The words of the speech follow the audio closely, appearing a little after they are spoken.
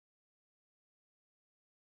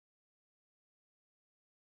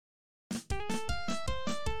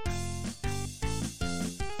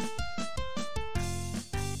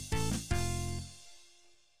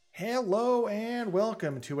Hello and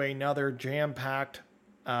welcome to another jam-packed,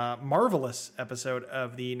 marvelous episode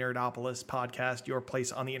of the Nerdopolis podcast, your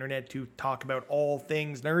place on the internet to talk about all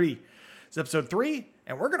things nerdy. It's episode 3,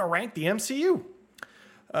 and we're going to rank the MCU.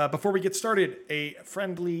 Before we get started, a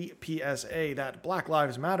friendly PSA that Black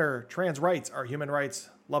Lives Matter, trans rights are human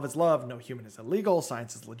rights, love is love, no human is illegal,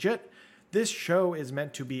 science is legit. This show is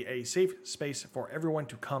meant to be a safe space for everyone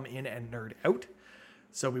to come in and nerd out.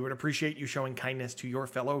 So we would appreciate you showing kindness to your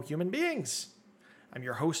fellow human beings. I'm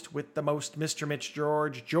your host with the most, Mr. Mitch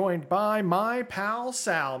George, joined by my pal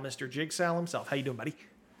Sal, Mr. Jig Sal himself. How you doing, buddy?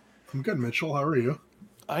 I'm good, Mitchell. How are you?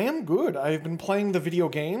 I am good. I've been playing the video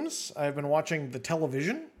games. I've been watching the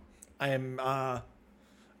television. I'm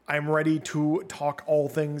ready to talk all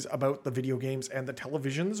things about the video games and the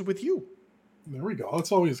televisions with you. There we go.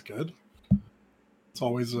 It's always good. It's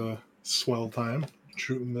always a swell time.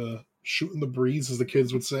 Shooting the breeze, as the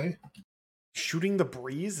kids would say. Shooting the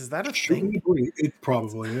breeze? Is that a Shooting thing? the breeze. It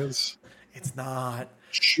probably is. It's not.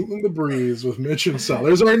 Shooting the breeze with Mitch and Sal.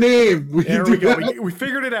 There's our name. There we go. We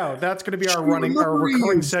figured it out. That's going to be our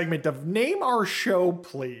recurring segment of name our show,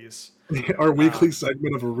 please. Our weekly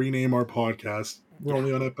segment of a rename our podcast. We're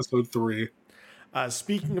only on episode 3.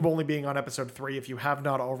 Speaking of only being on episode 3, if you have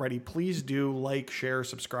not already, please do like, share,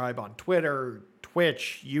 subscribe on Twitter,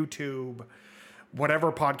 Twitch, YouTube,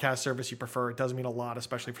 whatever podcast service you prefer. It does mean a lot,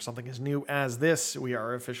 especially for something as new as this. We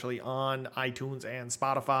are officially on iTunes and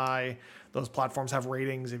Spotify. Those platforms have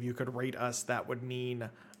ratings. If you could rate us, that would mean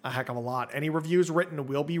a heck of a lot. Any reviews written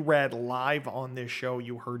will be read live on this show.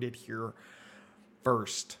 You heard it here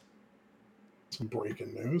first. Some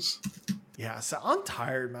breaking news. Yeah, so I'm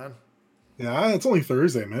tired, man. Yeah, it's only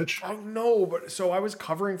Thursday, Mitch. I know, but so I was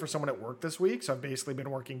covering for someone at work this week, so I've basically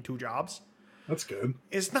been working 2 jobs. That's good.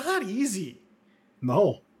 It's not easy.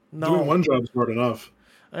 No. Doing one job's hard enough.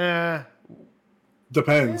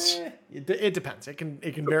 Depends. It depends. It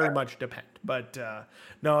can very much depend. But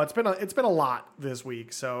no, it's been a lot this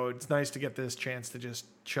week, so it's nice to get this chance to just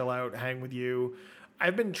chill out, hang with you.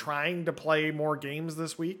 I've been trying to play more games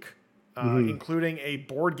this week, including a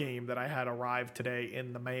board game that I had arrive today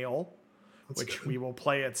in the mail, which we will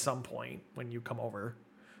play at some point when you come over.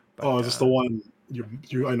 But, is this the one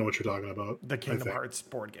I know what you're talking about. The Kingdom Hearts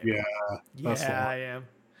board game. Yeah, I am.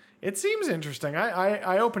 It seems interesting.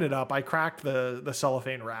 I opened it up. I cracked the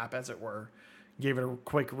cellophane wrap, as it were. Gave it a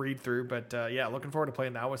quick read through. But looking forward to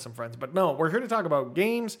playing that with some friends. But no, we're here to talk about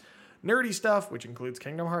games, nerdy stuff, which includes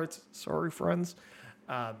Kingdom Hearts. Sorry, friends.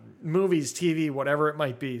 Movies, TV, whatever it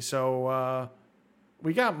might be. So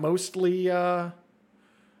we got mostly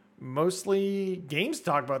games to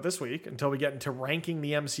talk about this week until we get into ranking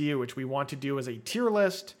the MCU, which we want to do as a tier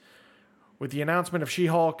list. With the announcement of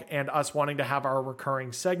She-Hulk and us wanting to have our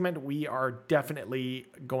recurring segment, we are definitely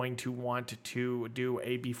going to want to do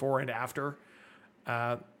a before and after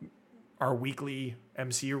our weekly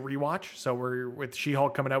MCU rewatch. So we're with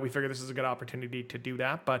She-Hulk coming out. We figure this is a good opportunity to do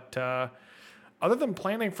that. But other than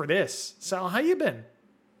planning for this, Sal, how you been?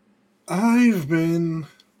 I've been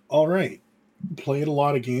all right. Played a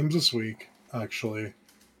lot of games this week, actually.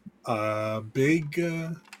 Big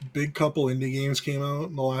couple indie games came out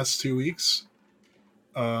in the last 2 weeks.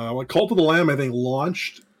 Cult of the Lamb, I think,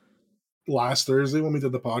 launched last Thursday when we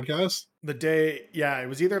did the podcast. The day, it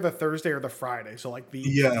was either the Thursday or the Friday. So like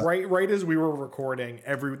right as we were recording,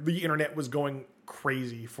 the internet was going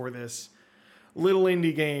crazy for this little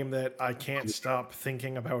indie game that I can't stop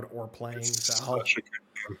thinking about or playing.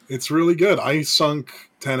 It's really good. I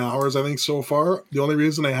sunk 10 hours, I think, so far. The only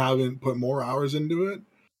reason I haven't put more hours into it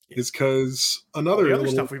is because other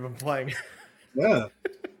stuff we've been playing. Yeah.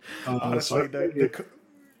 Honestly, the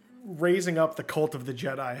raising up the Cult of the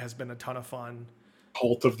Jedi has been a ton of fun.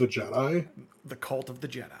 Cult of the Jedi? The Cult of the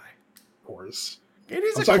Jedi. Of course. It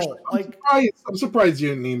is a cult. I'm surprised you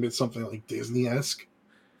didn't name it something like Disney-esque.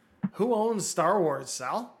 Who owns Star Wars,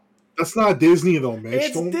 Sal? That's not Disney, though,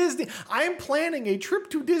 Mitch. It's Disney. I am planning a trip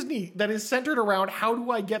to Disney that is centered around how do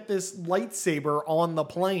I get this lightsaber on the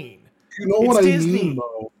plane. You know what I mean,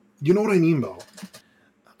 though. You know what I mean, though.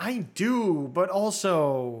 I do, but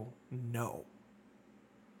also no.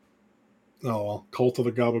 Oh, well, Cult of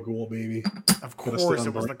the Gabagool, baby. Of course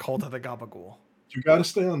it was the Cult of the Gabagool. You gotta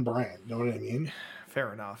stay on brand, know what I mean?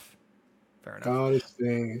 Fair enough. Gotta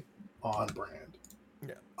stay on brand.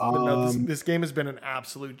 Yeah. But no, this game has been an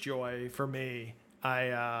absolute joy for me.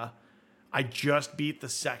 I just beat the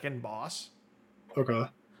second boss. Okay.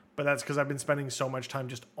 But that's because I've been spending so much time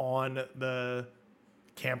just on the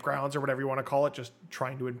campgrounds or whatever you want to call it, just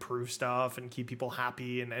trying to improve stuff and keep people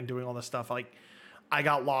happy and doing all this stuff. Like, I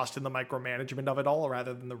got lost in the micromanagement of it all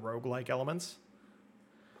rather than the roguelike elements.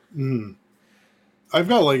 I've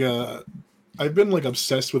got I've been like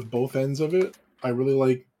obsessed with both ends of it. I really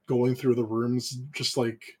like going through the rooms, just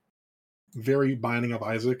like very Binding of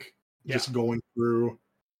Isaac, Yeah. just going through,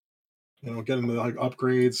 getting the like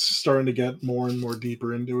upgrades, starting to get more and more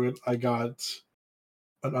deeper into it. I got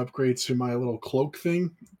an upgrade to my little cloak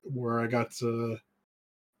thing where I got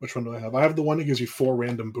which one do I have? I have the one that gives you 4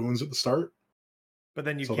 random boons at the start. But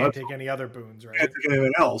then you So can't take any other boons, right? Can't take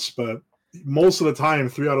anything else, but most of the time,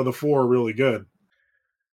 3 out of the 4 are really good.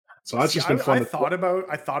 So that's See, just been fun. I thought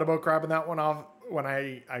about grabbing that one off when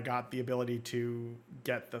I got the ability to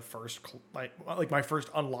get the first like my first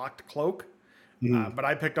unlocked cloak. But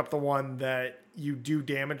I picked up the one that you do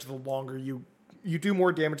damage the longer you do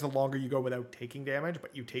more damage the longer you go without taking damage,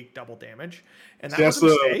 but you take double damage, and that was a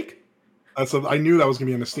mistake. I knew that was gonna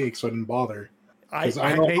be a mistake, so I didn't bother. I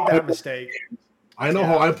made that mistake. I know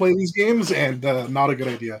how I play these games, and not a good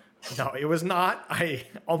idea. No, it was not. I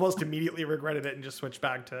almost immediately regretted it and just switched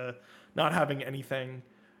back to not having anything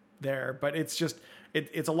there. But it's just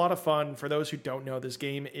it's a lot of fun. For those who don't know, this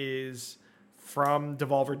game is from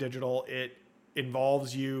Devolver Digital. It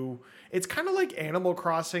involves you. It's kind of like Animal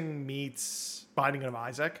Crossing meets Binding of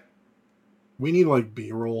Isaac. We need like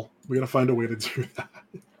B-roll. We gotta find a way to do that.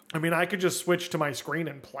 I mean, I could just switch to my screen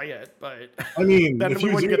and play it, but I mean, then if we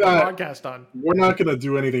you wouldn't do get that, the podcast done. We're not gonna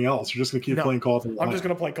do anything else. You're just gonna keep playing Cult of the Lamb. I'm just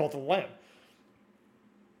gonna play Cult of the Lamb.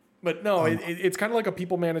 But no, it's kind of like a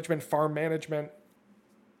people management, farm management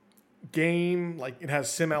game. Like it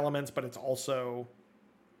has sim elements, but it's also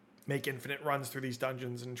make infinite runs through these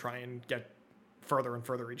dungeons and try and get further and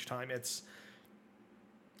further each time. It's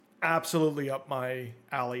absolutely up my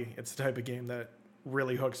alley. It's the type of game that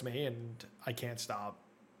really hooks me, and I can't stop.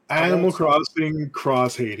 Animal Crossing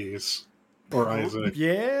cross Hades or Isaac.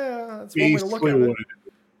 Yeah, that's one way to look at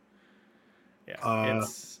it. Yeah,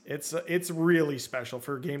 it's really special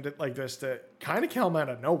for a game like this to kind of come out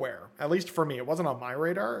of nowhere. At least for me, it wasn't on my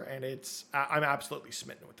radar, and I'm absolutely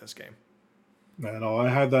smitten with this game. I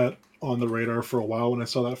had that on the radar for a while when I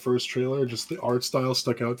saw that first trailer. Just the art style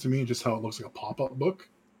stuck out to me, just how it looks like a pop-up book.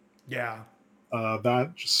 Yeah.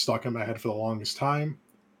 That just stuck in my head for the longest time.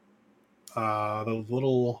 The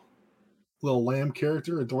little lamb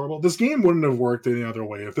character, adorable. This game wouldn't have worked any other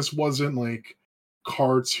way if this wasn't like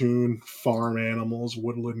cartoon farm animals,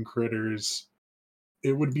 woodland critters.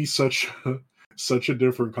 It would be such a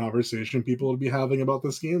different conversation people would be having about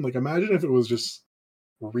this game. Like, imagine if it was just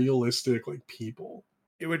realistic, like people.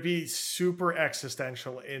 It would be super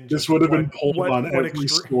existential. In this would have been pulled on every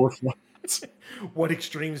storefront. What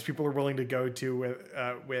extremes people are willing to go to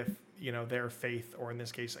with their faith, or in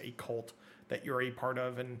this case, a cult that you're a part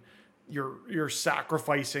of, and you're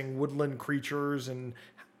sacrificing woodland creatures. And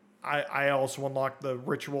I also unlocked the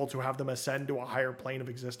ritual to have them ascend to a higher plane of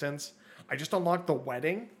existence. I just unlocked the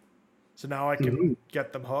wedding, so now I can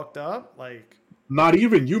get them hooked up. Like, not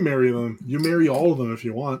even you marry them. You marry all of them if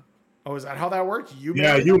you want. Oh, is that how that works? You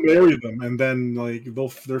marry them, and then like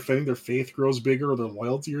their faith grows bigger, or their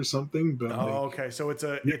loyalty or something. But okay, so it's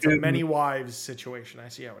a many wives situation. I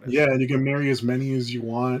see how it is. Yeah, and you can marry as many as you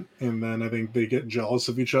want, and then I think they get jealous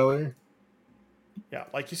of each other. Yeah,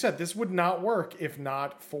 like you said, this would not work if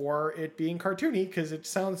not for it being cartoony, because it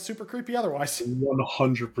sounds super creepy otherwise.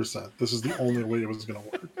 100%. This is the only way it was going to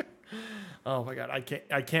work. Oh my god,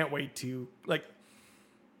 I can't wait to like.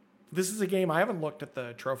 This is a game I haven't looked at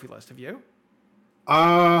the trophy list. Have you?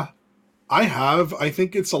 I have. I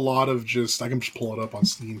think it's a lot of just. I can just pull it up on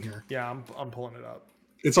Steam here. Yeah, I'm pulling it up.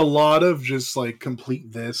 It's a lot of just like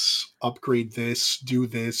complete this, upgrade this, do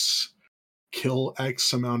this, kill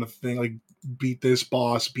X amount of thing, like beat this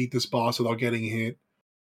boss without getting hit.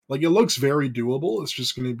 Like, it looks very doable. It's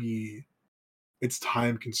just going to be, it's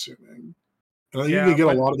time consuming. And you can get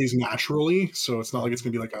a lot of these naturally, so it's not like it's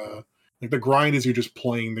going to be like the grind is you just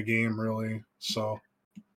playing the game, really. So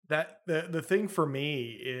that the thing for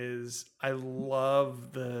me is I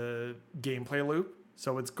love the gameplay loop,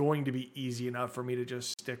 so it's going to be easy enough for me to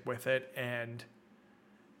just stick with it and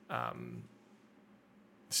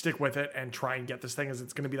try and get this thing. As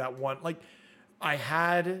it's going to be that one. Like, I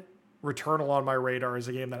had Returnal on my radar as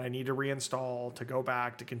a game that I need to reinstall to go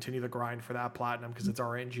back to continue the grind for that platinum, because it's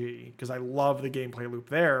RNG, because I love the gameplay loop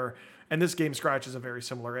there. And this game scratches a very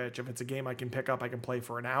similar itch. If it's a game I can pick up, I can play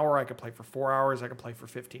for an hour, I can play for 4 hours, I can play for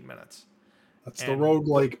 15 minutes. That's the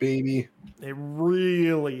roguelike, baby. It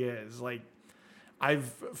really is. Like,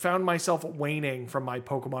 I've found myself waning from my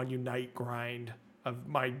Pokemon Unite grind of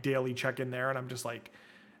my daily check-in there, and I'm just like,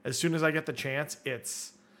 as soon as I get the chance,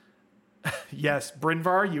 it's... Yes,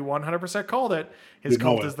 Brynvar, you 100% called it. His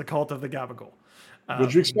cult is the cult of the Gabagool.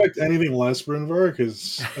 Would you expect anything less, Brynvar?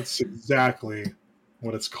 Because that's exactly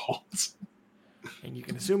what it's called. And you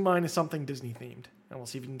can assume mine is something Disney themed, and we'll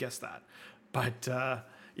see if you can guess that. But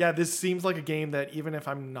yeah, this seems like a game that even if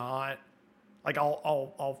I'm not like,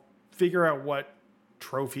 I'll figure out what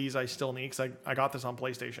trophies I still need because I got this on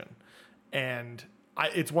PlayStation, and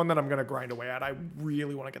it's one that I'm gonna grind away at. I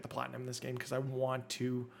really want to get the platinum in this game because I want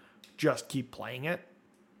to just keep playing it.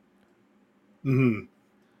 Mm-hmm.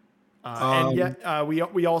 And yet,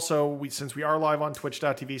 we also since we are live on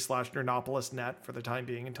twitch.tv/nerdopolisnet for the time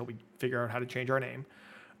being until we figure out how to change our name.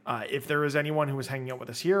 If there is anyone who is hanging out with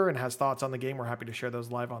us here and has thoughts on the game, we're happy to share those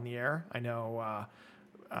live on the air. I know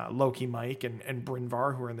Loki Mike and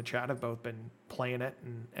Brynvar, who are in the chat, have both been playing it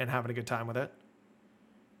and having a good time with it.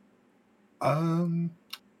 So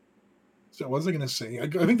what was I going to say? I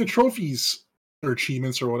think the trophies or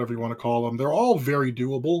achievements or whatever you want to call them, they're all very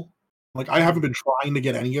doable. Like, I haven't been trying to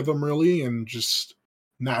get any of them really, and just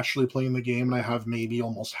naturally playing the game, and I have maybe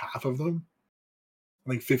almost half of them. I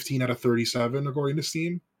think 15 out of 37 according to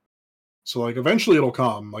Steam. So like eventually it'll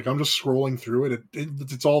come. Like I'm just scrolling through it.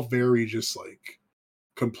 It's all very just like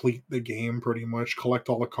complete the game pretty much, collect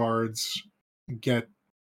all the cards, get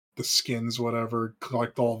the skins, whatever,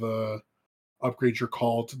 collect all the upgrade your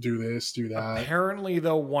call to do this, do that. Apparently,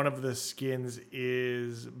 though, one of the skins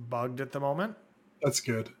is bugged at the moment. That's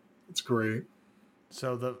good. It's great.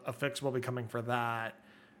 So a fix will be coming for that.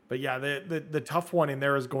 But yeah, the tough one in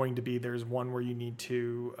there is going to be there's one where you need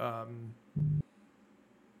to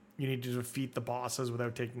defeat the bosses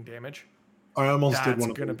without taking damage. I almost did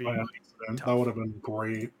one of them by accident. Tough. That would have been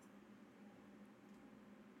great.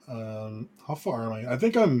 How far am I? I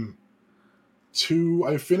think I'm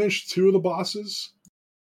I finished 2 of the bosses.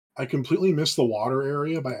 I completely missed the water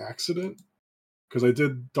area by accident because I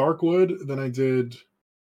did Darkwood, then I did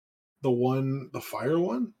the fire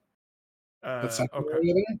one. That second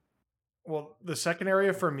area there. Well, the second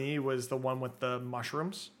area for me was the one with the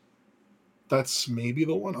mushrooms. That's maybe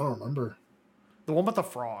the one. I don't remember. The one with the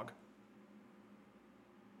frog.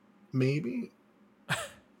 Maybe.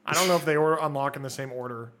 I don't know if they were unlocked in the same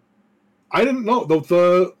order. I didn't know.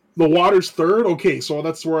 The water's third. Okay, so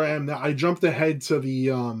that's where I am now. I jumped ahead to the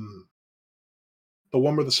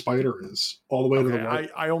one where the spider is, all the way to the right.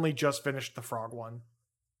 I only just finished the frog one.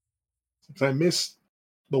 Because I missed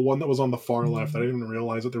the one that was on the far left. I didn't even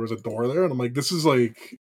realize that there was a door there, and I'm like, this is like,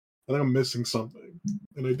 I think I'm missing something,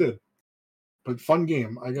 and I did. But fun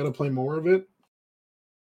game. I gotta play more of it.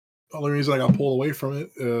 The only reason I got pulled away from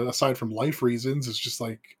it, aside from life reasons, is just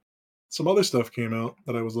like some other stuff came out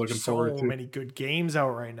that I was looking forward to. So many good games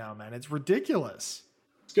out right now, man. It's ridiculous.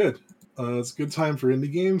 It's good. It's a good time for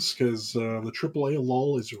indie games because the AAA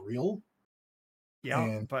lull is real.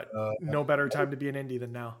 Yeah, but no better time to be an indie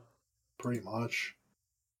than now. Pretty much.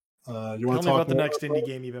 You want to talk about the next indie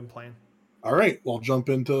game you've been playing? All right, well, I'll jump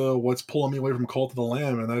into what's pulling me away from Cult of the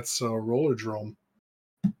Lamb, and that's Roller Drome.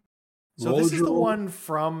 So this is the one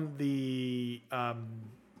from the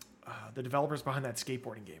developers behind that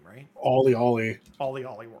skateboarding game, right? Ollie Ollie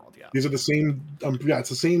World, yeah. These are the same. It's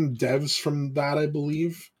the same devs from that, I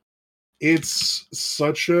believe. It's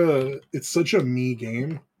such a me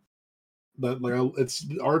game. That like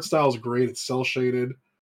the art style is great. It's cel shaded.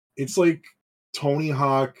 It's like Tony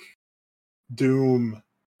Hawk, Doom,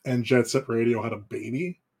 and Jet Set Radio had a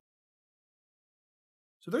baby.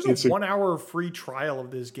 So there's a 1 hour free trial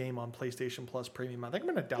of this game on PlayStation Plus Premium. I think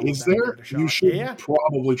I'm going to download that and give it a shot. You should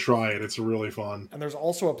probably try it. It's really fun. And there's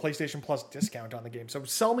also a PlayStation Plus discount on the game. So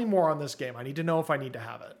sell me more on this game. I need to know if I need to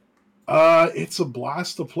have it. It's a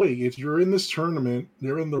blast to play. If you're in this tournament,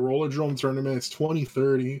 you're in the Roller Drome tournament. It's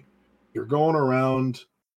 2030. You're going around.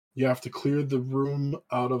 You have to clear the room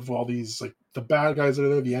out of all these, like, the bad guys that are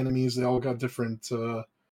there, the enemies. They all got different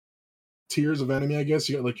tiers of enemy, I guess.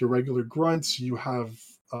 You got like your regular grunts. You have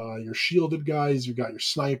your shielded guys. You got your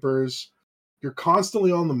snipers. You're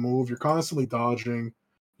constantly on the move. You're constantly dodging.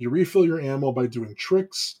 You refill your ammo by doing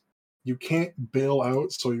tricks. You can't bail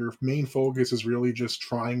out, so your main focus is really just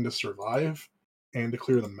trying to survive and to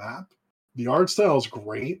clear the map. The art style is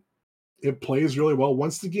great. It plays really well.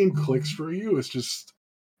 Once the game clicks for you, it's just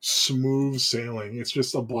smooth sailing. It's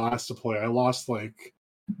just a blast to play. I lost last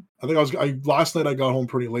night I got home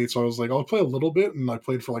pretty late, so I was like, I'll play a little bit, and I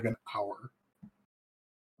played for like an hour.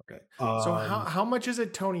 Okay. So how much is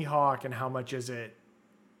it Tony Hawk, and how much is it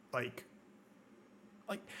like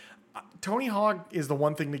Tony Hawk is the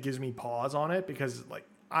one thing that gives me pause on it because like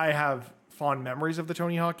I have fond memories of the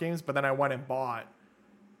Tony Hawk games, but then I went and bought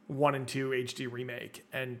 1 and 2 HD remake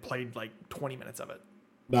and played like 20 minutes of it.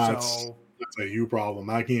 That's a you problem.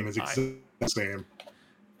 That game is exactly the same.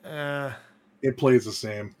 It plays the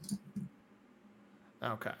same.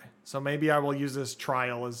 Okay. So maybe I will use this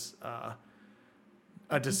trial as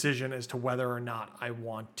a decision as to whether or not I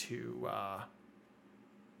want to.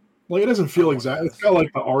 Like, it doesn't feel exactly. It's this. got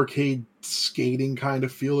like the arcade skating kind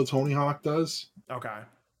of feel that Tony Hawk does, Okay.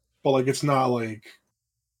 but like it's not like,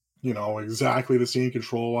 exactly the same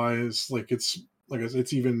control wise. Like it's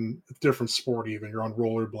even a different sport. Even you're on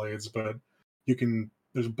rollerblades, but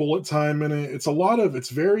there's bullet time in it. It's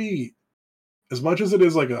very, as much as it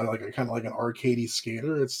is like a kind of like an arcadey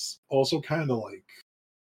skater. It's also kind of like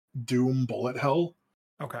Doom bullet hell,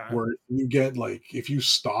 Okay. where you get like, if you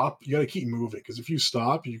stop, you got to keep moving, because if you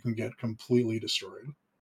stop, you can get completely destroyed.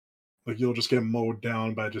 Like, you'll just get mowed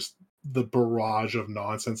down by just the barrage of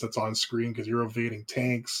nonsense that's on screen, because you're evading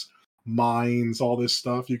tanks, mines, all this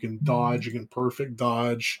stuff. You can dodge, you can perfect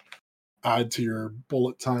dodge, add to your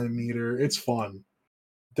bullet time meter. It's fun.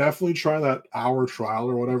 Definitely try that hour trial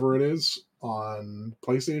or whatever it is on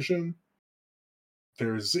PlayStation.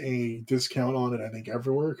 There's a discount on it, I think,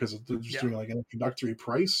 everywhere, because they're just doing like an introductory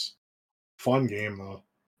price. Fun game, though.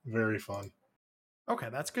 Very fun. Okay,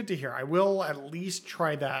 that's good to hear. I will at least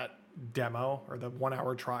try that demo or the 1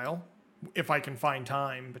 hour trial if I can find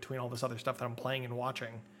time between all this other stuff that I'm playing and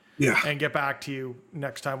watching. Yeah. And get back to you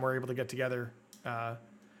next time we're able to get together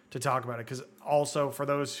to talk about it. Because also, for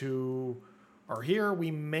those who are here, we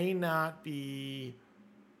may not be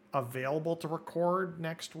available to record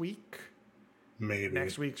next week. Maybe.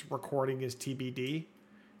 Next week's recording is TBD.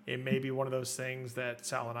 It may be one of those things that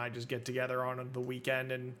Sal and I just get together on the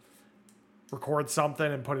weekend and record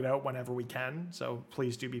something and put it out whenever we can. So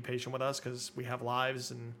please do be patient with us, because we have lives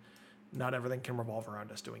and not everything can revolve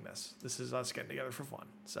around us doing this. This is us getting together for fun.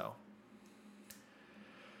 So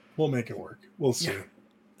we'll make it work. We'll see. Yeah.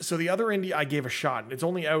 So the other indie I gave a shot, and it's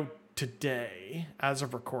only out today as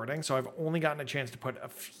of recording, so I've only gotten a chance to put a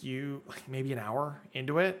few, like maybe an hour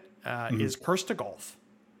into it, is Curse to Golf.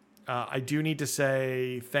 I do need to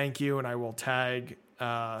say thank you, and I will tag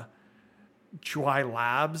Chuai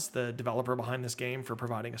Labs, the developer behind this game, for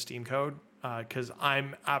providing a Steam code, because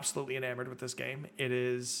I'm absolutely enamored with this game.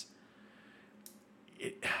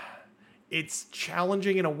 It's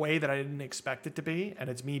challenging in a way that I didn't expect it to be, and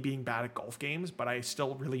it's me being bad at golf games, but I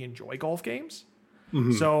still really enjoy golf games.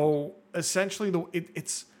 Mm-hmm. So essentially,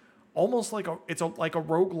 it's almost like a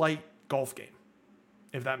roguelike golf game,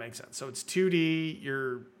 if that makes sense. So it's 2D.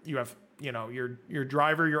 You have your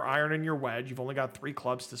driver, your iron, and your wedge. You've only got 3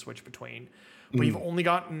 clubs to switch between, but you've only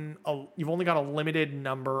got a limited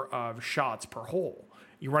number of shots per hole.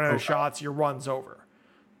 You run out of shots, your run's over.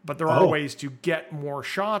 But there are ways to get more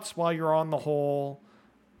shots while you're on the hole.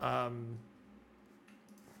 And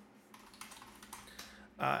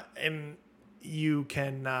you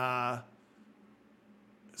can...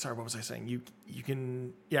 sorry, what was I saying? You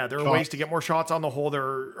can... Yeah, there are ways to get more shots on the hole.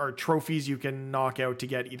 There are trophies you can knock out to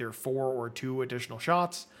get either 4 or 2 additional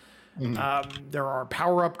shots. There are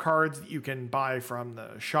power-up cards that you can buy from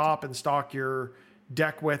the shop and stock your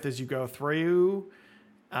deck with as you go through.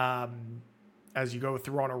 As you go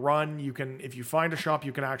through on a run, if you find a shop,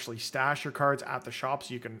 you can actually stash your cards at the shop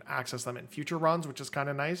so you can access them in future runs, which is kind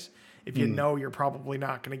of nice. If you know you're probably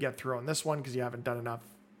not going to get through on this one because you haven't done enough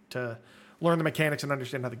to learn the mechanics and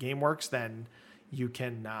understand how the game works, then you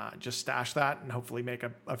can just stash that and hopefully make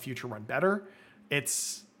a future run better.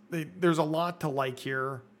 There's a lot to like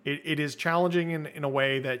here. It is challenging in a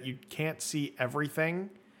way that you can't see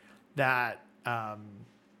everything that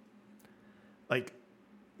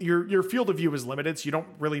your field of view is limited, so you don't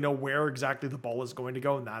really know where exactly the ball is going to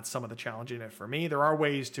go, and that's some of the challenge in it for me. There are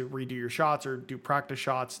ways to redo your shots or do practice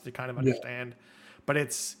shots to kind of understand, but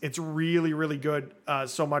it's really, really good,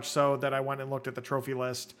 so much so that I went and looked at the trophy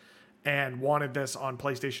list and wanted this on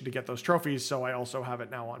PlayStation to get those trophies, so I also have it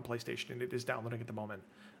now on PlayStation, and it is downloading at the moment.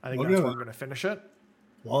 I think that's where I'm going to finish it.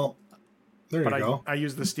 Well, there you go. I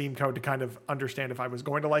used the Steam code to kind of understand if I was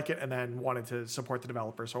going to like it, and then wanted to support the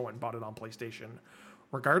developer, so I went and bought it on PlayStation.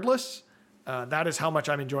 Regardless, that is how much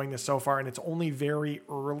I'm enjoying this so far, and it's only very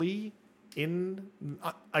early in...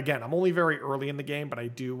 Again, I'm only very early in the game, but I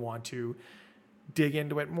do want to dig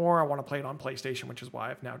into it more. I want to play it on PlayStation, which is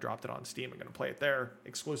why I've now dropped it on Steam. I'm going to play it there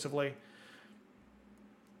exclusively.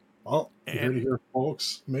 Well, you heard it here,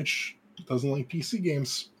 folks. Mitch doesn't like PC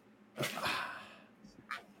games.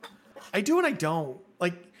 I do and I don't.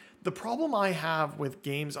 Like, the problem I have with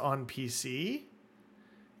games on PC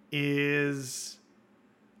is...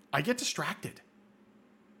 I get distracted.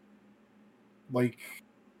 Like,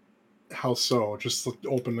 how so? Just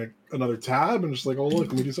open another tab and just like, oh, look,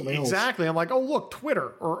 let me do something else. Exactly. I'm like, oh, look, Twitter.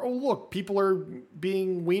 Or, oh, look, people are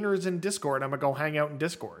being wieners in Discord. I'm going to go hang out in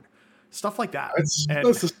Discord. Stuff like that. That's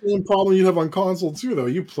the same problem you have on console, too, though.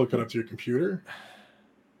 You hook it up to your computer.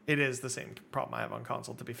 It is the same problem I have on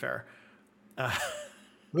console, to be fair.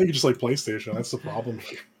 I think you just like PlayStation. That's the problem.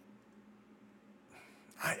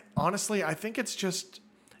 I think it's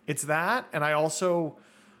that, and I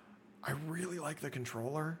really like the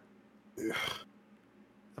controller. Yeah.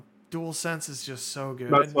 DualSense is just so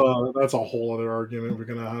good. That's a whole other argument we're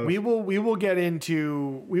gonna have. We will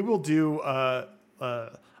do a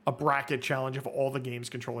bracket challenge of all the games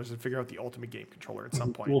controllers and figure out the ultimate game controller at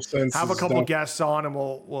some point. DualSense Have a couple guests on and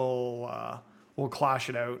we'll clash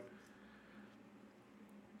it out.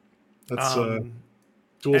 That's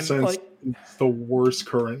DualSense is the worst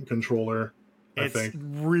current controller. I think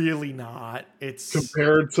really not. It's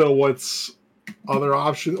compared to what's other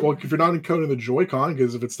options. Well, if you're not counting the Joy-Con,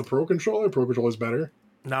 because if it's the Pro controller is better.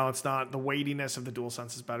 No, it's not. The weightiness of the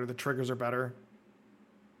DualSense is better. The triggers are better.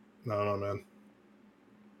 No, man.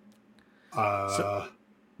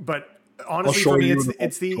 But honestly, for me,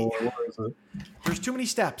 it's there's too many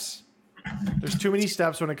steps. There's too many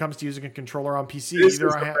steps when it comes to using a controller on PC. This is the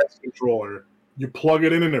best controller. You plug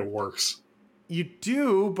it in and it works. You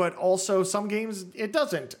do, but also some games it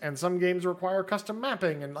doesn't, and some games require custom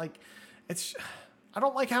mapping, and I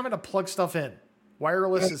don't like having to plug stuff in.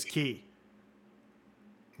 Wireless is key.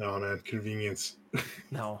 No, man, convenience.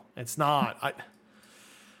 No, it's not.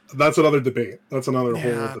 That's another debate. That's another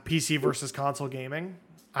whole debate. PC versus console gaming.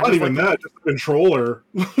 Not even that, just the controller.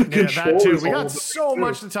 Yeah, that too. We got so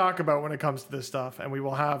much to talk about when it comes to this stuff, and we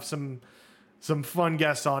will have some fun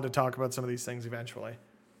guests on to talk about some of these things eventually.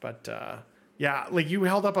 But yeah, like you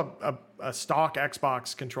held up a stock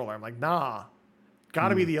Xbox controller. I'm like, nah,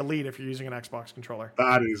 gotta be the Elite if you're using an Xbox controller.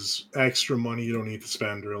 That is extra money you don't need to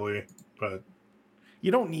spend, really. But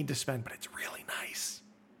you don't need to spend, but it's really nice.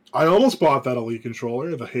 I almost bought that Elite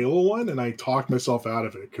controller, the Halo one, and I talked myself out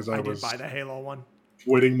of it because I was buy the Halo one.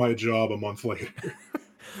 Quitting my job a month later.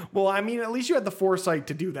 Well, I mean, at least you had the foresight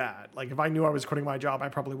to do that. Like, if I knew I was quitting my job, I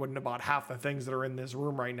probably wouldn't have bought half the things that are in this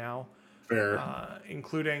room right now. Fair.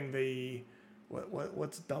 Including the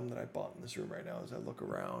what's dumb that I bought in this room right now as I look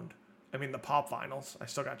around. I mean, the pop vinyls. I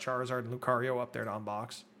still got Charizard and Lucario up there to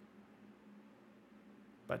unbox.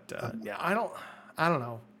 But yeah, I don't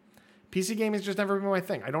know. PC gaming has just never been my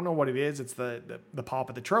thing. I don't know what it is. It's the pop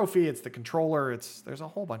of the trophy. It's the controller. There's a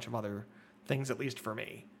whole bunch of other things, at least for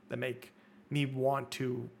me, that make me want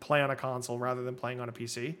to play on a console rather than playing on a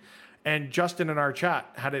PC. And Justin in our chat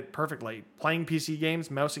had it perfectly. Playing PC games,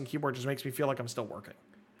 mouse and keyboard just makes me feel like I'm still working.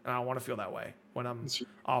 And I want to feel that way when I'm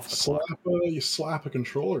off the clock. You slap a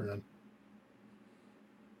controller in.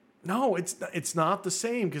 No, it's not the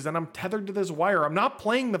same because then I'm tethered to this wire. I'm not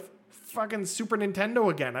playing the fucking Super Nintendo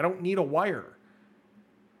again. I don't need a wire.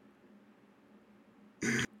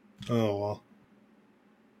 Oh, well.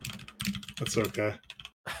 That's okay.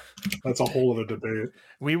 That's a whole other debate.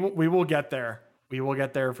 We will get there. We will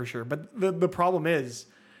get there for sure. But the problem is,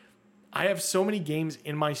 I have so many games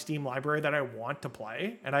in my Steam library that I want to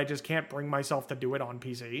play, and I just can't bring myself to do it on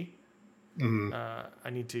PC. Mm-hmm. I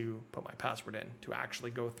need to put my password in to actually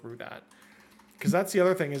go through that. Because that's the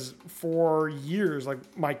other thing is, for years, like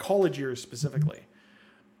my college years specifically,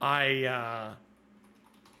 I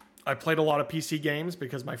played a lot of PC games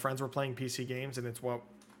because my friends were playing PC games, and it's what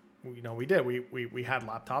we did. We had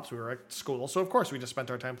laptops. We were at school, so of course we just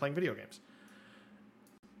spent our time playing video games.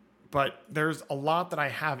 But there's a lot that I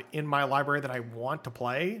have in my library that I want to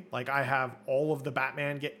play. Like I have all of the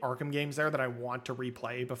Batman Arkham games there that I want to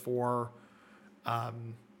replay before, I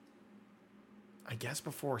guess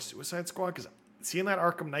before Suicide Squad. Because seeing that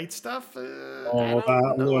Arkham Knight stuff,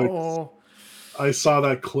 I saw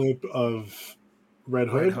that clip of Red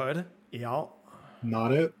Hood. Red Hood, yeah.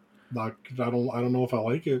 Not it. I don't know if I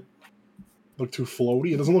like it. Look too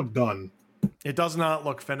floaty. It doesn't look done. It does not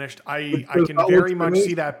look finished. I can very much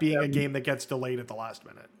see that being a game that gets delayed at the last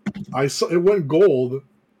minute. I saw it went gold.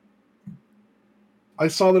 I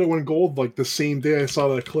saw that it went gold like the same day I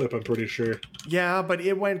saw that clip, I'm pretty sure. Yeah, but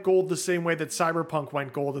it went gold the same way that Cyberpunk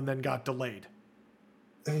went gold and then got delayed.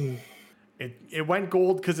 It went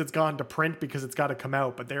gold because it's gone to print because it's got to come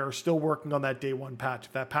out, but they are still working on that day one patch.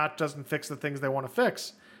 If that patch doesn't fix the things they want to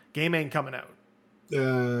fix, game ain't coming out.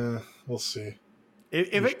 We'll see.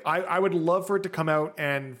 I would love for it to come out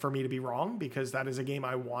and for me to be wrong, because that is a game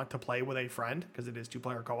I want to play with a friend because it is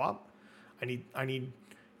 2-player co-op. I need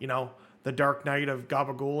the Dark Knight of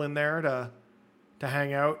Gabagool in there to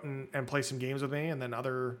hang out and play some games with me, and then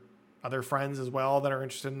other friends as well that are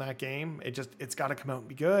interested in that game. It's got to come out and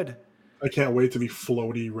be good. I can't wait to be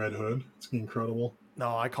floaty Red Hood. It's gonna be incredible.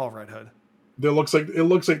 No, I call Red Hood. It looks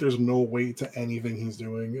like there's no weight to anything he's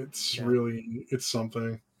doing. It's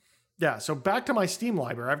something. Yeah, so back to my Steam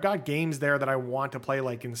library. I've got games there that I want to play,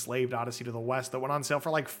 like Enslaved Odyssey to the West, that went on sale for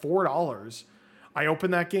like $4. I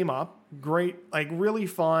opened that game up. Great, like really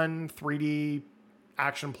fun 3D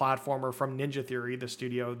action platformer from Ninja Theory, the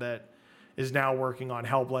studio that is now working on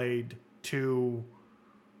Hellblade 2.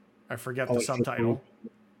 I forget the Electric Blue. subtitle.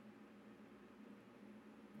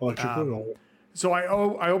 Electric Blue. So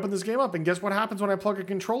I opened this game up, and guess what happens when I plug a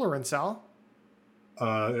controller in, Sal?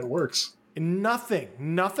 It works.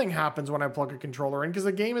 Nothing happens when I plug a controller in because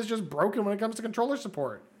the game is just broken when it comes to controller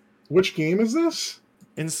support. Which game is this?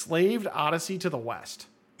 Enslaved Odyssey to the West.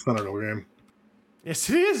 It's not a real game. Yes,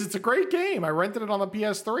 it is. It's a great game. I rented it on the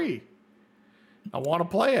PS3. I want to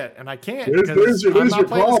play it, and I can't because I'm not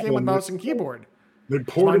playing this game with mouse and keyboard.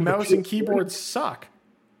 My mouse and keyboard suck.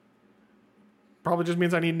 Probably just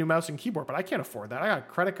means I need a new mouse and keyboard, but I can't afford that. I got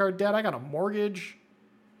credit card debt. I got a mortgage.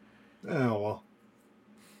 Oh, well.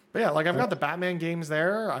 But yeah, like I've got the Batman games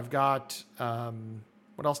there. I've got,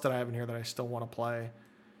 what else did I have in here that I still want to play?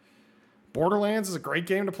 Borderlands is a great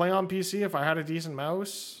game to play on PC if I had a decent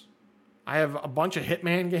mouse. I have a bunch of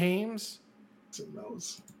Hitman games. Decent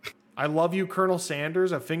mouse. I Love You, Colonel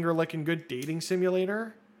Sanders, a finger-licking good dating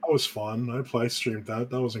simulator. That was fun. I streamed that.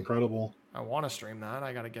 That was incredible. I want to stream that.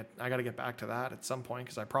 I gotta get back to that at some point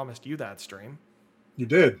because I promised you that stream. You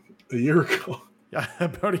did a year ago. Yeah,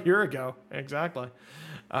 about a year ago, exactly.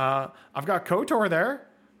 I've got KOTOR there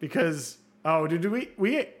because did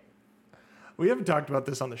we haven't talked about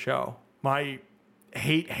this on the show. My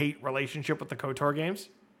hate relationship with the KOTOR games.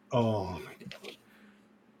 Oh my god!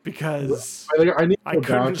 Because I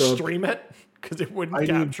couldn't stream it because it wouldn't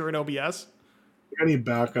capture in OBS. I need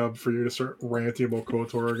backup for you to start ranting about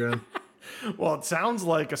KOTOR again. Well, it sounds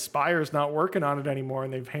like Aspire's not working on it anymore,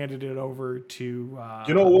 and they've handed it over to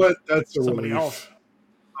you know what? That's a somebody relief. else.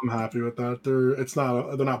 I'm happy with that.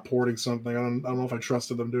 They're not porting something. I don't know if I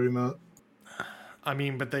trusted them doing that. I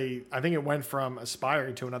mean, but I think it went from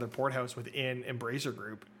Aspire to another port house within Embracer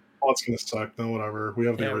Group. Oh, it's gonna suck. No, whatever. We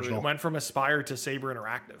have the original. It went from Aspire to Saber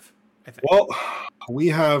Interactive, I think. Well, we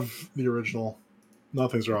have the original.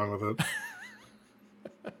 Nothing's wrong with it.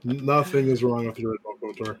 Nothing is wrong with the original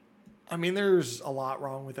KOTOR. I mean, there's a lot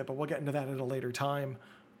wrong with it, but we'll get into that at a later time.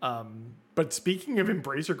 But speaking of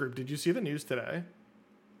Embracer Group, did you see the news today?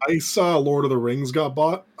 I saw Lord of the Rings got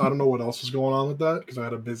bought. I don't know what else was going on with that because I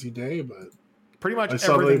had a busy day, but pretty much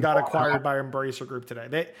everything got acquired by Embracer Group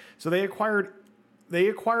today. They acquired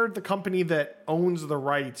the company that owns the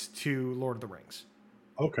rights to Lord of the Rings.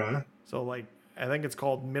 Okay. So like I think it's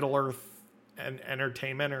called Middle Earth and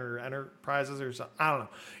Entertainment or Enterprises or something. I don't know.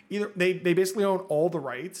 Either they basically own all the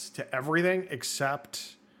rights to everything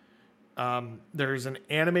except there's an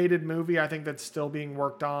animated movie I think that's still being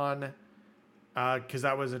worked on because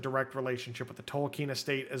that was a direct relationship with the Tolkien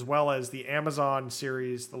estate, as well as the Amazon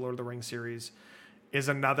series, the Lord of the Rings series, is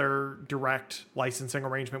another direct licensing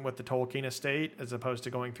arrangement with the Tolkien estate as opposed to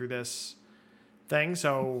going through this thing.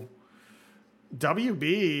 So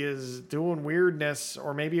WB is doing weirdness,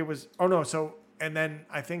 or maybe it was, and then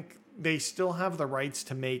I think they still have the rights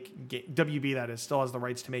to make, WB that is, still has the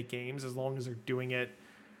rights to make games as long as they're doing it.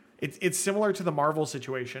 It's similar to the Marvel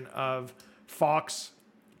situation of Fox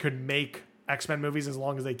could make X-Men movies as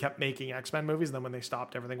long as they kept making X-Men movies, and then when they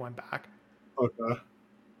stopped, everything went back. Okay.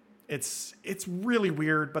 It's really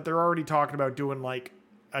weird, but they're already talking about doing like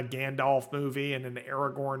a Gandalf movie and an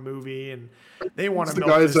Aragorn movie, and they want to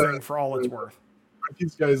milk this thing for all it's worth. Aren't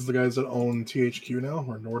these guys the guys that own THQ now,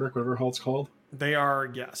 or Nordic, whatever the hell it's called? They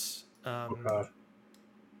are, yes. Okay.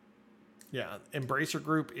 Yeah, Embracer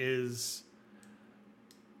Group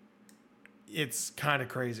it's kind of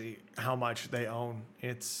crazy how much they own.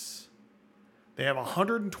 They have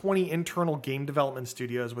 120 internal game development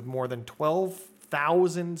studios with more than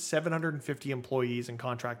 12,750 employees and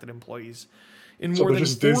contracted employees in more than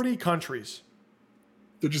 40 countries.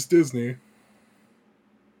 They're just Disney.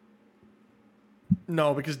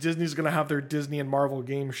 No, because Disney's going to have their Disney and Marvel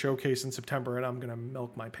game showcase in September, and I'm going to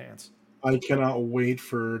milk my pants. I cannot wait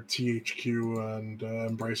for THQ and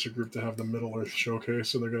Embracer Group to have the Middle Earth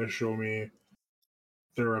showcase, and they're going to show me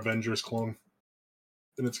their Avengers clone.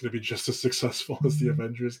 And it's going to be just as successful as the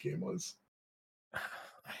Avengers game was. I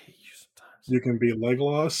hate you sometimes. You can be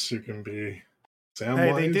Legolas, you can be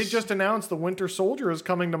Samwise. Hey, they did just announce the Winter Soldier is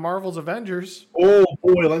coming to Marvel's Avengers. Oh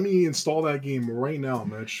boy, let me install that game right now,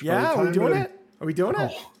 Mitch. Yeah, are we doing it? Are we doing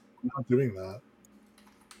it? I'm not doing that.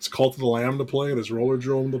 It's Cult of the Lamb to play. There's Roller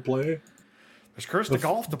Drome to play. There's Curse to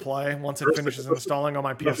Golf to play once it finishes installing on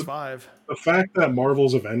my PS5. The fact that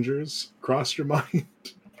Marvel's Avengers crossed your mind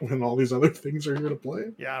when all these other things are here to play.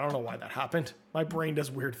 Yeah, I don't know why that happened. My brain does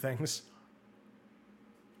weird things.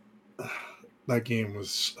 That game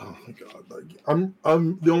was, oh my god.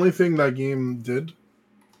 I'm the only thing that game did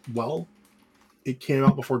well it came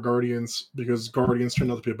out before Guardians because Guardians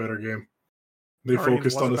turned out to be a better game. They Guardians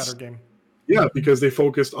focused was on a better game. Yeah, because they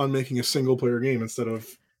focused on making a single player game instead of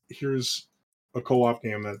here's a co-op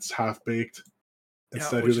game that's half baked. Yeah,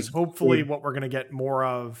 Instead, which here's is a hopefully good. what we're going to get more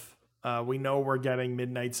of. We know we're getting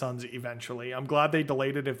Midnight Suns eventually. I'm glad they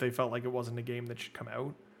delayed it if they felt like it wasn't a game that should come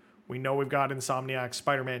out. We know we've got Insomniac's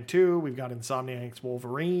Spider-Man 2. We've got Insomniac's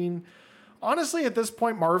Wolverine. Honestly, at this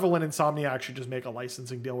point, Marvel and Insomniac should just make a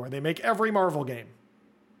licensing deal where they make every Marvel game.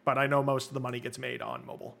 But I know most of the money gets made on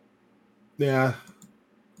mobile. Yeah,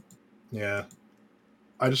 yeah.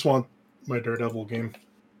 I just want my Daredevil game.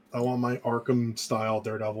 I want my Arkham style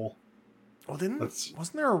Daredevil. Well, That's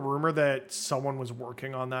wasn't there a rumor that someone was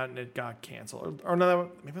working on that and it got canceled? Or no,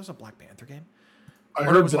 maybe it was a Black Panther game? I Or no,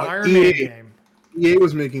 it heard was an Black Iron Man game. EA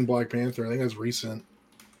was making Black Panther. I think that's recent.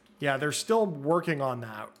 Yeah, they're still working on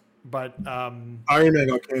that. But Iron Man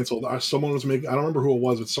got canceled. Someone was making. I don't remember who it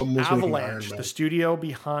was, but someone was making Iron Avalanche, Man. the studio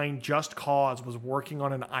behind Just Cause, was working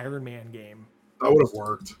on an Iron Man game. That would have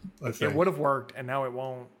worked. I think It would have worked, and now it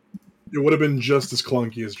won't. it would have been just as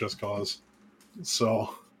clunky as Just Cause.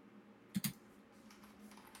 So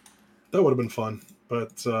that would have been fun,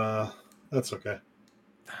 but that's okay.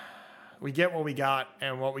 We get what we got,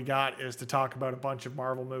 and what we got is to talk about a bunch of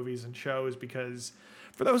Marvel movies and shows because,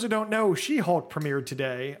 for those who don't know, She-Hulk premiered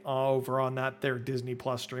today over on their Disney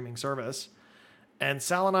Plus streaming service. And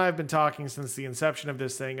Sal and I have been talking since the inception of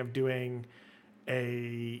this thing of doing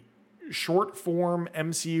a short form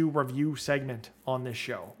MCU review segment on this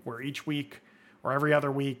show, where each week or every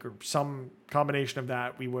other week or some combination of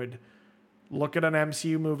that, we would look at an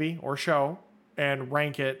MCU movie or show and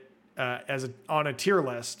rank it on a tier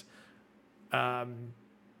list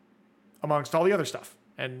amongst all the other stuff.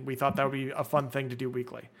 And we thought that would be a fun thing to do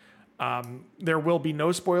weekly. There will be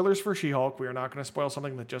no spoilers for She-Hulk. We are not going to spoil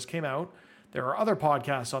something that just came out. There are other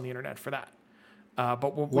podcasts on the internet for that.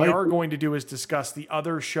 But what we are going to do is discuss the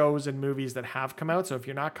other shows and movies that have come out. So if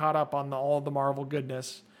you're not caught up on all the Marvel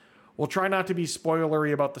goodness, we'll try not to be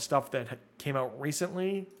spoilery about the stuff that came out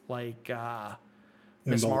recently, like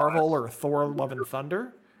Miss Marvel or Thor: Love and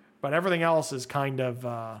Thunder. But everything else is kind of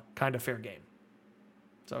fair game.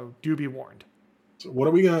 So do be warned. So what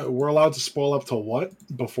are we gonna? We're allowed to spoil up to what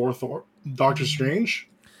before Thor, Doctor Strange?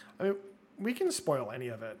 I mean, we can spoil any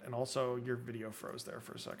of it. And also, your video froze there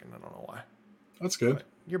for a second. I don't know why. That's good. But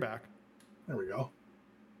you're back. There we go.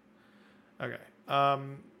 Okay.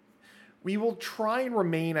 We will try and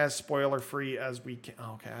remain as spoiler free as we can.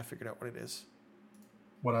 Oh, okay, I figured out what it is.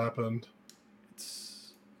 What happened?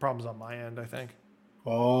 It's problems on my end, I think.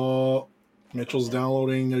 Oh, Mitchell's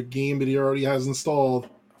downloading a game that he already has installed.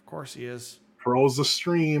 Of course he is. Froze the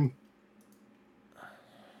stream.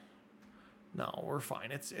 No, we're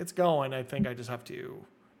fine. It's going. I think I just have to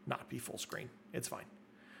not be full screen. It's fine.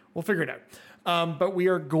 We'll figure it out. But we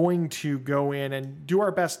are going to go in and do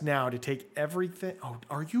our best now to take everything. Oh,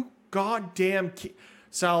 are you goddamn...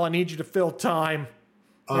 Sal, I need you to fill time.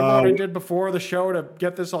 Remember what I did before the show to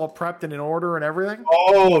get this all prepped and in order and everything?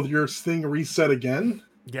 Oh, your thing reset again?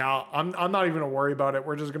 Yeah, I'm not even going to worry about it.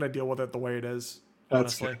 We're just going to deal with it the way it is,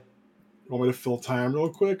 honestly. That's good. You want me to fill time real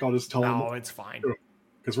quick? I'll just tell him. No, it's fine.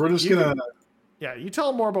 Because we're just going to... Yeah, you tell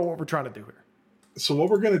them more about what we're trying to do here. So what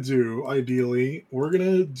we're going to do, ideally, we're going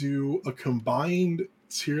to do a combined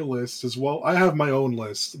tier list as well. I have my own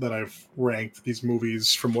list that I've ranked these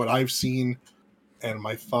movies from what I've seen and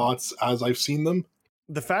my thoughts as I've seen them.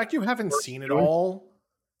 The fact you haven't seen it all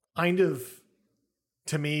kind of,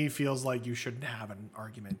 to me, feels like you shouldn't have an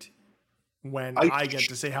argument when I get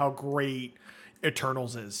to say how great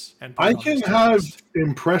Eternals is. And I can have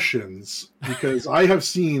impressions because I have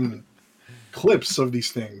seen clips of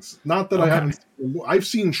these things. Not that I haven't. I've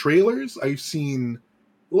seen trailers. I've seen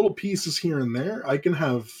little pieces here and there. I can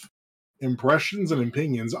have impressions and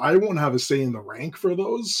opinions. I won't have a say in the rank for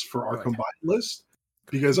those for our combined list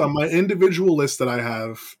because on my individual list that I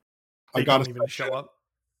have, I got to show up.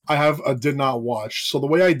 I have a did not watch. So the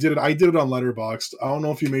way I did it on Letterboxd. I don't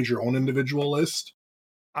know if you made your own individual list.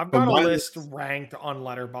 I've got a list ranked on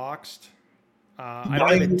Letterboxd. I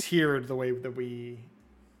don't have it tiered the way that we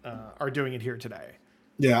are doing it here today.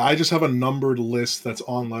 Yeah, I just have a numbered list that's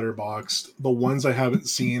on Letterboxd. The ones I haven't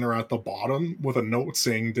seen are at the bottom with a note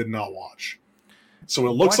saying "did not watch." So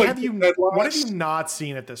it looks what have you not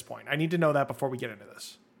seen at this point? I need to know that before we get into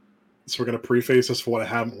this. So we're going to preface this for what I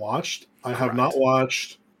haven't watched. I have not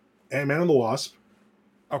watched Ant-Man and the Wasp.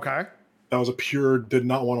 Okay. That was a pure did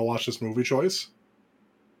not want to watch this movie choice.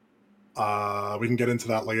 We can get into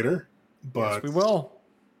that later. But yes, we will.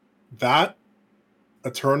 That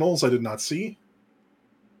Eternals I did not see.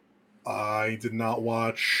 I did not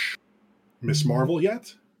watch Miss Marvel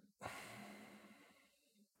yet.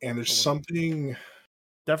 And there's something.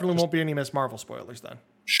 Definitely won't be any Miss Marvel spoilers then.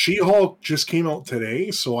 She-Hulk just came out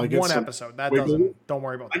today, so I get one some episode. That wiggle. Don't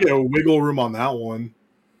worry about I that. get a wiggle room on that one.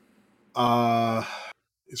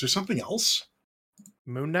 Is there something else?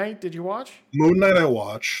 Moon Knight, did you watch? Moon Knight I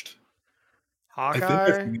watched.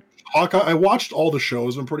 Hawkeye? Hawkeye. I watched all the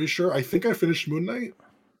shows, I'm pretty sure. I think I finished Moon Knight.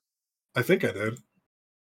 I think I did.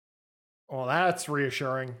 Well, that's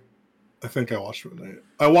reassuring. I think I watched Moon Knight.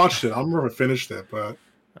 I watched it. I don't remember if I finished it, but...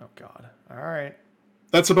 Oh, God. All right.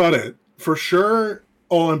 That's about it. For sure.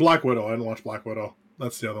 Oh, and Black Widow. I didn't watch Black Widow.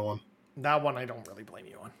 That's the other one. That one I don't really blame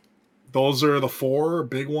you on. Those are the 4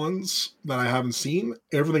 big ones that I haven't seen.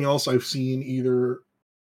 Everything else I've seen either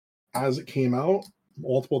as it came out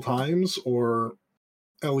multiple times or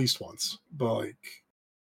at least once. But, like,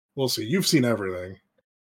 we'll see. You've seen everything.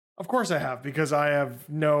 Of course I have, because I have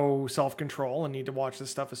no self-control and need to watch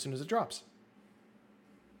this stuff as soon as it drops.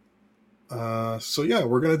 So yeah,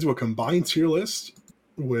 we're going to do a combined tier list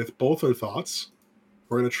with both our thoughts.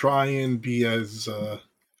 We're going to try and be as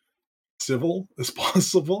civil as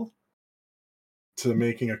possible to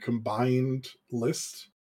making a combined list.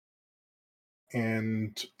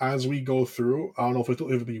 And as we go through, I don't know if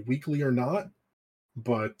it'll be weekly or not,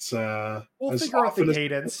 but we'll figure out the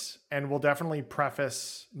cadence, and we'll definitely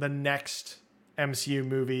preface the next MCU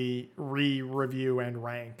movie review and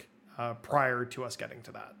rank prior to us getting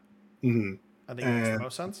to that. Mm-hmm. I think that makes the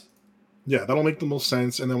most sense. Yeah, that'll make the most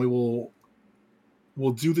sense, and then we'll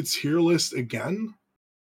do the tier list again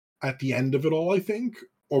at the end of it all, I think.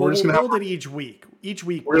 Or we're just gonna build it each week. Each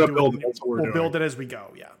week we'll build it. We'll build it as we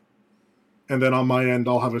go. Yeah. And then on my end,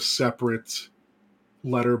 I'll have a separate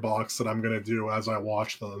letterbox that I'm gonna do as I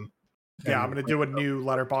watch them. Yeah, I'm gonna do a new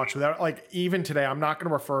letterbox without, like, even today. I'm not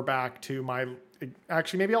gonna refer back to my.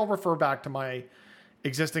 Actually, maybe I'll refer back to my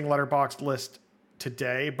existing letterbox list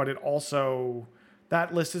today. But it also,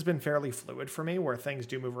 that list has been fairly fluid for me, where things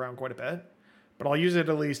do move around quite a bit. But I'll use it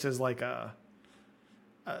at least as like a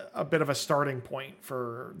bit of a starting point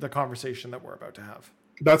for the conversation that we're about to have.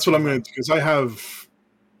 That's what I'm going to do, because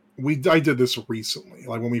I did this recently,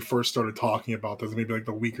 like when we first started talking about this, maybe like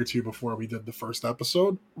the week or two before we did the first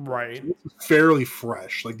episode. Right. So it's fairly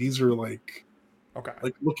fresh. Like these are like, okay.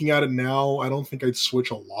 Like looking at it now, I don't think I'd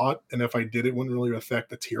switch a lot, and if I did, it wouldn't really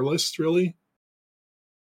affect the tier list really.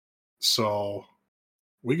 So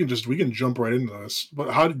we can jump right into this.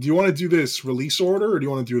 But how do you want to do this release order, or do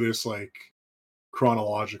you want to do this like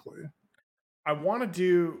chronologically? I want to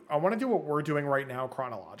do what we're doing right now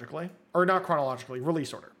chronologically, or not chronologically,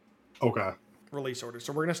 release order. Okay. Release order.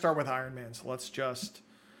 So we're going to start with Iron Man. So let's just,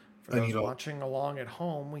 for those watching along at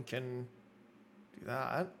home, we can do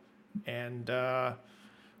that. And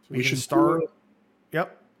we should start.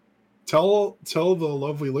 Yep. Tell the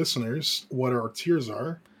lovely listeners what our tiers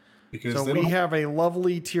are. Because so we have a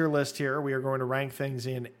lovely tier list here. We are going to rank things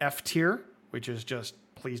in F tier, which is just,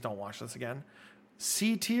 please don't watch this again.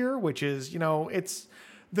 C tier, which is, it's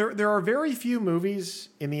there are very few movies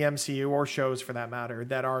in the MCU, or shows for that matter,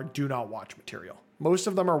 that are do not watch material. Most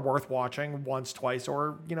of them are worth watching once, twice,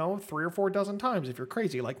 or 3 or 4 dozen times if you're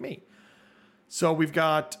crazy like me. So we've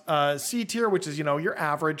got C tier, which is your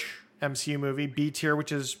average MCU movie. B tier,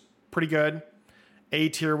 which is pretty good. A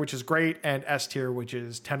tier, which is great, and S tier, which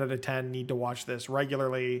is 10 out of 10. Need to watch this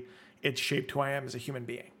regularly. It's shaped who I am as a human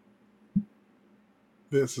being.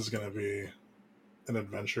 This is going to be an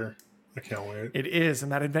adventure. I can't wait. It is,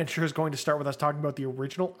 and that adventure is going to start with us talking about the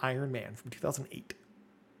original Iron Man from 2008.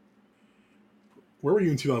 Where were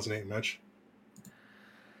you in 2008, Mitch?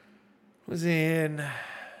 Was in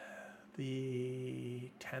the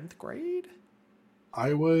 10th grade? I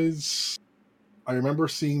remember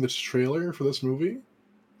seeing this trailer for this movie.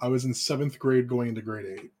 I was in 7th grade going into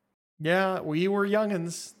grade 8. Yeah, we were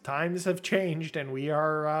youngins. Times have changed, and we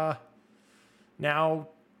are now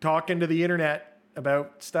talking to the internet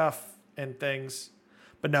about stuff and things.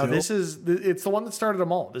 But no, it's the one that started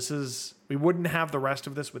them all. We wouldn't have the rest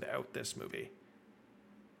of this without this movie.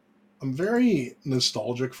 I'm very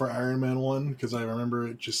nostalgic for Iron Man 1 because I remember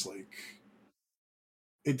it just like,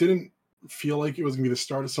 it didn't feel like it was going to be the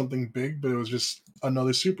start of something big, but it was just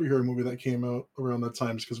another superhero movie that came out around that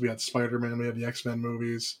time, because we had Spider-Man, we had the X-Men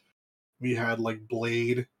movies, we had like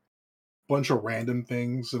Blade, bunch of random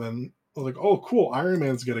things, and then I was like, oh cool, Iron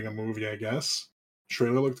Man's getting a movie, I guess.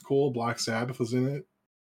 Trailer looked cool, Black Sabbath was in it.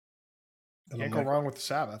 And Can't go wrong with the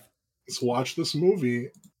Sabbath. Let's watch this movie.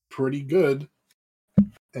 Pretty good.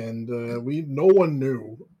 And no one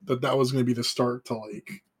knew that was going to be the start to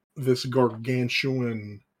like this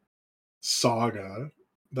gargantuan saga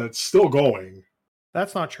that's still going.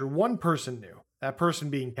 That's not true. One person knew. That person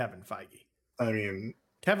being Kevin Feige. I mean,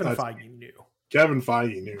 Kevin Feige knew. Kevin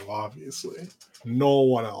Feige knew, obviously. No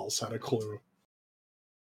one else had a clue.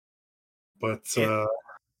 But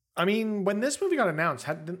I mean, when this movie got announced,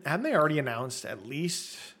 hadn't they already announced at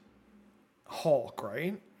least Hulk,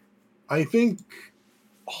 right? I think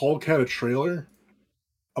Hulk had a trailer.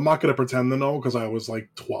 I'm not going to pretend to know because I was like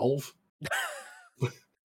 12,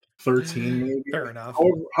 13 maybe. Fair enough.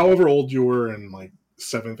 However old you were in like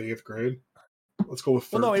 7th, 8th grade. Let's go with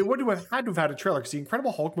 13. Well, no, it would have had to have had a trailer because the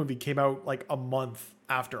Incredible Hulk movie came out like a month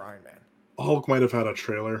after Iron Man. Hulk might have had a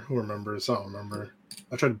trailer. Who remembers? I don't remember.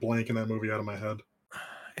 I tried blanking that movie out of my head.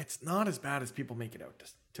 It's not as bad as people make it out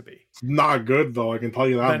to be. It's not good, though. I can tell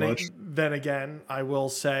you that much. Then again, I will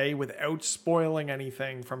say, without spoiling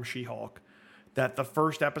anything from She-Hulk, that the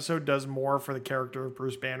first episode does more for the character of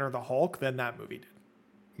Bruce Banner, the Hulk, than that movie did.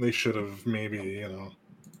 They should have maybe,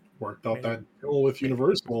 worked out that deal with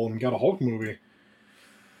Universal and got a Hulk movie.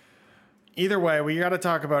 Either way, we got to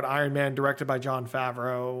talk about Iron Man, directed by Jon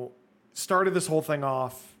Favreau. Started this whole thing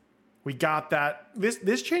off. We got that.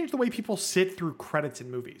 This changed the way people sit through credits in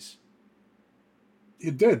movies.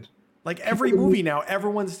 It did. Like every movie now,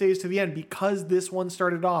 everyone stays to the end because this one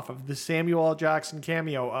started off of the Samuel L. Jackson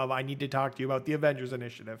cameo of "I need to talk to you about the Avengers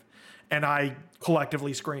Initiative," and I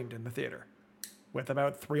collectively screamed in the theater with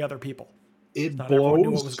about 3 other people. Not everyone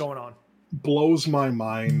knew what was going on. Blows my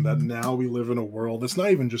mind that now we live in a world that's not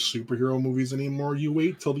even just superhero movies anymore. You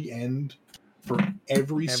wait till the end for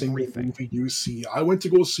every single movie you see. I went to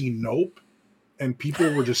go see Nope, and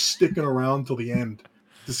people were just sticking around till the end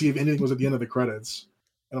to see if anything was at the end of the credits.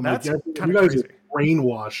 And I'm like, you guys are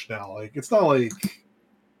brainwashed now. Like, it's not like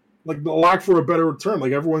the lack for a better term.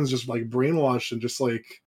 Like, everyone's just like brainwashed and just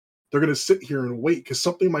like they're gonna sit here and wait because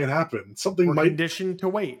something might happen. We're conditioned to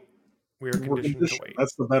wait. We're conditioned to wait.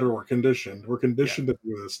 That's the better word. Conditioned. We're conditioned to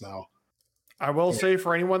do this now. I will say,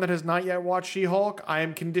 for anyone that has not yet watched She-Hulk, I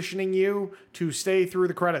am conditioning you to stay through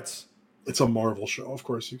the credits. It's a Marvel show. Of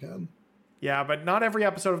course you can. Yeah, but not every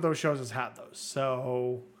episode of those shows has had those.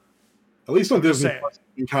 So at least on Disney Plus,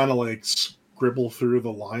 you can kind of like scribble through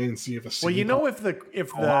the line and see if a scene. Well, you know, if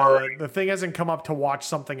the thing hasn't come up to watch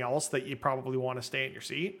something else that you probably want to stay in your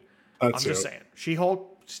seat. I'm just saying,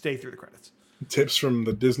 She-Hulk, stay through the credits. Tips from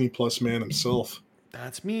the Disney Plus man himself.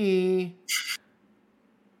 That's me.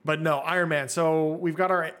 But no, Iron Man. So we've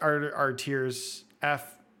got our tiers: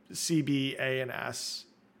 F, C, B, A, and S.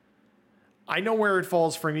 I know where it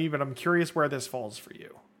falls for me, but I'm curious where this falls for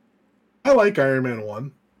you. I like Iron Man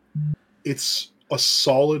 1. It's a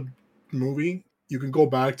solid movie. You can go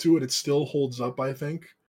back to it. It still holds up, I think.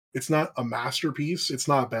 It's not a masterpiece. It's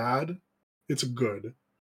not bad. It's good.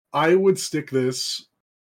 I would stick this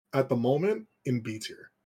at the moment in B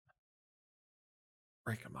tier.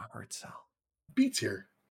 Breaking my heart, Sal. B tier.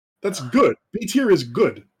 That's good. B tier is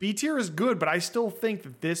good. B tier is good, but I still think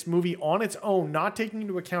that this movie on its own, not taking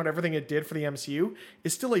into account everything it did for the MCU,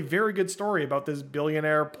 is still a very good story about this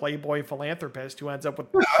billionaire playboy philanthropist who ends up with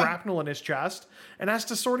shrapnel in his chest and has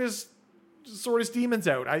to sort his demons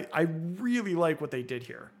out. I really like what they did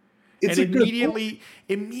here. It's and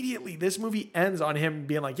immediately this movie ends on him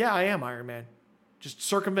being like, yeah, I am Iron Man. Just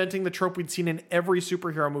circumventing the trope we'd seen in every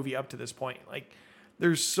superhero movie up to this point. Like,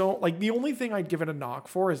 there's so, like, the only thing I'd give it a knock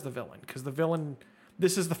for is the villain, because the villain,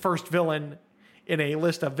 this is the first villain in a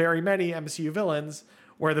list of very many MCU villains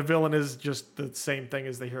where the villain is just the same thing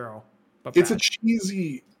as the hero. But it's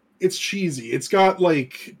cheesy. It's got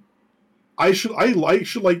like, I should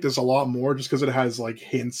like this a lot more just because it has like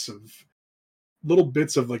hints of little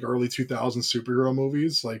bits of like early 2000s superhero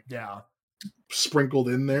movies, like sprinkled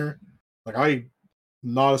in there. Like,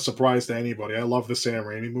 not a surprise to anybody. I love the Sam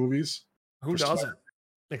Raimi movies. Who doesn't?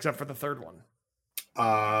 Except for the third one.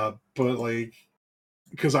 But like,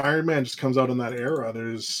 because Iron Man just comes out in that era,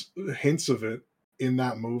 there's hints of it in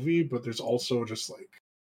that movie, but there's also just like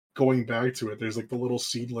going back to it. There's like the little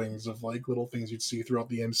seedlings of like little things you'd see throughout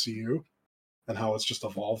the MCU and how it's just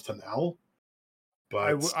evolved to now.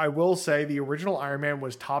 But I will say the original Iron Man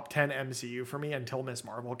was top 10 MCU for me until Ms.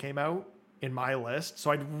 Marvel came out in my list.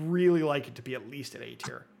 So I'd really like it to be at least at A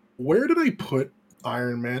tier. Where did I put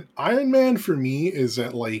Iron Man? Iron Man for me is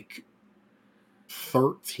at like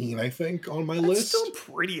 13, I think, on my list. Still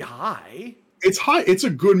pretty high. It's high. It's a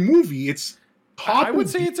good movie. It's top. I would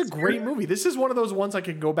say it's a great movie. This is one of those ones I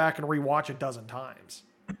can go back and rewatch a dozen times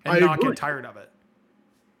and not get tired of it.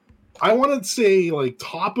 I want to say like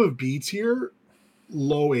top of B tier,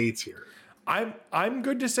 low A tier. I'm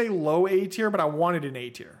good to say low A tier, but I wanted an A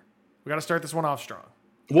tier. We got to start this one off strong.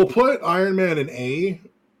 We'll put Iron Man in A,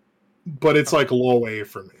 but it's like low A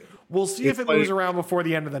for me. We'll see if it moves around before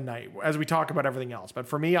the end of the night as we talk about everything else. But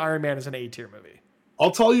for me, Iron Man is an A tier movie.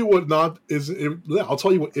 I'll tell you what I'll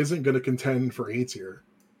tell you what isn't going to contend for A tier.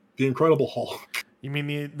 The Incredible Hulk. You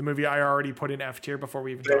mean the movie I already put in F tier before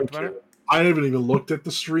we even Thank talked about you. it? I haven't even looked at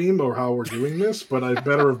the stream or how we're doing this, but I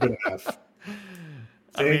better have been an F.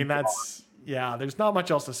 I mean, there's not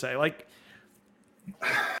much else to say. Like,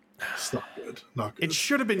 it's not good. Not good. it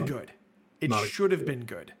should have been good. It should have been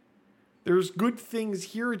good. There's good things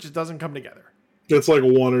here. It just doesn't come together. It's like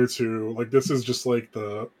one or two. Like, this is just like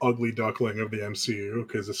the ugly duckling of the MCU,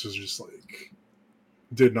 because this is just like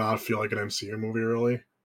did not feel like an MCU movie really.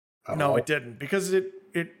 No, it didn't, because it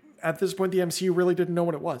at this point the MCU really didn't know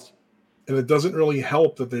what it was. And it doesn't really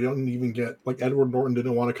help that they don't even get, like, Edward Norton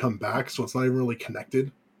didn't want to come back, so it's not even really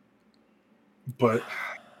connected. But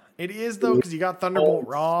it is, though, because you got Thunderbolt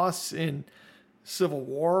Ross in Civil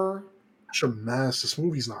War. Such a mess. This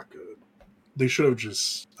movie's not good. They should have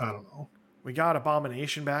just, I don't know. We got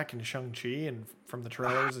Abomination back in Shang-Chi, and from the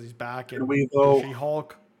trailers, he's back in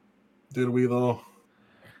She-Hulk. Did we, though?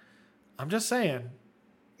 I'm just saying.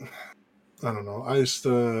 I don't know. I just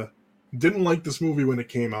didn't like this movie when it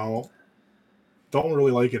came out. Don't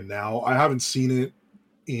really like it now. I haven't seen it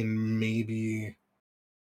in maybe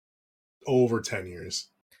over 10 years.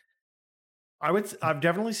 I've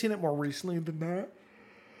definitely seen it more recently than that.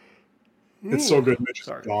 It's so good. Mitch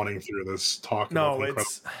is yawning through this talk. No,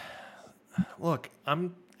 it's look.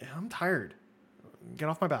 I'm tired. Get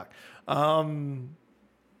off my back.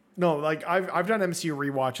 No, like I've done MCU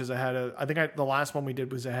rewatches ahead of. I think the last one we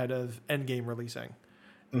did was ahead of Endgame releasing,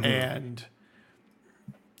 and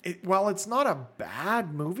while it's not a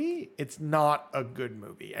bad movie, it's not a good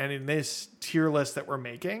movie. And in this tier list that we're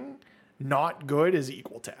making, not good is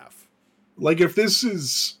equal to F. Like,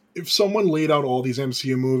 if someone laid out all these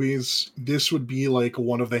MCU movies, this would be like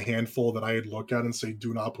one of the handful that I'd look at and say,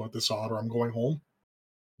 do not put this on or I'm going home.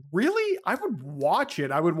 Really? I would watch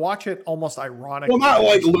it. I would watch it almost ironically. Well, not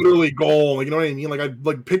like literally go, like, you know what I mean? Like, I'd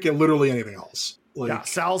like pick it literally anything else. Like, yeah,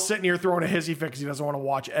 Sal's sitting here throwing a hissy fit because he doesn't want to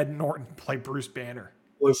watch Ed Norton play Bruce Banner.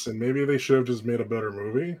 Listen, maybe they should have just made a better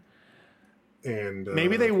movie. And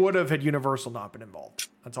maybe they would have had Universal not been involved.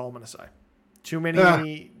 That's all I'm going to say. Too many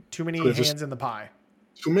hands in the pie.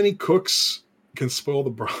 Too many cooks can spoil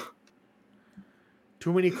the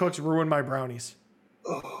Too many cooks ruin my brownies.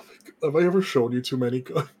 Oh, have I ever shown you too many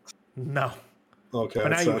cooks? No. Okay, but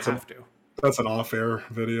now you have to. That's an off-air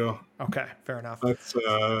video. Okay, fair enough. That's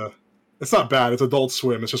it's not bad. It's Adult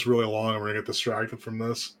Swim. It's just really long, and we're gonna get distracted from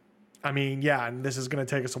this. I mean, yeah, and this is gonna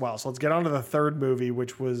take us a while. So let's get on to the third movie,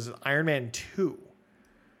 which was Iron Man 2.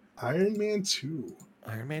 Iron Man 2.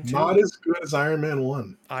 Iron Man 2. Not as good as Iron Man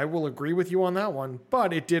 1. I will agree with you on that one,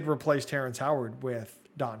 but it did replace Terrence Howard with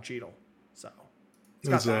Don Cheadle. So it's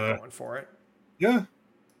got that going for it. Yeah.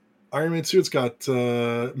 Iron Man 2, it's got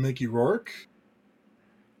Mickey Rourke.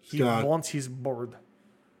 Once he's bored.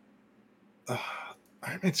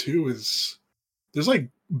 Iron Man 2 is... There's like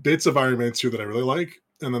bits of Iron Man 2 that I really like,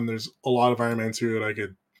 and then there's a lot of Iron Man 2 that I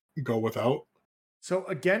could go without. So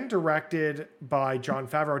again, directed by Jon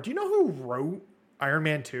Favreau. Do you know who wrote Iron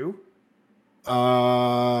Man 2?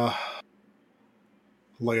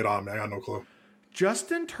 Lay it on me. I got no clue.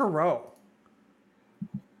 Justin Theroux.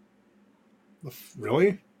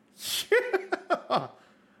 Really? Yeah.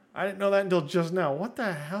 I didn't know that until just now. What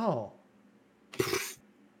the hell? I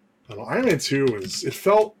don't know. Iron Man 2 it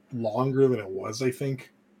felt longer than it was, I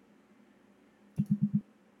think.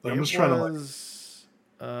 Like, I'm just trying to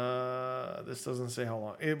this doesn't say how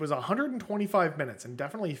long. It was 125 minutes and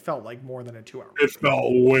definitely felt like more than a 2 hour. It felt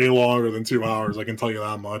way longer than 2 hours, I can tell you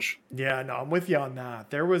that much. Yeah, no, I'm with you on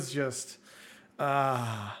that. There was just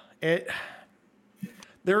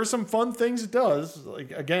there are some fun things it does.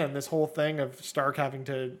 Like, again, this whole thing of Stark having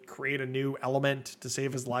to create a new element to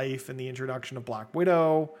save his life and the introduction of Black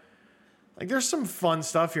Widow. Like, there's some fun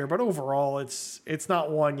stuff here, but overall it's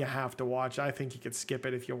not one you have to watch. I think you could skip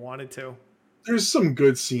it if you wanted to. There's some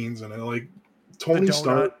good scenes in it, like Tony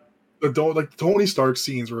Stark. The Tony Stark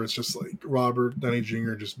scenes where it's just like Robert Downey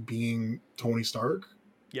Jr. just being Tony Stark.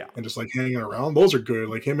 Yeah. And just like hanging around. Those are good.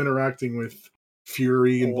 Like him interacting with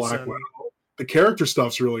Fury and Black Widow. The character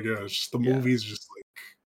stuff's really good. It's just the movie's just like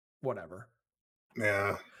whatever.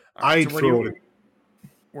 Yeah. Right, so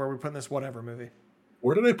where are we putting this whatever movie?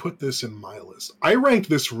 Where did I put this in my list? I ranked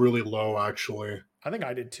this really low, actually. I think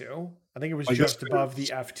I did too. I think it was just above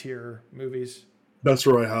the F tier movies. That's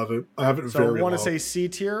where I have it. I have it very low. So you want to say C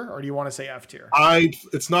tier or do you want to say F tier?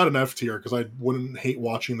 It's not an F tier because I wouldn't hate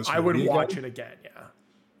watching this movie. I would watch it again, yeah.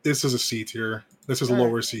 This is a C tier. This is a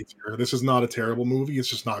lower C tier. This is not a terrible movie. It's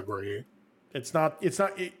just not great. It's not.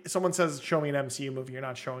 Someone says, show me an MCU movie. You're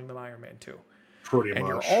not showing them Iron Man 2. Pretty And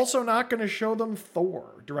you're much. also not going to show them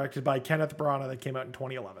Thor, directed by Kenneth Branagh, that came out in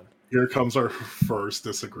 2011. Here comes our first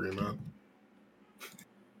disagreement.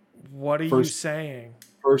 What are you saying?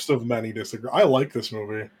 First of many disagreements. I like this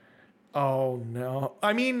movie. Oh, no.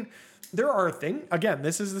 I mean, there are things, again,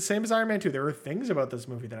 this is the same as Iron Man 2. There are things about this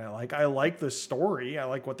movie that I like. I like the story. I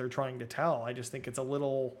like what they're trying to tell. I just think it's a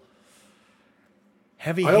little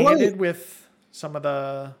heavy-handed with some of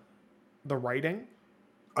the writing.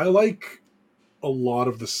 I like a lot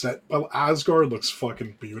of the set. Well, Asgard looks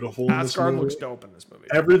fucking beautiful in this movie. Asgard looks dope in this movie.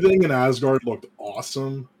 Everything in Asgard looked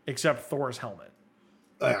awesome. Except Thor's helmet.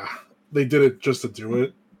 Yeah, they did it just to do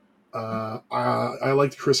it. I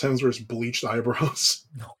liked Chris Hemsworth's bleached eyebrows.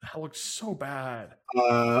 No, that looks so bad.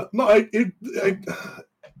 The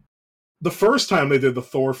first time they did the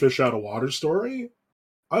Thor fish out of water story,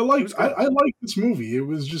 I liked this movie. It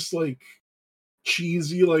was just like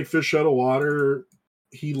cheesy, like fish out of water.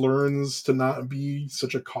 He learns to not be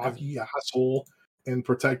such a cocky asshole and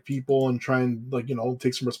protect people and try and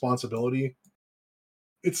take some responsibility.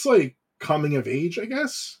 It's like coming of age, I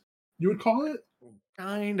guess you would call it.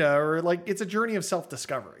 Kinda, or like it's a journey of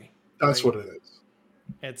self-discovery. That's what it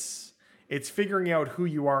is. It's figuring out who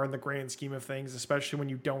you are in the grand scheme of things, especially when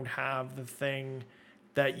you don't have the thing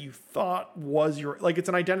that you thought was your, like, it's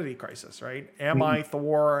an identity crisis, right? Am I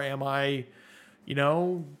Thor? Am I,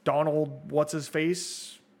 Donald, what's his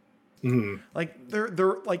face? Like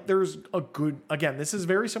there's a good, again, this is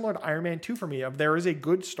very similar to Iron Man 2 for me. There is a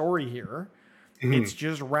good story here. It's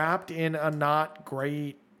just wrapped in a not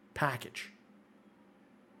great package.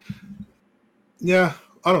 Yeah,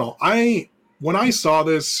 I don't know. When I saw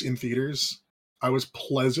this in theaters, I was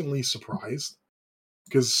pleasantly surprised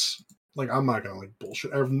because, I'm not gonna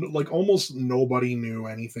bullshit. Almost nobody knew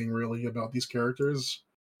anything really about these characters,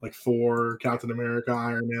 like Thor, Captain America,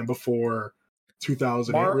 Iron Man before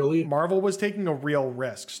 2008. Really, Marvel was taking a real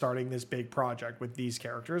risk starting this big project with these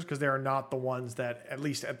characters because they are not the ones that, at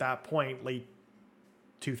least at that point, late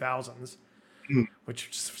 2000s. Which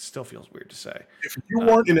still feels weird to say. If you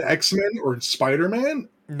weren't in X-Men or Spider-Man,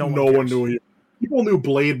 no one knew you. People knew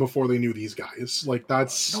Blade before they knew these guys.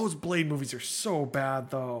 Those Blade movies are so bad,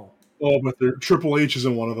 though. Oh, but Triple H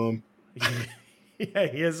isn't one of them. Yeah,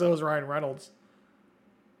 he is. So is Ryan Reynolds.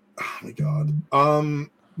 Oh my god.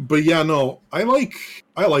 But yeah, no, I like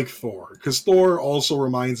Thor because Thor also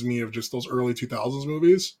reminds me of just those early 2000s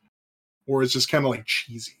movies, where it's just kind of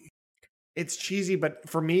cheesy. It's cheesy, but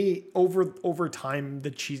for me, over time, the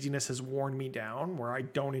cheesiness has worn me down, where I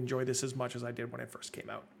don't enjoy this as much as I did when it first came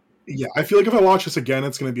out. Yeah, I feel like if I watch this again,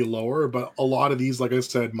 it's going to be lower, but a lot of these, like I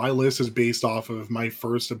said, my list is based off of my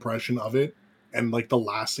first impression of it and the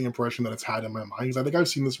lasting impression that it's had in my mind. Because I think I've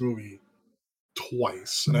seen this movie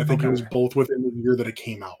twice, and I think it was both within the year that it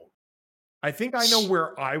came out. I think I know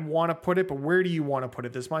where I want to put it, but where do you want to put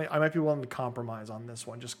it? I might be willing to compromise on this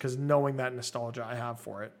one, just because knowing that nostalgia I have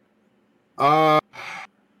for it.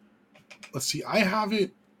 Let's see. I have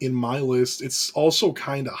it in my list. It's also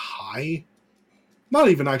kind of high. Not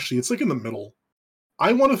even actually. It's in the middle.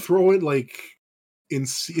 I want to throw it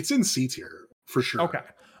it's in C tier for sure. Okay.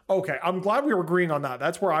 I'm glad we were agreeing on that.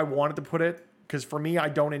 That's where I wanted to put it, because for me, I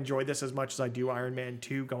don't enjoy this as much as I do Iron Man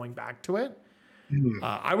 2 going back to it.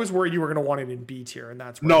 I was worried you were going to want it in B tier, and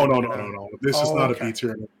that's where no. This is not a B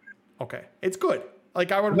tier. Okay, it's good.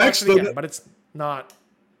 I would watch it again, but it's not.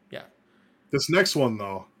 Yeah. This next one,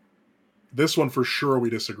 though, this one for sure we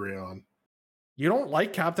disagree on. You don't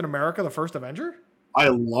like Captain America: The First Avenger? I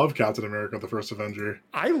love Captain America: The First Avenger.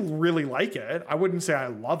 I really like it. I wouldn't say I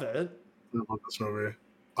love it. I love this movie.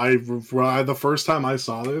 The first time I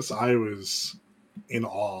saw this, I was in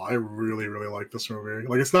awe. I really, really like this movie.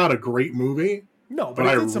 It's not a great movie. No, but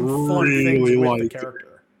it did some fun things with the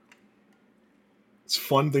character. It's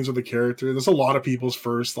fun things with the character. There's a lot of people's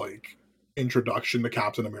first introduction to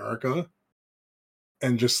Captain America.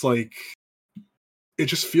 And just it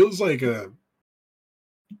just feels like an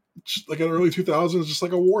early 2000s, just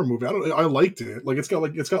a war movie. I liked it. It's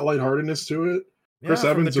got lightheartedness to it. Chris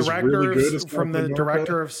Evans is really good. From the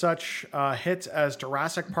director of such hits as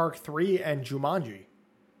Jurassic Park 3 and Jumanji.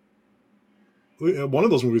 One of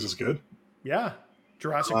those movies is good. Yeah,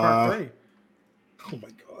 Jurassic Park 3. Oh my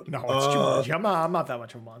god. No, it's Jumanji. I'm not that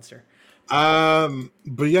much of a monster.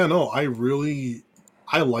 But yeah, no, I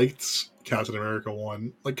liked Captain America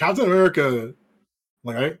 1. Captain America,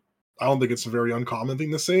 I don't think it's a very uncommon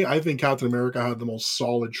thing to say. I think Captain America had the most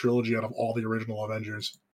solid trilogy out of all the original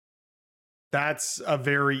Avengers. That's a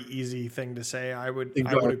very easy thing to say. I would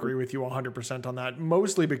agree with you 100% on that.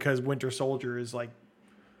 Mostly because Winter Soldier is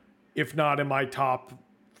if not in my top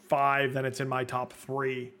 5, then it's in my top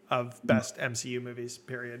 3 of best MCU movies,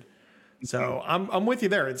 period. So I'm with you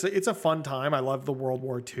there. It's a fun time. I love the World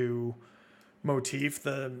War II motif,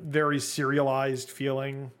 the very serialized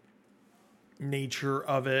feeling nature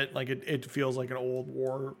of it. Like it feels like an old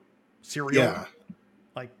war serial, Yeah.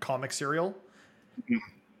 like comic serial.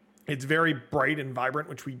 It's very bright and vibrant,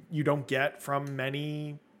 which you don't get from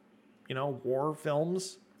many, war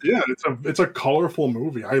films. Yeah, it's a colorful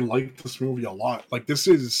movie. I like this movie a lot. Like this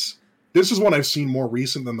is one I've seen more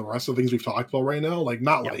recent than the rest of the things we've talked about right now. Like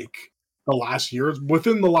not Yep. like the last years.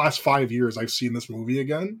 Within the last 5 years, I've seen this movie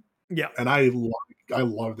again, Yeah. and I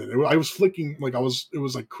loved it. I was flicking like it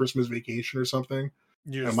was like Christmas vacation or something,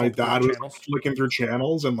 You and just my flip through the dad was channels. flicking through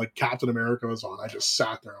channels, and like Captain America was on. I just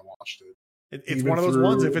sat there and watched it. It's Even one of those through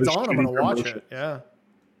ones. If it's the on, I'm shitty gonna watch commercials. it. Yeah.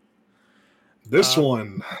 This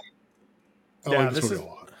one, I Yeah. like this movie a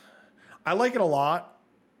lot. I like it a lot.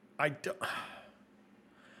 I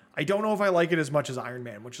don't know if I like it as much as Iron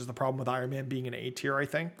Man, which is the problem with Iron Man being an A tier. I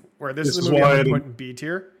think where this is a movie I would put in B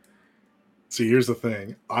tier. See, here's the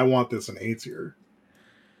thing. I want this in A tier.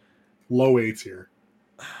 Low A tier.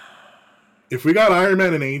 If we got Iron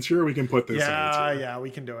Man in A tier, we can put this in A tier. Yeah,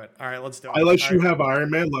 we can do it. All right, let's do it. I let you have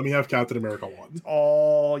Iron Man. Let me have Captain America 1.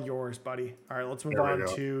 All yours, buddy. All right, let's move There we on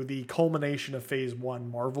go. to the culmination of Phase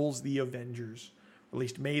 1, Marvel's The Avengers.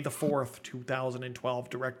 Released May the 4th, 2012,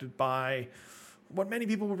 directed by what many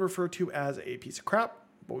people would refer to as a piece of crap,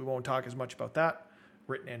 but we won't talk as much about that.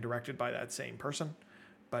 Written and directed by that same person.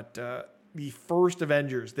 But the first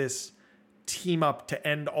Avengers, this team up to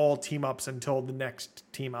end all team ups until the next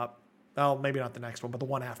team up. Well, maybe not the next one, but the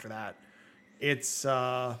one after that. It's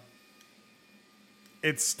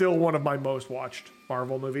still one of my most watched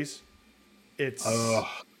Marvel movies. It's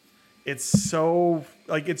so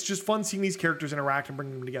like it's just fun seeing these characters interact and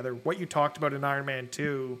bringing them together. What you talked about in Iron Man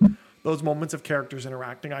 2, those moments of characters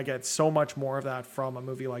interacting, I get so much more of that from a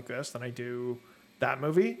movie like this than I do that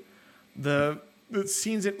movie. The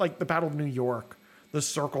scenes at like the Battle of New York, the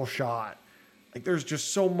circle shot, like there's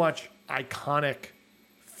just so much iconic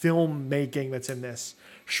filmmaking that's in this.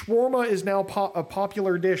 Shawarma is now a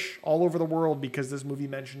popular dish all over the world because this movie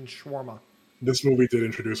mentioned shawarma. This movie did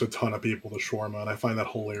introduce a ton of people to shawarma, and I find that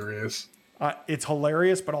hilarious. It's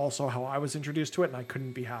hilarious, but also how I was introduced to it, and I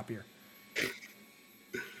couldn't be happier.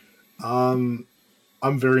 I'm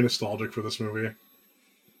very nostalgic for this movie.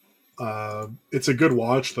 It's a good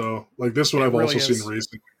watch though. Like this one, I've really also is. seen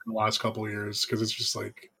recently in the last couple of years because it's just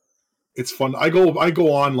like it's fun. I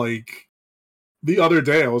go on like the other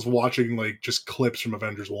day I was watching like just clips from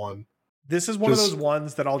Avengers 1. This is one of those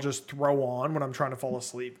ones that I'll just throw on when I'm trying to fall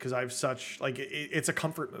asleep because I've such like it's a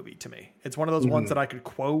comfort movie to me. It's one of those ones that I could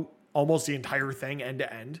quote almost the entire thing end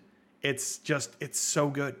to end. It's so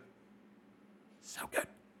good, so good.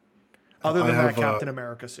 Other than that Captain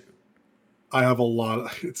America suit, I have a lot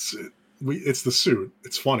of it's the suit.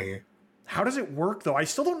 It's funny. How does it work though? I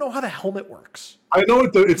still don't know how the helmet works. I know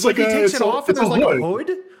it's like he takes it off and there's like a hood.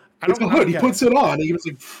 It's a hood. He puts it on. And he was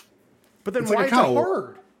like, but then why is it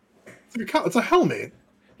hard? It's a helmet.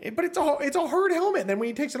 But it's a hard helmet. And then when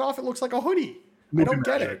he takes it off, it looks like a hoodie. I don't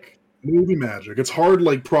get it. Movie magic. It's hard,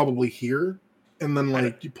 like probably here, and then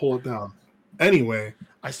like you pull it down. Anyway,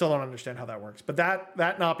 I still don't understand how that works. But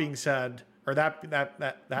that not being said, or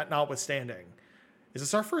that notwithstanding, is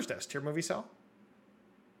this our first S tier movie, Sal?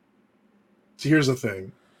 So here's the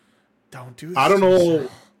thing. Don't do this. I don't know.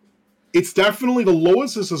 It's definitely the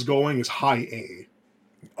lowest this is going is high A.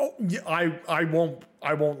 Oh, yeah, I won't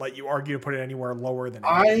let you argue to put it anywhere lower than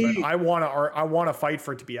A. But I want to fight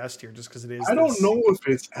for it to be S tier just because it is. I don't know if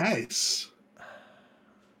it's S.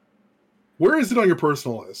 Where is it on your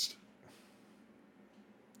personal list?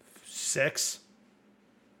 6.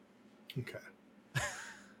 Okay.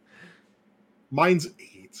 Mine's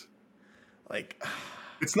 8. Like,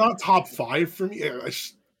 it's not top 5 for me.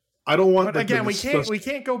 I don't want. But again, we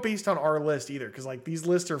can't go based on our list either because like these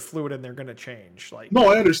lists are fluid and they're going to change. Like,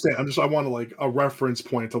 no, I understand. I want to like a reference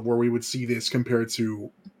point of where we would see this compared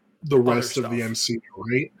to the rest of the MCU,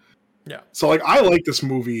 right? Yeah. So like, I like this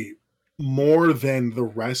movie more than the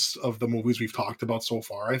rest of the movies we've talked about so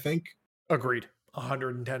far. I think. Agreed.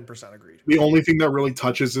 110% agreed. The only thing that really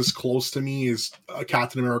touches this close to me is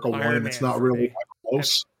Captain America 1, and it's not really that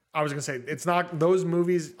close. I was going to say, it's not those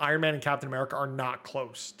movies, Iron Man and Captain America, are not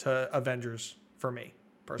close to Avengers for me,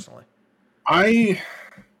 personally. I'd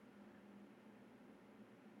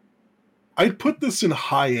put this in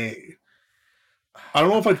high A. I don't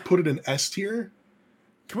know if I'd put it in S tier.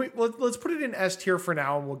 Let's put it in S tier for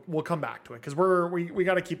now, and we'll come back to it because we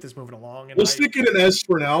got to keep this moving along. And we'll stick it in S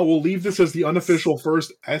for now. We'll leave this as the unofficial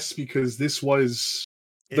first S because this was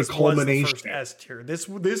the culmination. Was the first S tier. This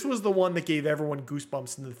was the one that gave everyone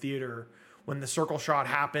goosebumps in the theater when the circle shot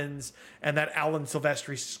happens and that Alan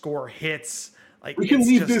Silvestri score hits. Like, We can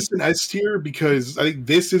leave this in S tier because I think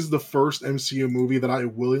this is the first MCU movie that I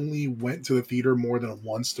willingly went to the theater more than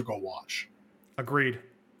once to go watch. Agreed.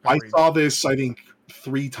 I saw this, I think,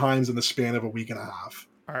 3 times in the span of a week and a half.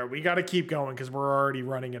 All right, we got to keep going because we're already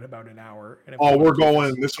running at about an hour. And we're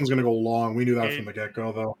going. This one's going to go long. We knew that from the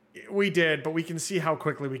get-go, though. We did, but we can see how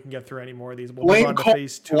quickly we can get through any more of these. We'll move on to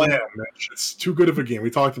phase 2. It's too good of a game. We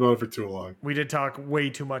talked about it for too long. We did talk way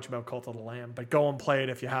too much about Cult of the Lamb, but go and play it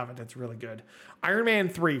if you haven't. It's really good. Iron Man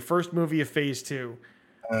 3, first movie of phase 2.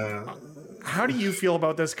 How do you feel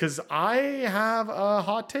about this? Because I have a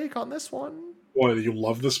hot take on this one. What, you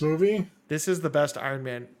love this movie? This is the best Iron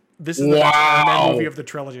Man. This is the best Iron Man movie of the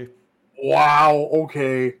trilogy. Wow.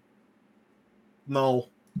 Okay. No,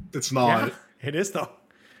 it's not. Yeah, it is though.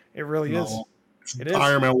 It really is. It is.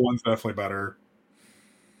 Iron Man 1's definitely better.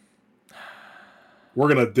 We're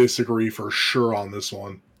gonna disagree for sure on this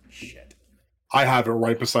one. Shit. I have it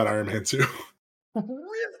right beside Iron Man 2.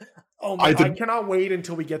 Really? Oh my! I cannot wait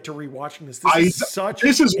until we get to rewatching this.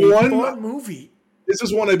 This is one fun movie. This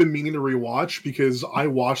is one I've been meaning to rewatch because I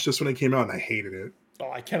watched this when it came out and I hated it. Oh,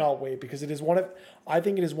 I cannot wait because it is I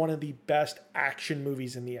think it is one of the best action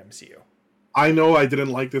movies in the MCU. I know I didn't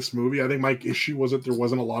like this movie. I think my issue was that there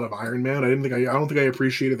wasn't a lot of Iron Man. I don't think I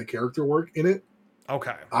appreciated the character work in it.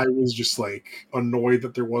 Okay. I was just like annoyed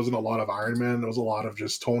that there wasn't a lot of Iron Man. There was a lot of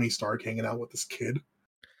just Tony Stark hanging out with this kid.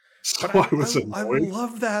 So I was annoyed. I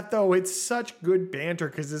love that though. It's such good banter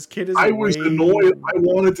because this kid is. I was annoyed. I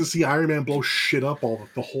wanted to see Iron Man blow shit up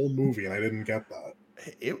the whole movie, and I didn't get that.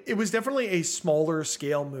 It was definitely a smaller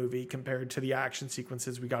scale movie compared to the action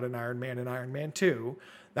sequences we got in Iron Man and Iron Man 2.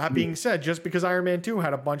 That being said, just because Iron Man 2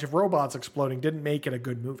 had a bunch of robots exploding didn't make it a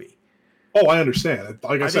good movie. Oh, I understand.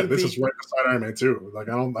 Like I said, this is right beside Iron Man 2. Like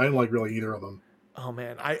I didn't like really either of them. Oh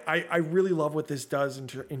man, I really love what this does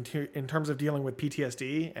in terms of dealing with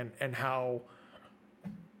PTSD and how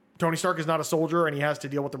Tony Stark is not a soldier and he has to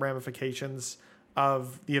deal with the ramifications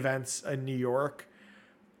of the events in New York.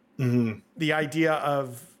 Mm-hmm. The idea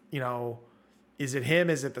of, is it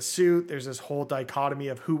him? Is it the suit? There's this whole dichotomy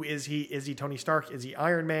of who is he? Is he Tony Stark? Is he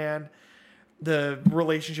Iron Man? The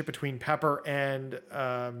relationship between Pepper and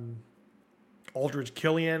Aldrich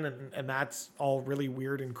Killian, and that's all really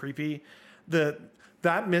weird and creepy.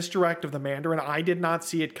 That misdirect of the Mandarin, I did not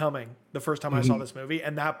see it coming the first time I saw this movie,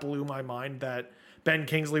 and that blew my mind that Ben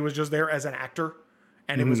Kingsley was just there as an actor,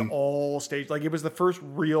 and it was all staged. Like, it was the first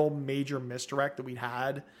real major misdirect that we'd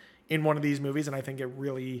had in one of these movies, and I think I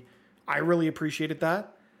really appreciated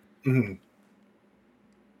that. Mm-hmm.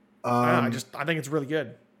 I think it's really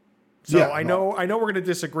good. So yeah, I know we're going to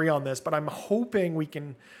disagree on this, but I'm hoping we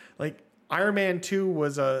can, like, Iron Man 2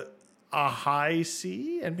 was a high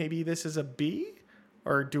C, and maybe this is a B,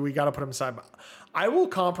 or do we got to put them side by? I will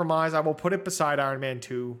compromise. I will put it beside Iron Man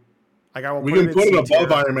 2. Like, we can put it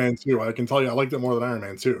above Iron Man 2. I can tell you, I liked it more than Iron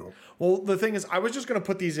Man 2. Well, the thing is, I was just going to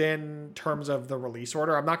put these in terms of the release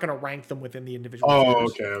order. I'm not going to rank them within the individual. Oh,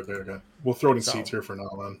 okay. We'll throw it in C tier for now,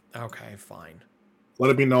 then. Okay, fine.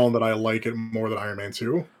 Let it be known that I like it more than Iron Man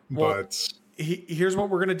 2, but here's what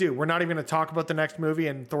we're going to do. We're not even going to talk about the next movie,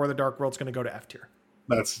 and Thor: The Dark World's going to go to F tier.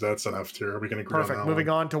 That's an F tier. We can agree on that. Perfect. Moving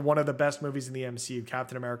on to one of the best movies in the MCU,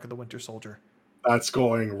 Captain America: The Winter Soldier. That's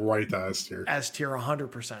going right to S tier. S tier,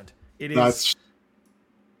 100%. It is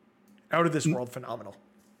out of this world phenomenal.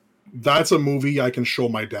 That's a movie I can show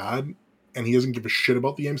my dad, and he doesn't give a shit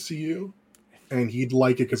about the MCU, and he'd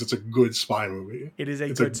like it because it's a good spy movie. It is a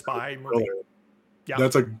good spy movie. Yeah,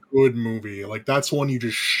 that's a good movie. Like, that's one you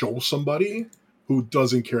just show somebody who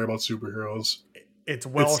doesn't care about superheroes. It's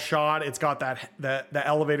shot. It's got the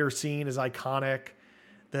elevator scene is iconic.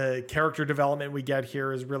 The character development we get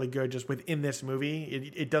here is really good just within this movie.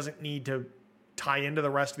 It doesn't need to tie into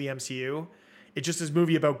the rest of the MCU. It's just this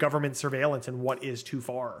movie about government surveillance and what is too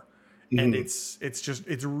far. And it's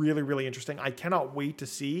really, really interesting. I cannot wait to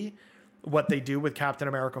see what they do with Captain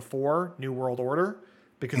America 4, New World Order,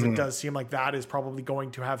 because it does seem like that is probably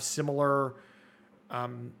going to have a similar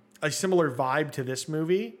vibe to this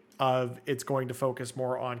movie. Of it's going to focus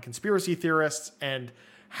more on conspiracy theorists and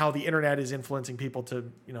how the internet is influencing people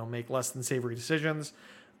to, make less than savory decisions.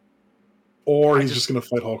 Or he's just going to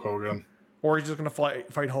fight Hulk Hogan. Or he's just going to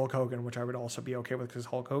fight Hulk Hogan, which I would also be okay with because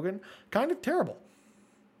Hulk Hogan, kind of terrible.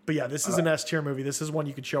 But yeah, this is an S tier movie. This is one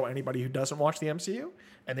you could show anybody who doesn't watch the MCU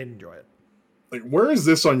and they'd enjoy it. Like, where is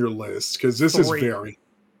this on your list? Because this is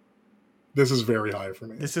very high for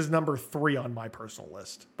me. This is number 3 on my personal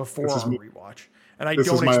list before our rewatch. And I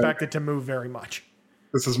don't expect it to move very much.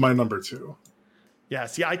 This is my number 2. Yeah,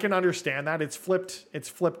 see, I can understand that. It's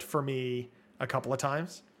flipped for me a couple of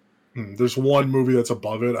times. There's one movie that's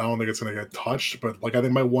above it. I don't think it's going to get touched, but like I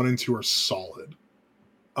think my 1 and 2 are solid.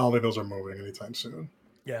 I don't think those are moving anytime soon.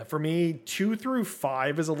 Yeah, for me, 2 through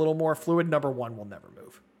 5 is a little more fluid. Number 1 will never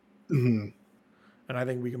move. Mm-hmm. And I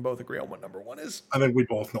think we can both agree on what number 1 is. I think we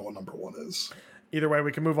both know what number 1 is. Either way,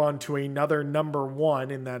 we can move on to another number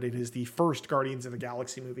 1 in that it is the first Guardians of the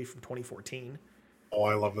Galaxy movie from 2014. Oh,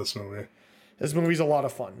 I love this movie. This movie's a lot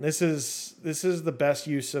of fun. This is the best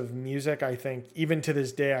use of music, I think. Even to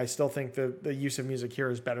this day, I still think the use of music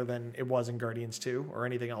here is better than it was in Guardians 2 or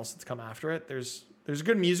anything else that's come after it. There's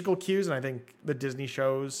good musical cues, and I think the Disney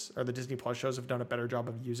shows or the Disney Plus shows have done a better job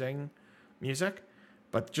of using music.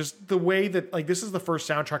 But just the way that, like, this is the first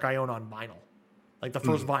soundtrack I own on vinyl. Like, the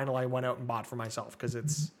first vinyl I went out and bought for myself because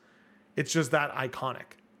it's just that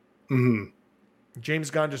iconic. Mm-hmm.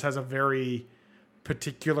 James Gunn just has a very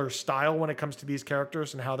particular style when it comes to these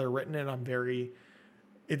characters and how they're written, and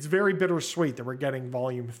it's very bittersweet that we're getting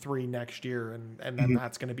volume 3 next year, and then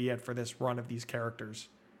that's going to be it for this run of these characters.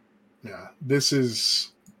 Yeah,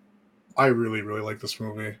 I really, really like this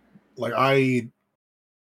movie. Like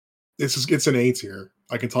it's an A tier.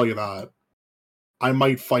 I can tell you that. I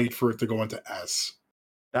might fight for it to go into S.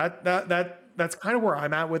 That's kind of where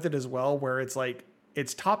I'm at with it as well, where it's like,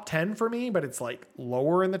 it's top 10 for me, but it's like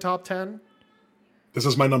lower in the top 10. This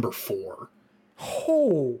is my number 4.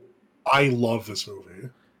 Oh, I love this movie.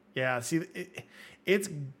 Yeah, see, it's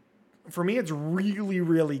for me, it's really,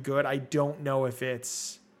 really good. I don't know if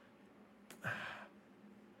it's.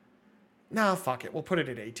 Nah, fuck it. We'll put it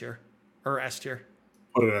at A tier or S tier.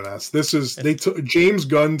 Put it in S. James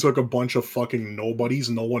Gunn took a bunch of fucking nobodies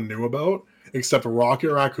no one knew about, except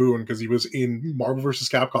Rocket Raccoon because he was in Marvel vs.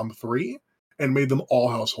 Capcom 3 and made them all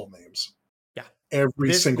household names. Yeah,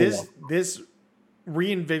 every single one. This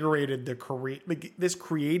reinvigorated the career. Like, this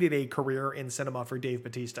created a career in cinema for Dave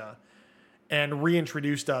Bautista, and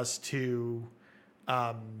reintroduced us to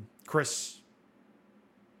Chris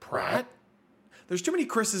Pratt. There's too many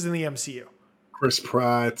Chris's in the MCU. Chris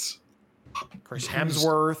Pratt, Chris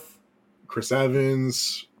Hemsworth, Chris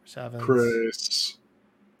Evans, Chris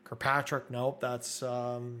Kirkpatrick. Nope, that's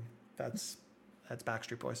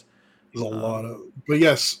Backstreet Boys. There's a lot of, but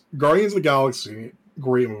yes, Guardians of the Galaxy,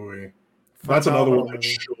 great movie. That's another one I'd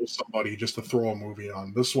show somebody just to throw a movie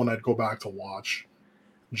on. This one I'd go back to watch.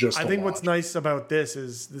 I think what's nice about this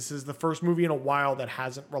is the first movie in a while that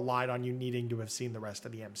hasn't relied on you needing to have seen the rest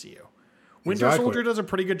of the MCU. Winter Soldier does a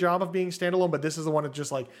pretty good job of being standalone, but this is the one that's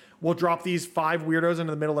just like, we'll drop these 5 weirdos into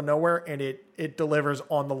the middle of nowhere, and it delivers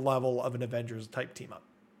on the level of an Avengers type team up.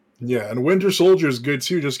 Yeah, and Winter Soldier is good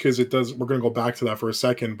too, just because it does. We're going to go back to that for a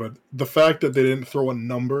second, but the fact that they didn't throw a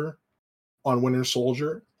number on Winter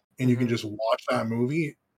Soldier and you can just watch that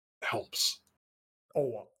movie helps.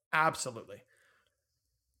 Oh, absolutely.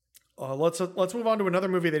 Let's move on to another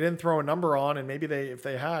movie they didn't throw a number on, and maybe if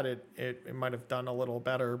they had it might have done a little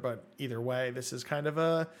better. But either way, this is one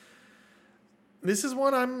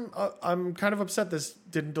I'm kind of upset this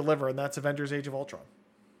didn't deliver, and that's Avengers: Age of Ultron.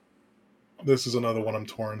 This is another one I'm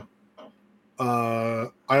torn. I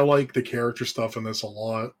like the character stuff in this a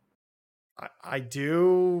lot. I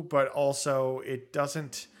do, but also it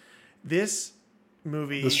doesn't. This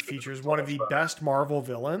movie features one of the best Marvel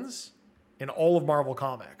villains in all of Marvel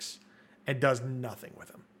Comics, and does nothing with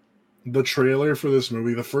him. The trailer for this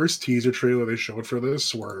movie, the first teaser trailer they showed for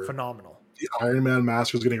this, were phenomenal. The Iron Man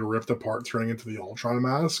mask was getting ripped apart, turning into the Ultron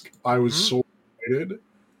mask. I was so excited,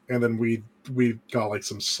 and then we got like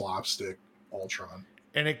some slapstick Ultron.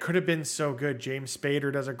 And it could have been so good. James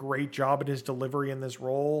Spader does a great job at his delivery in this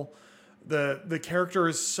role. The character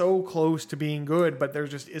is so close to being good, but there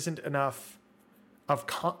just isn't enough of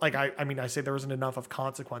I say there isn't enough of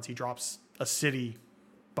consequence. He drops a city,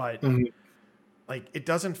 but like, it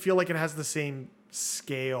doesn't feel like it has the same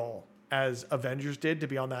scale as Avengers did to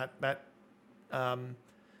be on that upper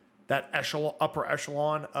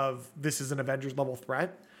echelon of this is an Avengers level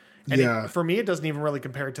threat. And for me, it doesn't even really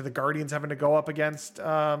compare it to the Guardians having to go up against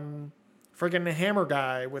friggin' Hammer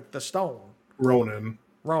guy with the stone. Ronan,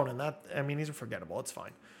 he's forgettable. It's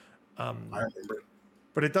fine. I remember.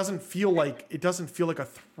 But it doesn't feel like a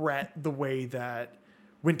threat the way that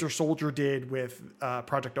Winter Soldier did with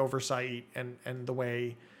Project Oversight, and the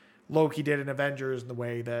way Loki did in Avengers, and the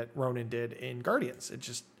way that Ronan did in Guardians.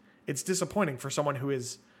 It's disappointing for someone who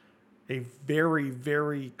is a very,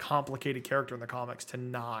 very complicated character in the comics to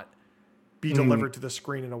not be delivered to the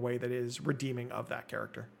screen in a way that is redeeming of that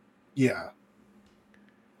character. Yeah.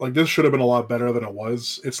 Like, this should have been a lot better than it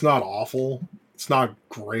was. It's not awful. It's not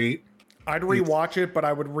great. I'd rewatch it, but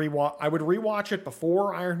I would rewatch it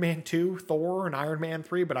before Iron Man 2, Thor, and Iron Man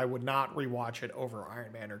 3, but I would not rewatch it over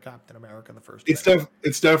Iron Man or Captain America: The First Avenger.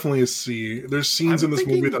 It's definitely a C. There's scenes I'm in this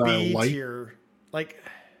movie thinking that I B like. tier. Like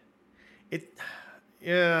it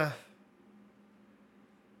yeah.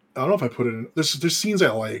 I don't know if I put it in. There's scenes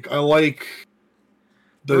I like. I like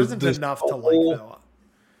There isn't enough to like though.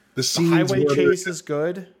 the The scenes highway where chase is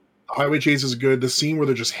good. highway chase is good. The scene where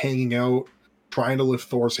they're just hanging out, trying to lift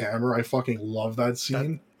Thor's hammer. I fucking love that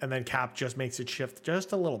scene. And then Cap just makes it shift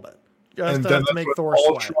just a little bit. Just And then enough to that's make when Thor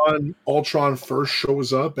sweat. Ultron first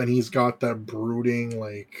shows up, and he's got that brooding,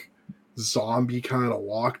 like, zombie kind of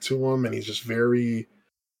walk to him, and he's just very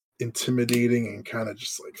intimidating and kind of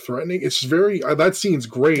just like threatening. It's very that scene's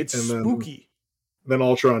great, It's and spooky. then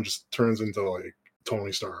Ultron just turns into like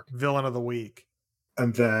Tony Stark. Villain of the week.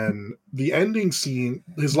 And then the ending scene,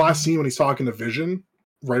 his last scene when he's talking to Vision,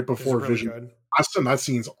 right before really Vision, good. that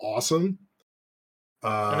scene's awesome.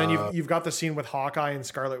 And then you've got the scene with Hawkeye and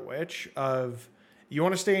Scarlet Witch of, you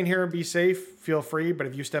want to stay in here and be safe, feel free, but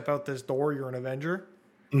if you step out this door, you're an Avenger.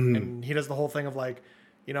 Mhm. And he does the whole thing of like,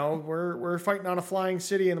 you know, we're fighting on a flying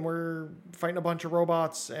city and we're fighting a bunch of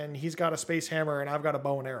robots, and he's got a space hammer and I've got a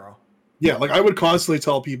bow and arrow. Yeah, like I would constantly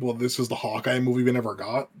tell people this is the Hawkeye movie we never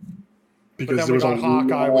got. Because then we got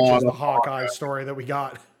Hawkeye, which is the Hawkeye story that we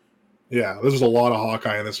got. Yeah, this was a lot of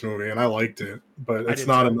Hawkeye in this movie, and I liked it, but it's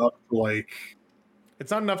not enough to like. It's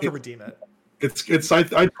not enough to redeem it.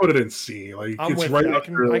 I'd put it in C. Like I'm it's with right.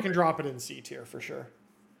 you. I can drop it in C tier for sure.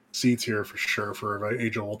 C tier for sure for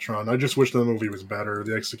Age of Ultron. I just wish the movie was better,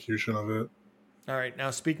 the execution of it. All right, now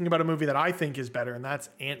speaking about a movie that I think is better, and that's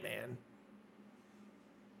Ant-Man.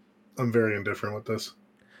 I'm very indifferent with this.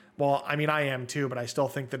 Well, I mean, I am too, but I still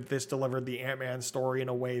think that this delivered the Ant-Man story in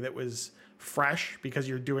a way that was fresh, because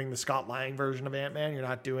you're doing the Scott Lang version of Ant-Man. You're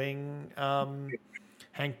not doing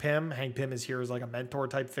Hank Pym. Hank Pym is here as like a mentor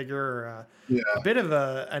type figure, or a bit of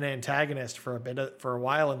an antagonist for a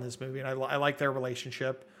while in this movie, and I like their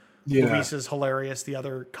relationship. Yeah. Luis is hilarious. The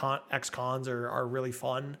other ex-cons are really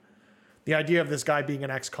fun. The idea of this guy being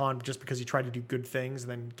an ex-con just because he tried to do good things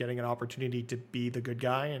and then getting an opportunity to be the good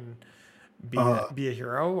guy and be a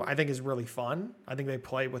hero, I think is really fun. I think they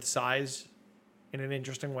play with size in an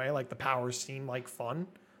interesting way. Like the powers seem like fun.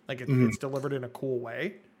 Like it's delivered in a cool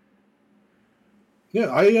way.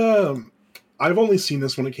 Yeah, I've only seen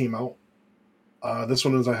this when it came out. This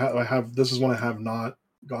one is this is one I have not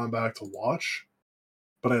gone back to watch,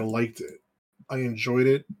 but I liked it. I enjoyed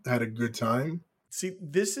it. Had a good time. See,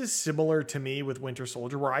 this is similar to me with Winter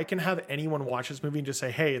Soldier, where I can have anyone watch this movie and just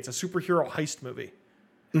say, "Hey, it's a superhero heist movie,"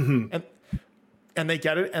 and they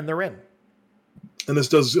get it and they're in. And this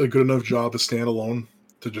does a good enough job as standalone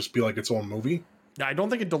to just be like its own movie. Now, I don't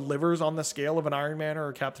think it delivers on the scale of an Iron Man or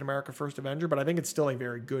a Captain America: First Avenger, but I think it's still a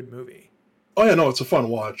very good movie. Oh yeah, no, it's a fun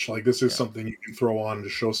watch. Like this is something you can throw on to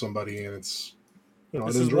show somebody, and it's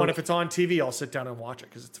this is one. If it's on TV, I'll sit down and watch it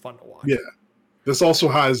because it's fun to watch. Yeah, this also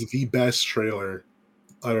has the best trailer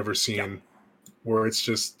I've ever seen, where it's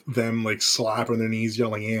just them like slapping their knees,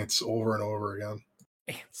 yelling "ants" over and over again.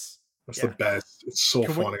 Ants. That's the best. It's so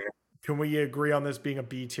funny. Can we agree on this being a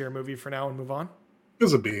B tier movie for now and move on?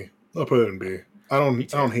 It's a B. I'll put it in B. I don't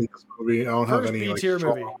hate this movie. I don't have any B tier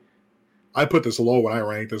movie. I put this low when I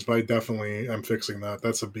ranked this, but I definitely am fixing that.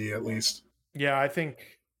 That's a B at least. Yeah, I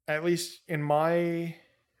think at least in my,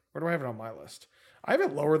 where do I have it on my list? I have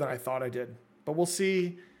it lower than I thought I did, but we'll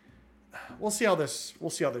see. We'll see how this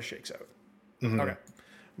shakes out. Okay.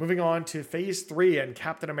 Moving on to Phase 3 and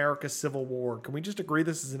Captain America: Civil War. Can we just agree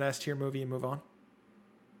this is an S tier movie and move on?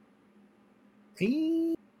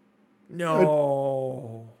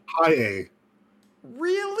 No. High A.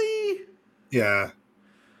 Really? Yeah.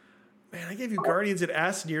 Man, I gave you Guardians at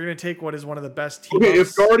S, and you're going to take what is one of the best teams. Okay,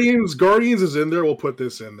 if Guardians is in there, we'll put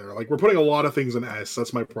this in there. Like, we're putting a lot of things in S.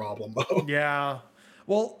 That's my problem, though. Yeah.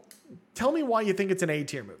 Well, tell me why you think it's an A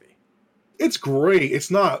tier movie. It's great.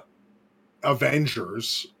 It's not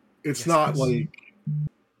Avengers. It's not like...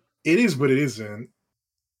 It is, but it isn't.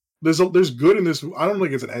 There's good in this. I don't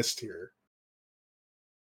think it's an S tier.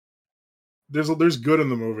 There's good in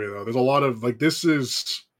the movie, though. There's a lot of... Like, this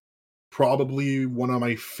is probably one of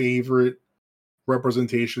my favorite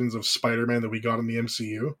representations of Spider-Man that we got in the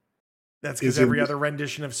MCU. That's because every other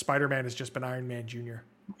rendition of Spider-Man has just been Iron Man Jr.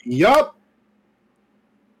 Yup.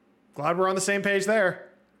 Glad we're on the same page there.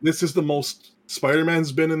 This is the most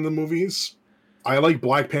Spider-Man's been in the movies. I like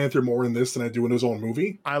Black Panther more in this than I do in his own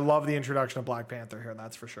movie. I love the introduction of Black Panther here,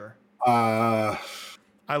 that's for sure. I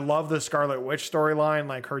love the Scarlet Witch storyline,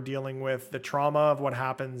 like her dealing with the trauma of what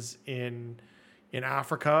happens in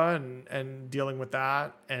Africa and dealing with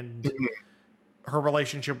that, and her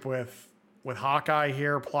relationship with with Hawkeye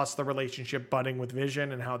here, plus the relationship budding with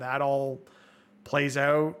Vision and how that all plays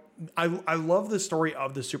out. I love the story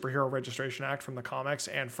of the Superhero Registration Act from the comics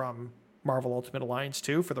and from Marvel Ultimate Alliance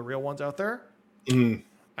too, for the real ones out there.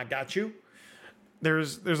 I got you.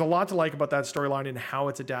 There's a lot to like about that storyline and how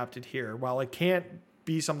it's adapted here. While it can't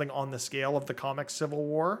be something on the scale of the comics Civil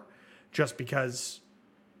War, just because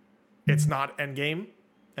it's not Endgame,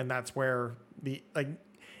 and that's where the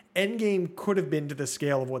Endgame could have been to the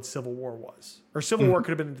scale of what Civil War was, or Civil War could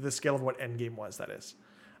have been to the scale of what Endgame was. That is,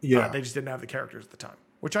 they just didn't have the characters at the time,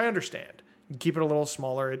 which I understand. You keep it a little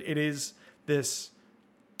smaller. It is this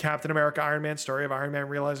Captain America Iron Man story of Iron Man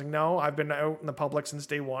realizing, no, I've been out in the public since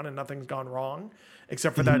day one and nothing's gone wrong,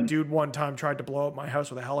 except for that dude one time tried to blow up my house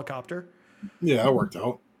with a helicopter. Yeah, it worked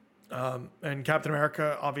out. And Captain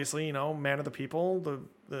America, obviously, man of the people,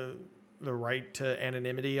 the right to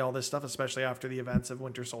anonymity, all this stuff, especially after the events of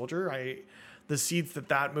Winter Soldier. The seeds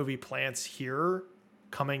that movie plants here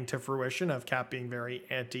coming to fruition of Cap being very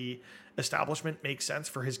anti-establishment makes sense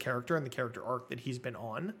for his character and the character arc that he's been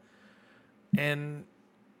on. And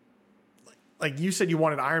like you said, you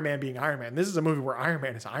wanted Iron Man being Iron Man. This is a movie where Iron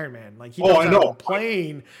Man is Iron Man. Like he goes out on a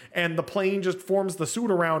plane and the plane just forms the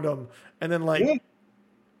suit around him. And then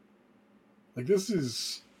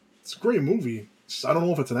it's a great movie. I don't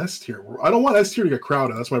know if it's an S tier. I don't want S tier to get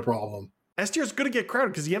crowded. That's my problem. S tier is going to get crowded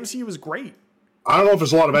because the MCU is great. I don't know if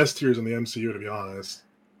there's a lot of S tiers in the MCU, to be honest.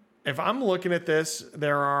 If I'm looking at this,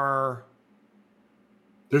 there's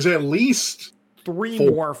at least 4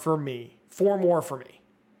 more for me.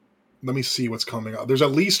 Let me see what's coming up. There's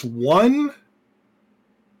at least 1,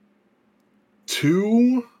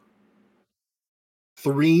 2,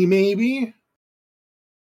 3, maybe. I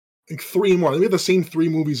think 3 more. We have the same 3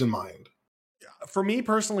 movies in mind. For me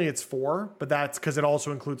personally, it's 4, but that's because it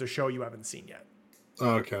also includes a show you haven't seen yet.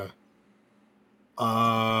 Okay.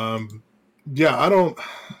 Yeah, I don't.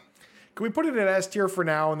 Can we put it in S tier for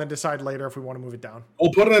now and then decide later if we want to move it down?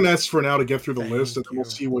 We'll put it in S for now to get through the list, and then we'll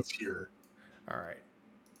see what's here. All right.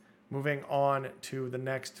 Moving on to the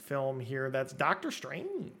next film here. That's Doctor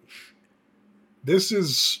Strange. This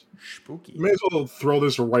is spooky. May as well throw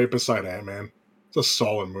this right beside Ant-Man. It's a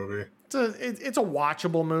solid movie. It's a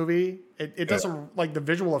watchable movie. It doesn't the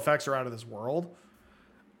visual effects are out of this world.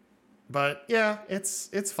 But yeah,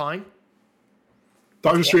 it's fine.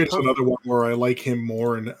 Doctor Strange is another one where I like him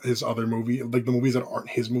more in his other movie. Like the movies that aren't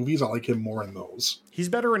his movies, I like him more in those. He's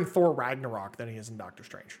better in Thor Ragnarok than he is in Doctor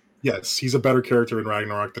Strange. Yes, he's a better character in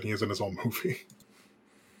Ragnarok than he is in his own movie.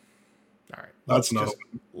 All right. Let's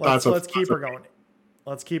keep her going.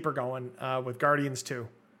 Let's keep her going with Guardians 2.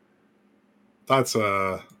 That's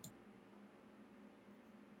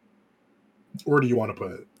where do you want to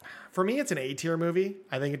put it? For me, it's an A-tier movie.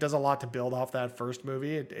 I think it does a lot to build off that first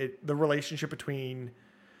movie. The relationship between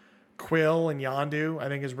Quill and Yondu, I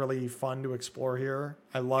think, is really fun to explore here.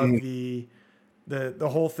 I love the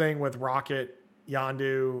whole thing with Rocket,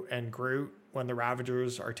 Yondu, and Groot when the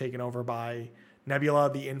Ravagers are taken over by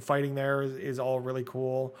Nebula. The infighting there is all really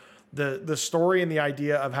cool. The story and the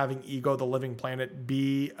idea of having Ego, the living planet,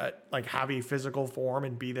 be have a physical form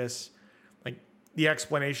and be this the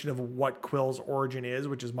explanation of what Quill's origin is,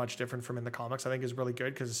 which is much different from in the comics, I think is really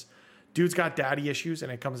good because dude's got daddy issues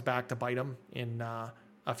and it comes back to bite him in a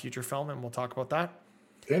future film, and we'll talk about that.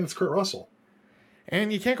 And it's Kurt Russell.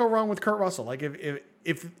 And you can't go wrong with Kurt Russell. Like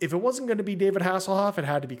if it wasn't going to be David Hasselhoff, it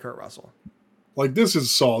had to be Kurt Russell. Like this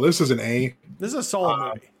is solid. This is an A. This is a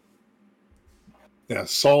solid movie. Yeah,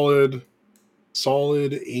 solid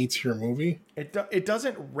A-tier movie. It doesn't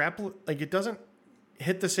it doesn't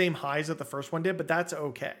hit the same highs that the first one did, but that's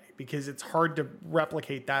okay because it's hard to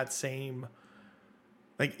replicate that same.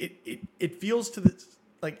 It feels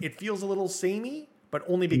it feels a little samey, but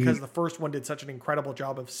only because the first one did such an incredible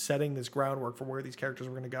job of setting this groundwork for where these characters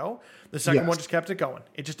were going to go. The second one just kept it going.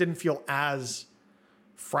 It just didn't feel as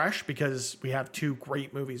fresh because we have 2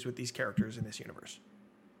 great movies with these characters in this universe.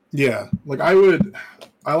 Yeah,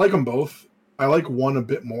 I like them both. I like one a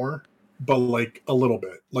bit more, but a little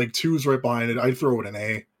bit. 2's right behind it. I'd throw it an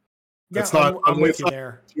A. Yeah, it's not. I'm with you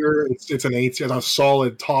there. It's an A tier. It's a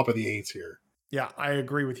solid top of the A tier. Yeah, I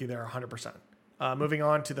agree with you there 100%. Moving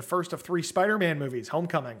on to the first of 3 Spider-Man movies,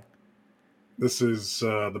 Homecoming. This is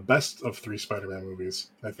the best of 3 Spider-Man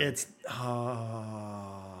movies, I think. It's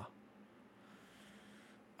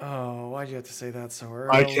why'd you have to say that so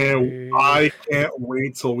early? I can't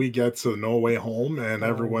wait till we get to No Way Home and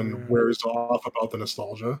everyone wears off about the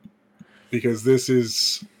nostalgia, because this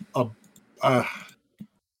is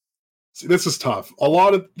this is tough. A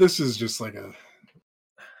lot of this is just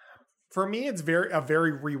for me, it's a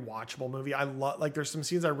very rewatchable movie. I love there's some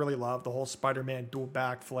scenes I really love. The whole Spider-Man dual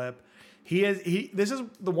backflip, This is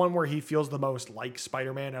the one where he feels the most like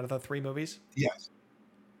Spider-Man out of the 3 movies. Yes.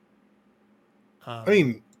 I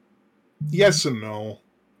mean, yes and no.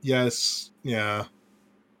 Yes, yeah.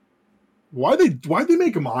 Why'd they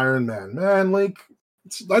make him Iron Man? Man, like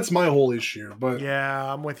that's my whole issue. But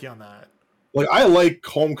yeah, I'm with you on that. like I like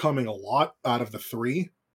Homecoming a lot out of the 3.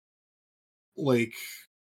 Like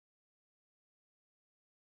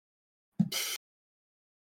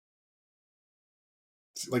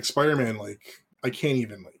Spider-Man, like I can't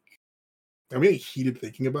even I'm getting heated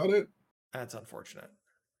thinking about it. That's unfortunate.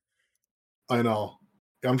 I know.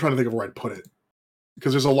 I'm trying to think of where I'd put it.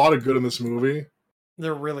 Because there's a lot of good in this movie.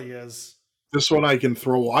 There really is. This one I can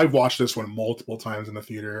throw. I've watched this one multiple times in the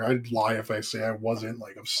theater. I'd lie if I say I wasn't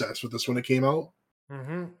like obsessed with this when it came out.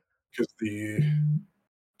 Because the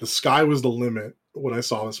sky was the limit when I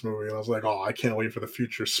saw this movie, and I was like, "Oh, I can't wait for the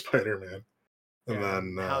future Spider-Man." And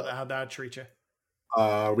then how'd that treat you?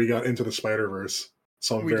 We got into the Spider-Verse,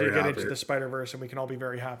 so I'm we very did get happy. into the Spider-Verse, and we can all be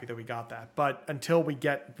very happy that we got that. But until we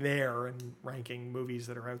get there and ranking movies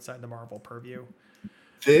that are outside the Marvel purview,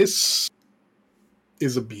 this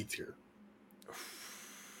is a B tier,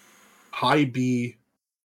 high B,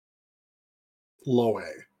 low A.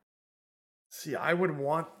 See, I would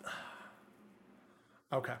want.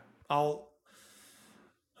 Okay, I'll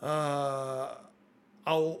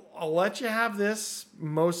let you have this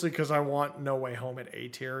mostly because I want No Way Home at A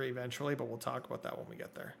tier eventually, but we'll talk about that when we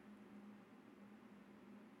get there.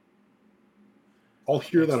 I'll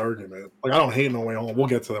hear that argument. Like I don't hate No Way Home. We'll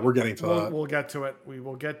get to that. We're getting to that. We'll get to it. We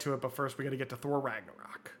will get to it, but first we got to get to Thor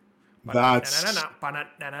Ragnarok. That's an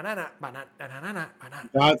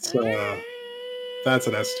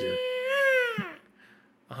S tier.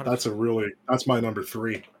 That's my number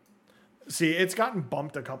 3. See, it's gotten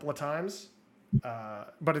bumped a couple of times,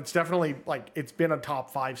 but it's definitely it's been a top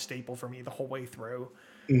 5 staple for me the whole way through.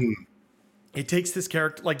 Mm-hmm. It takes this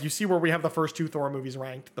character, like you see where we have the first 2 Thor movies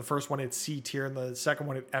ranked. The first one at C tier and the second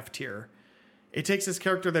one at F tier. It takes this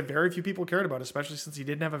character that very few people cared about, especially since he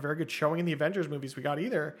didn't have a very good showing in the Avengers movies we got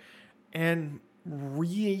either, and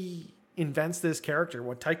reinvents this character.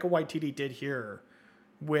 What Taika Waititi did here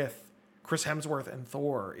with Chris Hemsworth and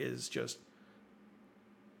Thor is just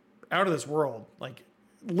out of this world. Like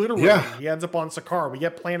literally, he ends up on Sakaar. We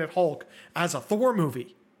get Planet Hulk as a Thor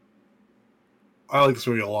movie. I like this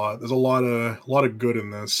movie a lot. There's a lot of good in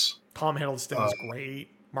this. Tom Hiddleston is great.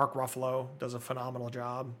 Mark Ruffalo does a phenomenal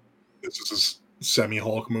job. This is a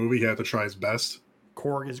semi-Hulk movie. He had to try his best.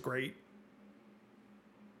 Korg is great.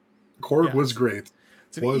 Korg was great.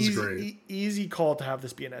 It's an easy call to have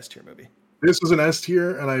this be an S tier movie. This was an S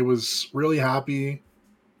tier, and I was really happy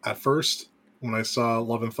at first when I saw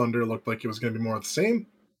Love and Thunder looked like it was going to be more of the same.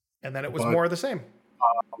 And then it was more of the same.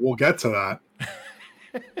 We'll get to that.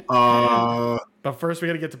 But first we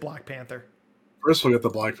got to get to Black Panther. First we'll get to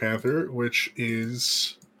Black Panther, which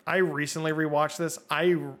is... I recently rewatched this.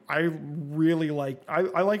 I really like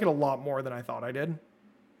it a lot more than I thought I did.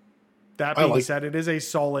 That being said, it is a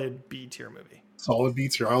solid B tier movie. Solid B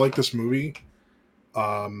tier. I like this movie.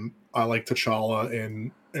 I like T'Challa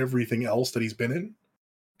and everything else that he's been in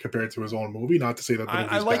compared to his own movie. Not to say that the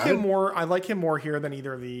movie's I like bad. him more. I like him more here than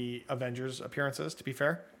either of the Avengers appearances. To be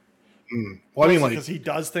fair, well, I mean, because he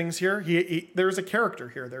does things here. There's a character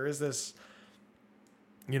here. There is this.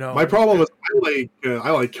 My problem is I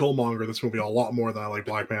like Killmonger this movie a lot more than I like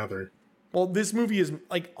Black Panther. Well, this movie is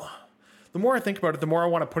like. The more I think about it, the more I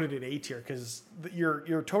want to put it at A tier because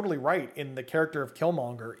you're totally right. In the character of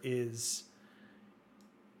Killmonger is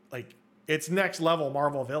like it's next level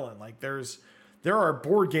Marvel villain. Like there are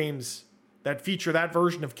board games that feature that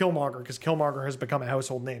version of Killmonger because Killmonger has become a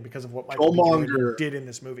household name because of what Michael B. Jordan did in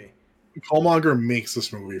this movie. Killmonger makes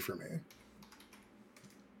this movie for me.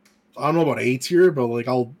 I don't know about A tier, but like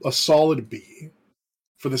a solid B.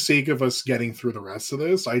 For the sake of us getting through the rest of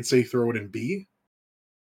this, I'd say throw it in B.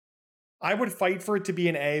 I would fight for it to be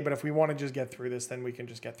an A, but if we want to just get through this, then we can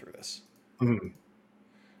just get through this. Mm-hmm.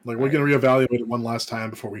 Like we're gonna reevaluate it one last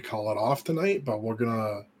time before we call it off tonight, but we'll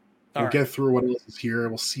get through what else is here.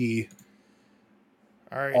 We'll see.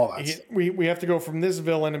 All right, we have to go from this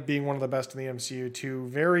villain being one of the best in the MCU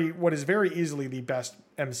to what is very easily the best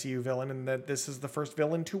MCU villain, and that this is the first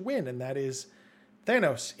villain to win, and that is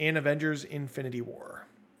Thanos in Avengers: Infinity War.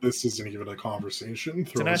 This isn't even a conversation.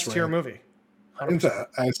 It's an S tier movie.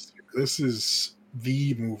 This is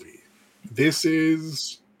the movie. This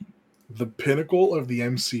is the pinnacle of the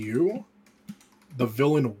MCU. The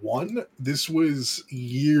villain won. This was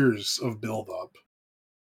years of build-up.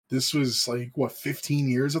 This was 15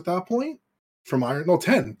 years at that point? 10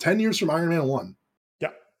 years from Iron Man 1.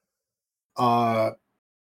 Yeah.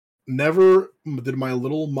 never did my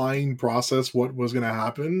little mind process what was going to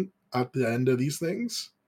happen at the end of these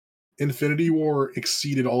things. Infinity War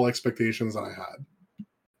exceeded all expectations that I had.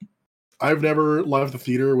 I've never left the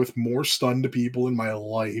theater with more stunned people in my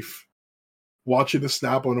life. Watching the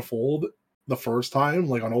snap unfold the first time,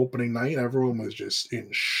 like on opening night, everyone was just in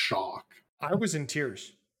shock. I was in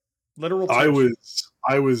tears. Literal I tears.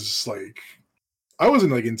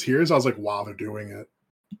 wasn't like in tears. I was like, wow, they're doing it.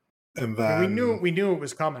 And then we knew it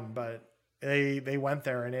was coming, but they went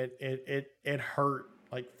there and it hurt,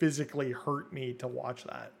 like physically hurt me to watch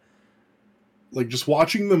that. Like just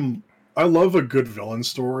watching them, I love a good villain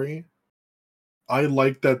story. I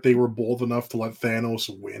like that they were bold enough to let Thanos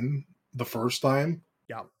win the first time.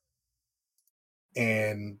 Yeah.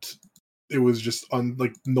 And it was just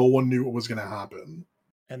like no one knew what was going to happen.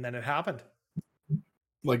 And then it happened.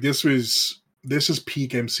 Like this is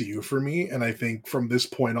peak MCU for me, and I think from this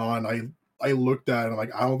point on, I looked at it and I'm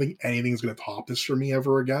like, I don't think anything's going to top this for me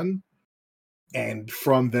ever again. And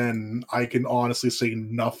from then, I can honestly say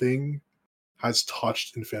nothing has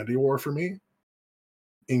touched Infinity War for me,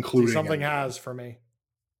 including something has for me,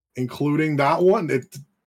 including that one. I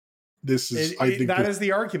think that is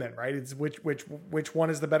the argument, right? It's which one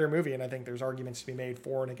is the better movie, and I think there's arguments to be made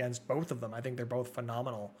for and against both of them. I think they're both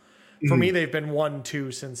phenomenal. For me, they've been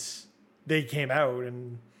 1-2 since they came out,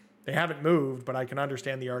 and they haven't moved, but I can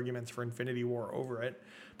understand the arguments for Infinity War over it.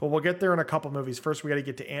 But we'll get there in a couple movies. First, we got to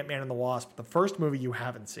get to Ant-Man and the Wasp, the first movie you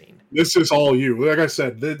haven't seen. This is all you. Like I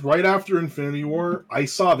said, right after Infinity War, I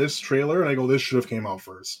saw this trailer, and I go, this should have came out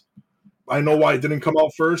first. I know why it didn't come out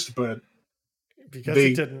first, but because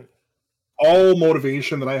it didn't. All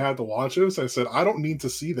motivation that I had to watch this, I said, I don't need to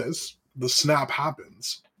see this. The snap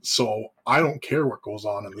happens. So I don't care what goes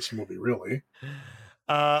on in this movie, really.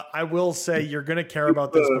 I will say you're going to care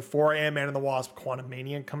about this before Ant-Man and the Wasp: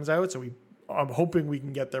 Quantumania comes out. So I'm hoping we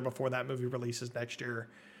can get there before that movie releases next year.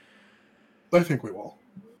 I think we will.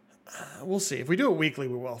 We'll see. If we do it weekly,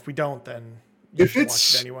 we will. If we don't, then if it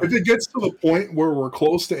gets to the point where we're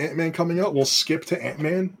close to Ant-Man coming out, we'll skip to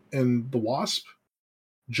Ant-Man and the Wasp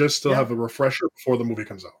just to have a refresher before the movie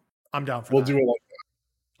comes out. I'm down for that. We'll do it like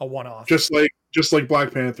that. A one-off. Just like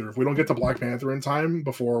Black Panther. If we don't get to Black Panther in time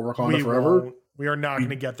before Wakanda Forever, we are not going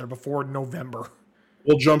to get there before November.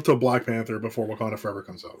 We'll jump to Black Panther before Wakanda Forever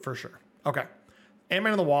comes out. For sure. Okay.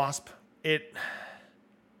 Ant-Man and the Wasp.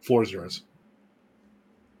 Floor is yours.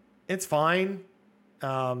 It's fine.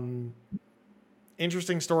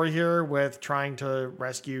 Interesting story here with trying to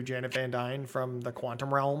rescue Janet Van Dyne from the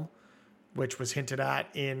quantum realm, which was hinted at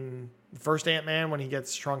in the first Ant-Man when he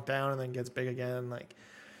gets shrunk down and then gets big again. Like,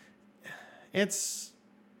 it's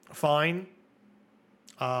fine.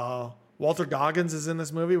 Walter Goggins is in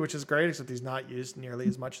this movie, which is great, except he's not used nearly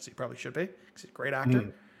as much as he probably should be because he's a great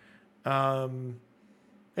actor.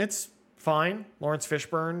 It's fine. Lawrence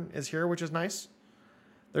Fishburne is here, which is nice.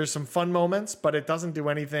 There's some fun moments, but it doesn't do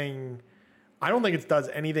anything. I don't think it does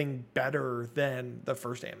anything better than the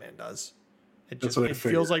first Ant-Man does. It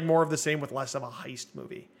feels like more of the same with less of a heist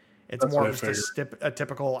movie. It's more of just a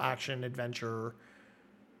typical action adventure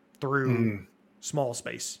through small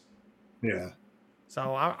space. Yeah.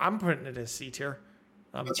 So I'm putting it as C tier.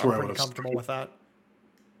 I'm pretty comfortable with that.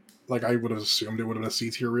 Like I would have assumed it would have been a C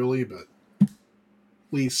tier really, but at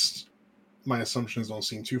least my assumptions don't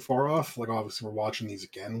seem too far off. Like obviously we're watching these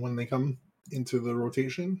again when they come into the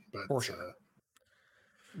rotation, but for sure.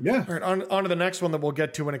 Yeah. All right, on to the next one that we'll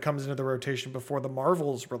get to when it comes into the rotation before the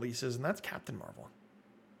Marvels releases, and that's Captain Marvel.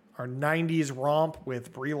 Our 90s romp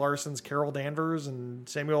with Brie Larson's Carol Danvers and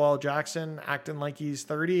Samuel L. Jackson acting like he's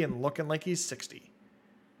 30 and looking like he's 60.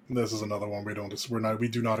 This is another one we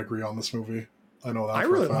do not agree on this movie. I know that. I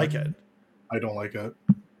really like it. I don't like it.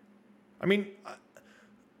 I mean,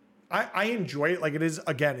 I enjoy it. Like it is,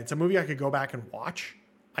 again, it's a movie I could go back and watch.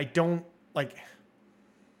 I don't like...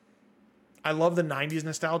 I love the 90s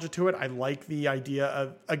nostalgia to it. I like the idea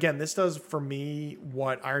of, again, this does for me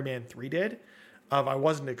what Iron Man 3 did. I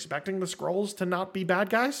wasn't expecting the Skrulls to not be bad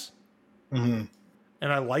guys. Mm-hmm.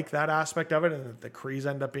 And I like that aspect of it. And that the Krees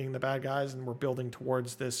end up being the bad guys. And we're building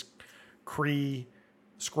towards this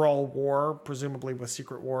Kree-Skrull war, presumably with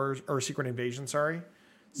Secret Invasion, sorry.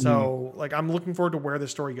 So, like, I'm looking forward to where the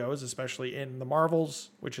story goes, especially in the Marvels,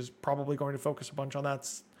 which is probably going to focus a bunch on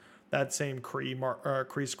that same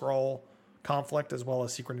Kree-Skrull conflict as well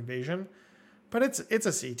as Secret Invasion. But it's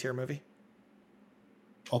a C tier movie.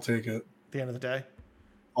 I'll take it. At the end of the day.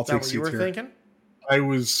 I'll take C tier. Is that what you were thinking? I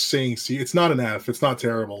was saying C. It's not an F. It's not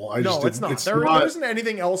terrible. It's not. There isn't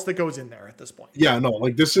anything else that goes in there at this point. Yeah, no.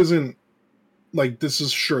 Like this isn't. Like this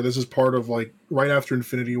is part of like right after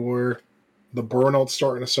Infinity War. The burnout's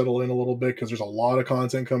starting to settle in a little bit because there's a lot of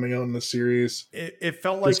content coming out in this series. It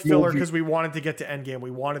felt like This filler movie because we wanted to get to Endgame.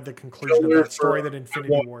 We wanted the conclusion of filler that story that I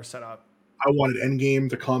Infinity War set up. wanted Endgame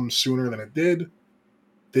to come sooner than it did.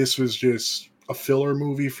 This was just a filler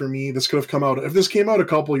movie for me. This could have come out if this came out a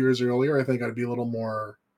couple years earlier. I think I'd be a little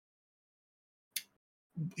more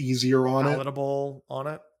easier on palatable on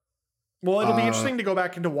it. Well, it'll be it. interesting to go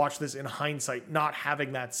back and to watch this in hindsight, not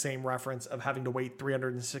having that same reference of having to wait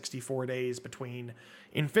 364 days between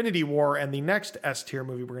Infinity War and the next S tier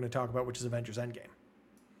movie we're going to talk about, which is Avengers Endgame.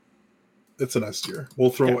 It's an S tier.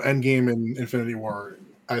 We'll throw Endgame and Infinity War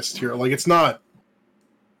S tier. Like, it's not.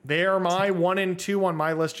 They are my 1 and 2 on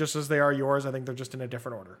my list, just as they are yours. I think they're just in a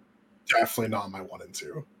different order. Definitely not my 1 and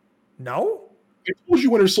 2. No? I told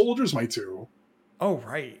you Winter Soldier's my 2. Oh,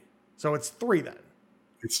 right. So it's 3 then.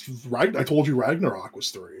 I told you Ragnarok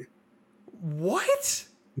was 3. What?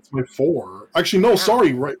 It's my 4. Actually, no,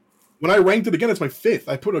 sorry. Right. When I ranked it again, it's my 5th.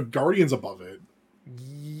 I put a Guardians above it.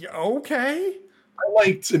 Okay. I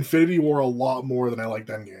liked Infinity War a lot more than I liked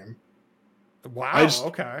Endgame. Wow.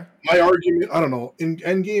 Okay. My argument, I don't know. In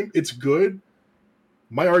Endgame, it's good.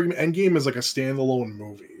 My argument, Endgame is like a standalone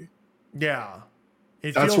movie. Yeah.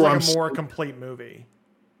 It feels like a more complete movie.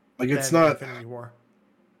 Like, it's not. Infinity War.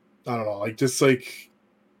 I don't know. Like, just like.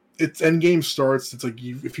 It's Endgame starts. It's like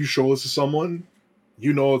if you show this to someone,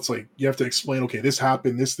 it's like you have to explain. Okay, this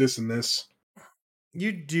happened. This, and this.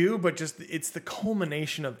 You do, but just it's the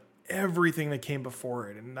culmination of everything that came before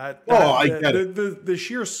it, and I get it. The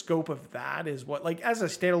sheer scope of that is what, like, as a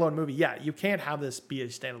standalone movie. Yeah, you can't have this be a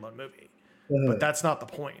standalone movie, but that's not the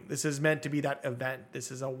point. This is meant to be that event.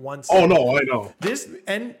 This is a once. Oh no, I know. This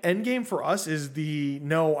Endgame for us is the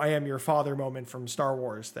 "No, I am your father" moment from Star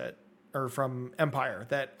Wars or from Empire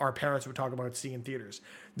that our parents would talk about seeing in theaters.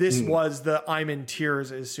 This was the I'm in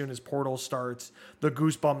tears as soon as Portal starts. The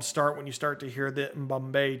goosebumps start when you start to hear the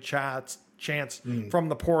Mbappe chants from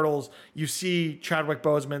the portals. You see Chadwick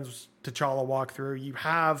Boseman's T'Challa walk through. You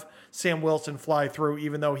have Sam Wilson fly through,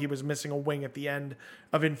 even though he was missing a wing at the end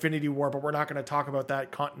of Infinity War, but we're not going to talk about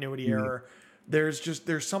that continuity error.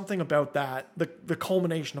 There's something about that, the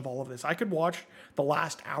culmination of all of this. I could watch the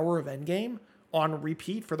last hour of Endgame on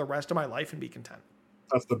repeat for the rest of my life and be content.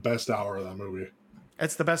 That's the best hour of that movie.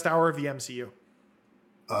 It's the best hour of the MCU.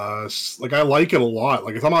 Like, I like it a lot.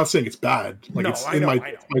 Like, I'm not saying it's bad. Like, it's in my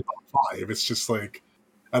top 5. It's just like,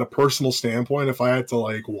 at a personal standpoint, if I had to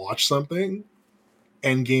like watch something,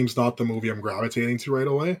 Endgame's not the movie I'm gravitating to right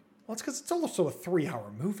away. Well, it's because it's also a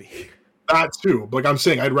 3-hour movie. That too. Like, I'm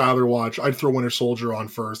saying, I'd throw Winter Soldier on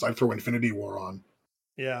first. I'd throw Infinity War on.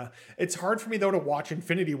 Yeah. It's hard for me, though, to watch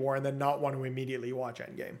Infinity War and then not want to immediately watch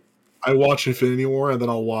Endgame. I watch Infinity War and then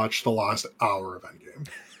I'll watch the last hour of Endgame.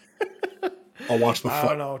 I'll watch the I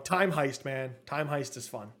don't know. Time Heist, man. Time Heist is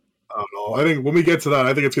fun. I don't know. I think when we get to that,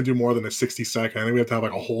 I think it's going to do more than a 60-second. I think we have to have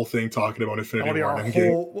like a whole thing talking about Infinity War and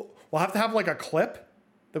Endgame. We'll have to have like a clip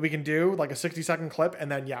that we can do, like a 60-second clip.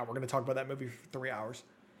 And then, we're going to talk about that movie for 3 hours.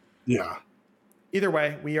 Yeah. Either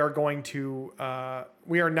way, we are going to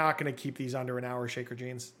we are not going to keep these under an hour, Shaker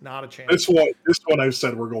Jeans. Not a chance. This one I've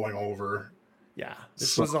said we're going over. Yeah,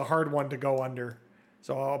 this was a hard one to go under.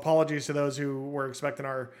 So apologies to those who were expecting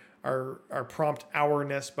our prompt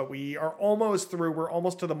hourness, but we are almost through. We're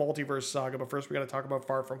almost to the multiverse saga, but first we got to talk about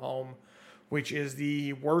Far From Home, which is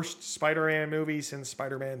the worst Spider-Man movie since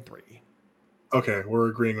Spider-Man 3. Okay, we're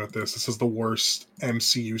agreeing with this. This is the worst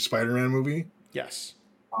MCU Spider-Man movie. Yes.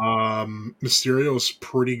 Mysterio is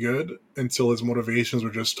pretty good until his motivations were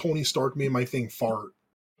just Tony Stark made my thing fart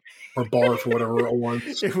or barf or whatever it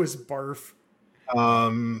was. It was barf.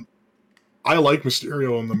 I like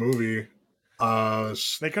Mysterio in the movie.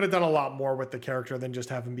 They could have done a lot more with the character than just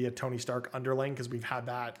have him be a Tony Stark underling, because we've had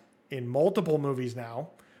that in multiple movies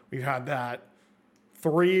now. We've had that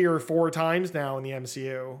 3 or 4 times now in the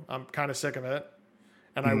MCU. I'm kind of sick of it.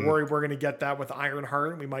 And I worry we're going to get that with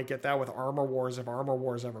Ironheart. We might get that with Armor Wars if Armor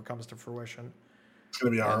Wars ever comes to fruition. It's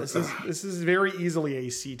going to be hard. This is very easily a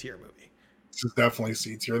C tier movie. This is definitely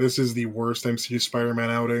C tier. This is the worst MCU Spider-Man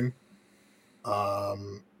outing.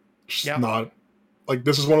 Not like,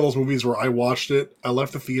 this is one of those movies where I watched it. I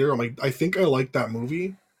left the theater. I'm like, I think I liked that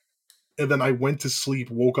movie. And then I went to sleep,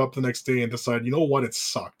 woke up the next day and decided, you know what? It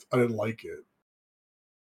sucked. I didn't like it.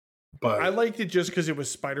 But I liked it just because it was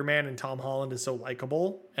Spider-Man and Tom Holland is so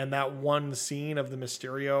likable. And that one scene of the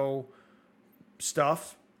Mysterio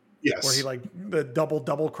stuff, where he like the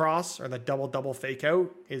double cross or the double fake out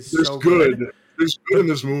is so good. There's good in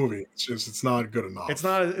this movie. It's just, it's not good enough. It's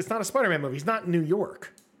not a Spider-Man movie. He's not in New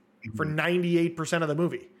York for 98% of the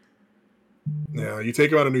movie. Yeah, you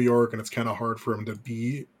take him out of New York and it's kind of hard for him to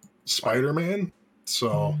be Spider-Man.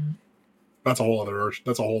 So That's a whole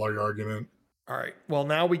other argument. All right. Well,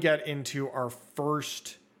 now we get into our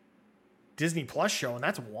first Disney Plus show, and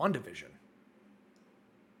that's WandaVision.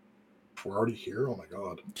 We're already here. Oh my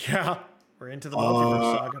god. Yeah, we're into the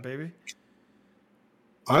multiverse saga, baby.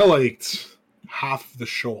 I liked half the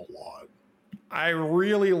show a lot. I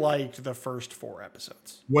really liked the first 4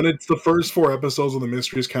 episodes. When it's the first 4 episodes and the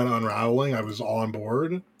mystery is kind of unraveling, I was on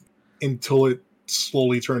board until it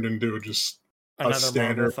slowly turned into just Another a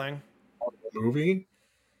standard thing. Movie.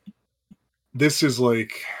 This is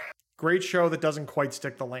like great show that doesn't quite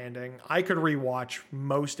stick the landing. I could rewatch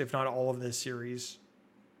most, if not all, of this series.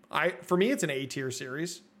 For me, it's an A tier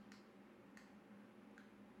series.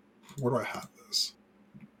 Where do I have this?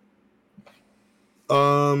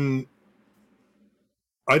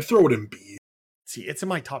 I'd throw it in B. See, it's in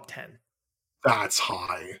my top 10. That's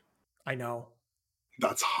high. I know.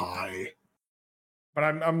 That's high. But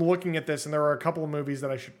I'm looking at this, and there are a couple of movies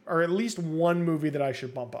that I should, or at least one movie that I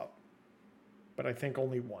should bump up. But I think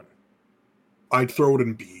only one. I'd throw it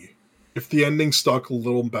in B. If the ending stuck a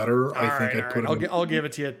little better, I think I'd put it in I'll give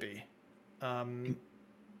it to you at B.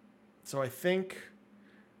 So I think,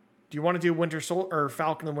 do you want to do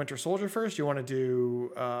Falcon and Winter Soldier first? Do you want to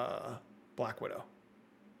do Black Widow?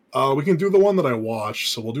 We can do the one that I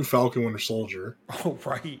watched, so we'll do Falcon Winter Soldier. Oh,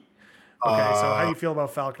 right. Okay, so how do you feel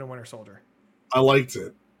about Falcon and Winter Soldier? I liked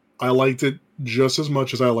it. I liked it just as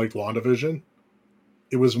much as I liked WandaVision.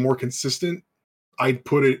 It was more consistent. I'd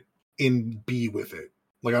put it in B with it.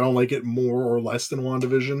 Like, I don't like it more or less than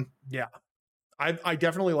WandaVision. Yeah. I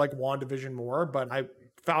definitely like WandaVision more, but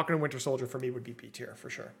Falcon and Winter Soldier for me would be B tier for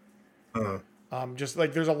sure. Just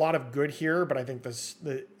like there's a lot of good here, but I think this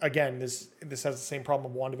has the same problem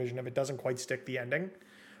of WandaVision if it doesn't quite stick the ending.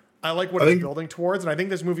 I like what it's building towards, and I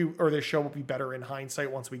think this movie or this show will be better in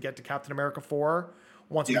hindsight once we get to Captain America 4,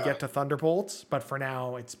 once we get to Thunderbolts. But for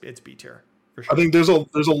now, it's B tier for sure. I think there's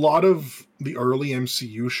a lot of the early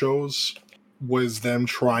MCU shows was them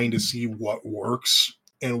trying to see what works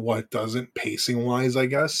and what doesn't pacing wise, I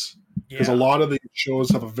guess, because a lot of the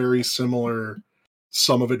shows have a very similar.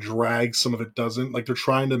 Some of it drags, some of it doesn't. Like they're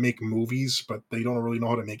trying to make movies, but they don't really know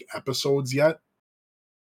how to make episodes yet.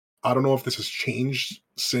 I don't know if this has changed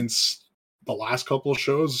since the last couple of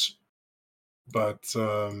shows, but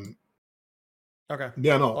okay.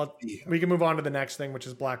 Yeah, no. We can move on to the next thing, which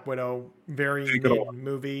is Black Widow. Very mid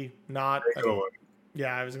movie. Not.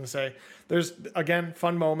 Yeah, I was going to say there's again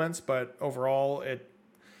fun moments, but overall it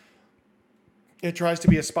tries to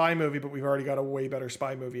be a spy movie, but we've already got a way better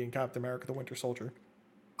spy movie in Captain America: The Winter Soldier.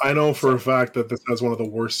 I know for a fact that this has one of the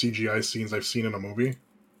worst CGI scenes I've seen in a movie.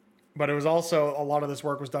 But it was also a lot of this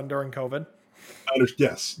work was done during COVID.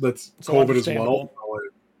 Yes, that's so COVID as well.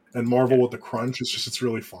 And Marvel with the crunch, it's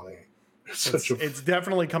really funny. It's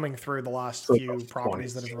definitely coming through the last few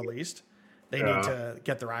properties that have released. They need to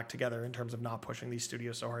get their act together in terms of not pushing these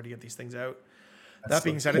studios so hard to get these things out. That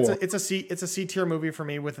being said, it's a C tier movie for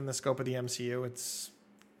me within the scope of the MCU. It's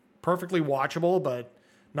perfectly watchable, but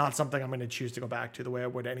not something I'm going to choose to go back to the way I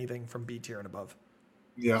would anything from B tier and above.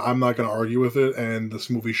 Yeah, I'm not going to argue with it. And this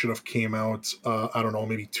movie should have came out, I don't know,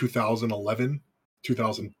 maybe 2011,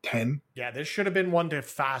 2010. Yeah, this should have been one to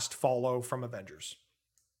fast follow from Avengers.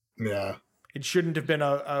 Yeah. It shouldn't have been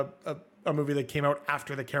a movie that came out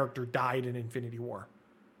after the character died in Infinity War.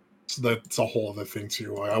 So that's a whole other thing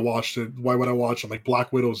too. I watched it. Why would I watch it? Like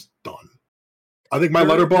Black Widow's done. I think my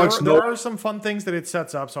Letterboxd. There are some fun things that it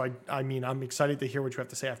sets up. So I mean, I'm excited to hear what you have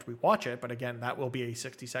to say after we watch it. But again, that will be a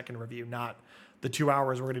 60-second review, not the 2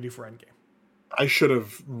 hours we're going to do for Endgame. I should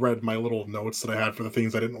have read my little notes that I had for the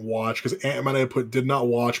things I didn't watch, because Ant-Man I put did not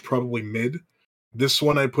watch, probably mid. This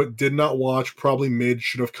one I put did not watch, probably mid,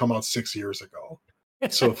 should have come out 6 years ago.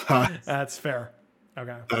 So that's fair.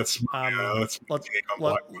 Okay. That's let's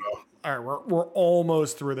all right, we're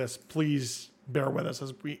almost through this. Please bear with us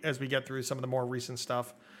as we get through some of the more recent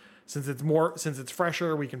stuff. Since it's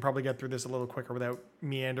fresher, we can probably get through this a little quicker without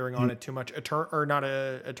meandering on it too much.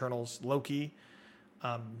 Eternals, Loki.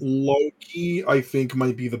 Loki, I think,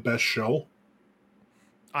 might be the best show.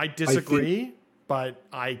 I disagree, but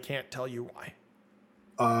I can't tell you why.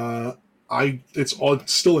 It's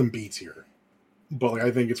still in B tier, but I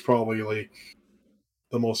think it's probably like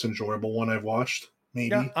the most enjoyable one I've watched. Maybe.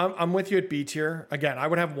 Yeah, I'm with you at B tier. Again, I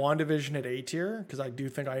would have WandaVision at A tier because I do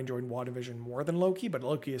think I enjoyed WandaVision more than Loki, but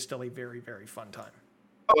Loki is still a very, very fun time.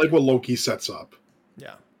 I like what Loki sets up.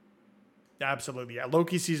 Yeah. Absolutely. Yeah.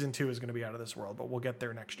 Loki season 2 is going to be out of this world, but we'll get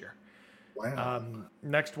there next year. Wow.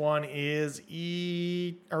 Next one is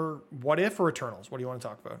What If or Eternals? What do you want to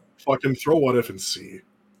talk about? Fucking throw What If and C.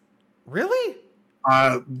 Really?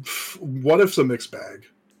 What If's a mixed bag.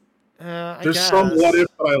 I There's guess some What If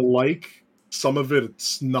that I like, Some of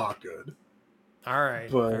it's not good, All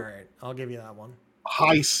right. All but right. I'll give you that one.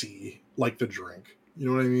 high C, like the drink. You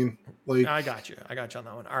know what I mean? Like, I got you. I got you on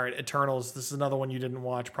that one. All right. Eternals. This is another one you didn't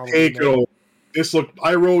watch, probably take it me. over. This looked.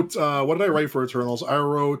 I wrote. What did I write for Eternals? I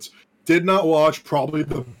wrote. Did not watch. Probably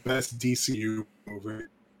the best DCU movie.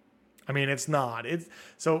 I mean, it's not. It's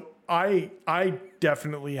so I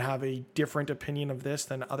definitely have a different opinion of this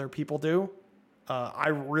than other people do. I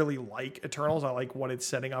really like Eternals. I like what it's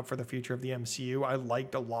setting up for the future of the MCU. I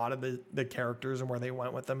liked a lot of the characters and where they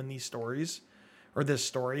went with them in these stories, or this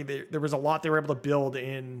story. There was a lot they were able to build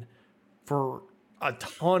in for a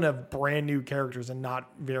ton of brand new characters and not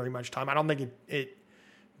very much time. I don't think it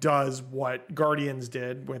does what Guardians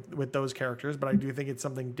did with those characters, but I do think it's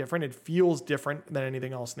something different. It feels different than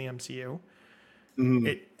anything else in the MCU.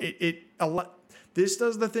 Mm. This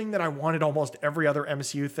does the thing that I wanted almost every other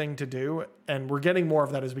MCU thing to do, and we're getting more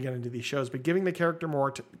of that as we get into these shows. But giving the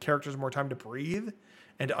characters more time to breathe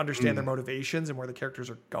and to understand their motivations and where the characters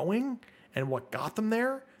are going and what got them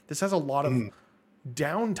there. This has a lot of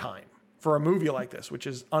downtime for a movie like this, which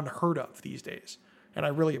is unheard of these days, and I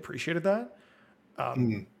really appreciated that.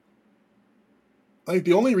 Like,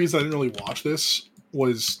 the only reason I didn't really watch this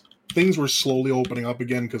was things were slowly opening up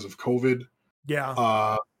again because of COVID.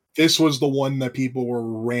 Yeah. This was the one that people were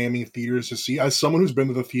ramming theaters to see. As someone who's been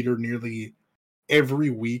to the theater nearly every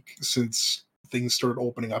week since things started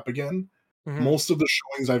opening up again, most of the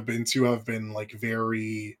showings I've been to have been like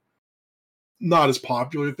very not as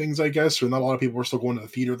popular things, I guess, or not a lot of people were still going to the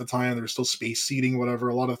theater at the time. There was still space seating, whatever.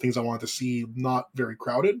 A lot of things I wanted to see, not very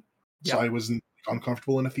crowded. So I wasn't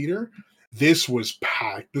uncomfortable in a theater. This was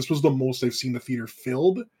packed. This was the most I've seen the theater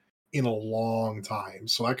filled in a long time.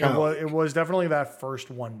 So I kind of it was definitely that first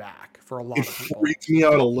one back for a lot of people. It freaked me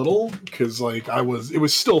out a little because like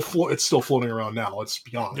it's still floating around now. Let's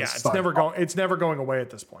be honest. Yeah, it's never going away at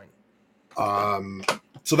this point.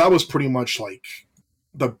 So that was pretty much like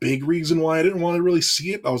the big reason why I didn't want to really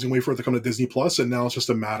see it. I was gonna wait for it to come to Disney Plus, and now it's just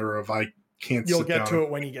a matter of I can't. You'll get to it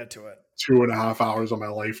when you get to it. 2.5 hours of my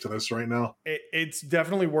life to this right now. It's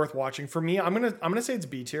definitely worth watching. For me, I'm gonna say it's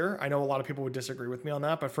B tier. I know a lot of people would disagree with me on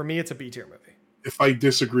that, but for me, it's a B tier movie. If I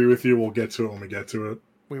disagree with you, we'll get to it when we get to it.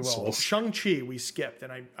 We will. Shang-Chi we skipped,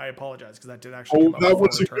 and I apologize because that did actually. Oh, that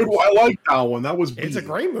was a good one. I like that one. That was. It's a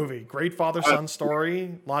great movie. Great father-son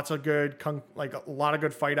story. Lots of good, like a lot of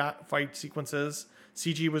good fight sequences.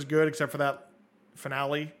 CG was good except for that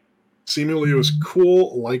finale. Seemingly it was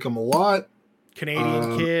cool. Like him a lot.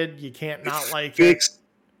 Canadian kid, you can't not like it.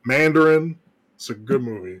 Mandarin. It's a good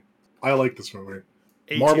movie. I like this movie.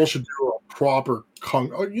 Marvel should do a proper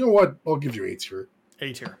Oh, you know what? I'll give you A tier.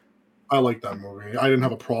 A tier. I like that movie. I didn't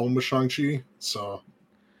have a problem with Shang-Chi, so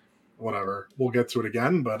whatever. We'll get to it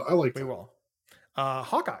again, but I liked it. We will.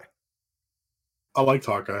 Hawkeye. I liked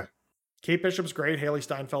Hawkeye. Kate Bishop's great. Haley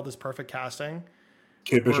Steinfeld is perfect casting.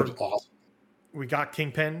 Kate Bishop's awesome. We got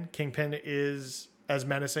Kingpin. Kingpin is as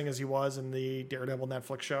menacing as he was in the Daredevil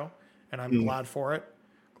Netflix show, and I'm glad for it.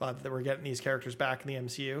 Glad that we're getting these characters back in the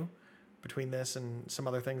MCU between this and some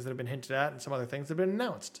other things that have been hinted at and some other things that have been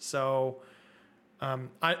announced. So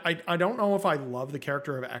I don't know if I love the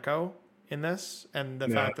character of Echo in this, and the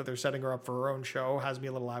fact that they're setting her up for her own show has me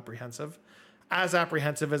a little apprehensive. As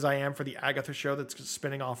apprehensive as I am for the Agatha show that's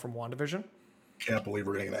spinning off from WandaVision. Can't believe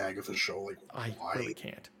we're getting an Agatha show. Like, I really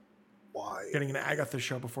can't. Why? Getting an Agatha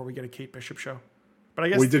show before we get a Kate Bishop show. But I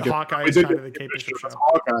guess Hawkeye is kind of the Kate Bishop show.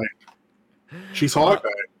 Hawkeye. She's Hawkeye.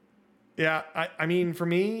 Yeah, I mean, for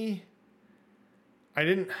me, I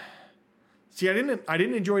didn't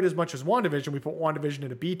enjoy it as much as WandaVision. We put WandaVision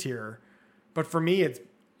in a B tier, but for me,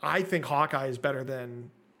 I think Hawkeye is better than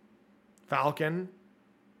Falcon.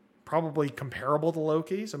 Probably comparable to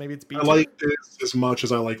Loki, so maybe it's B tier. I like this as much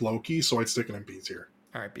as I like Loki, so I'd stick it in B tier.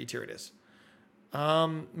 All right, B tier it is.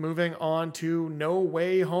 Moving on to No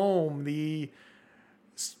Way Home, the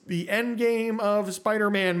end game of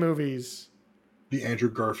Spider-Man movies. The Andrew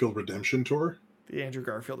Garfield Redemption Tour? The Andrew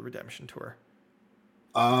Garfield Redemption Tour.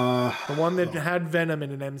 The one that had Venom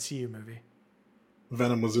in an MCU movie.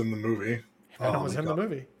 Venom was in the movie. Venom was in the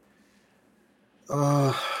movie.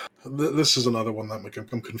 This is another one that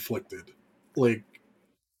I'm conflicted. Like,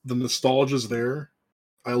 the nostalgia's there.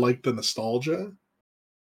 I like the nostalgia.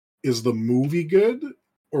 Is the movie good,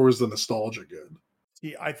 or is the nostalgia good?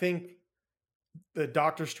 See, I think the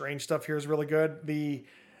Doctor Strange stuff here is really good. The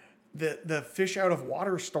fish out of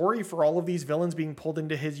water story for all of these villains being pulled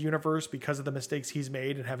into his universe because of the mistakes he's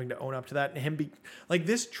made and having to own up to that, and him like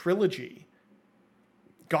this trilogy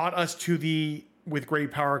got us to the with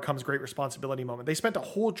great power comes great responsibility moment. They spent a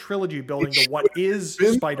whole trilogy building the what is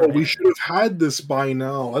been, Spider-Man. we should have had this by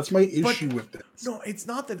now. That's my issue with this. No, it's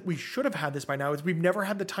not that we should have had this by now. It's we've never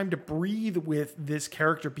had the time to breathe with this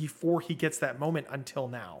character before he gets that moment until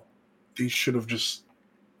now. They should have just...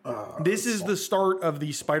 this is the start of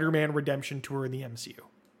the Spider-Man redemption tour in the MCU.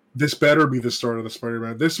 This better be the start of the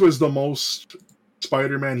Spider-Man. This was the most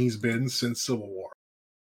Spider-Man he's been since Civil War.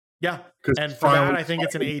 Yeah, and for that, I think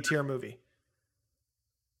it's an A-tier movie.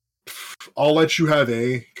 I'll let you have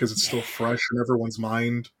A, because it's still fresh in everyone's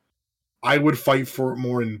mind. I would fight for it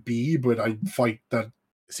more in B, but I'd fight that.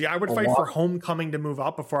 See, I would fight for Homecoming to move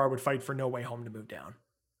up before I would fight for No Way Home to move down.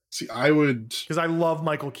 See, I would... Because I love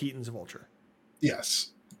Michael Keaton's Vulture.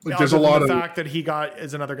 Yes. Like, there's a lot of... the fact that he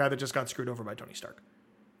is another guy that just got screwed over by Tony Stark.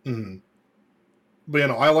 Mm-hmm. But, you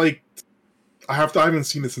know, I haven't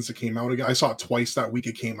seen it since it came out again. I saw it twice that week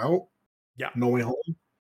it came out. Yeah. No Way Home.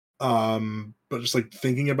 But just, like,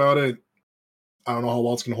 thinking about it, I don't know how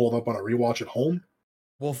well it's going to hold up on a rewatch at home.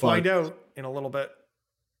 We'll find out in a little bit.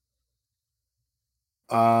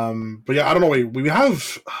 But yeah, I don't know. We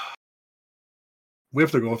have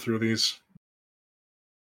to go through these.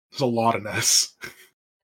 There's a lot in this.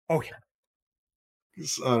 Oh yeah.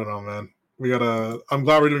 I don't know, man. I'm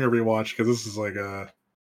glad we're doing a rewatch because this is like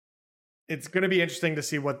it's going to be interesting to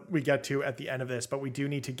see what we get to at the end of this, but we do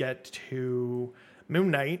need to get to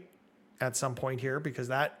Moon Knight at some point here because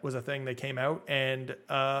that was a thing that came out, and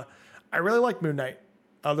I really like Moon Knight.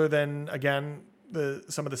 Other than, again,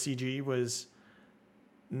 some of the CG was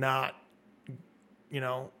not,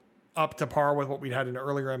 up to par with what we'd had in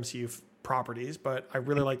earlier MCU properties, but I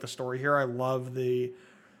really like the story here. I love the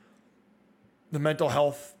mental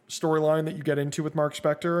health storyline that you get into with Mark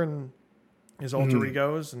Spector and his alter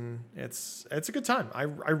egos, and it's a good time. I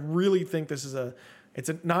really think this is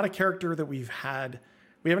not a character that we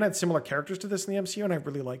haven't had similar characters to this in the MCU, and I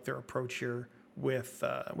really like their approach here with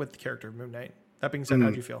the character of Moon Knight. That being said,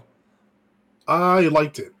 how'd you feel? I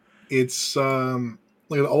liked it. It's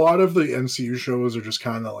like a lot of the MCU shows are just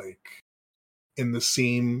kind of like in the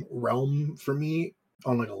same realm for me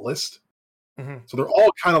on like a list. Mm-hmm. So they're all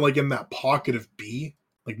kind of like in that pocket of B.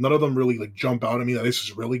 Like none of them really like jump out at me that this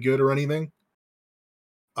is really good or anything.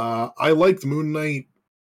 I liked Moon Knight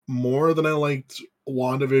more than I liked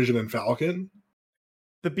WandaVision and Falcon.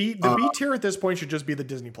 The B tier at this point should just be the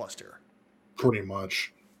Disney Plus tier. Pretty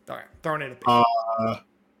much. All right, throwing it at B.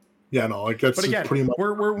 Yeah, no, like that's pretty much.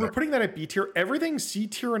 We're putting that at B tier. Everything C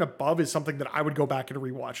tier and above is something that I would go back and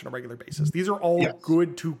rewatch on a regular basis. These are all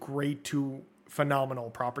good to great to phenomenal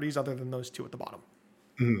properties, other than those two at the bottom.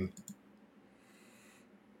 Mm-hmm.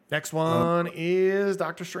 Next one is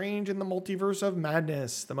Doctor Strange in the Multiverse of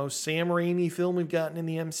Madness, the most Sam Raimi film we've gotten in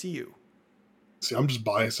the MCU. See, I'm just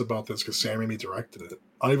biased about this because Sam Raimi directed it.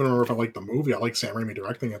 I don't even remember if I like the movie. I like Sam Raimi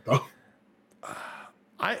directing it, though.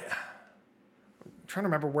 I'm trying to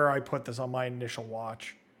remember where I put this on my initial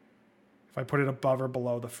watch. If I put it above or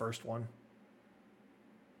below the first one.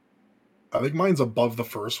 I think mine's above the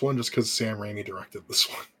first one just because Sam Raimi directed this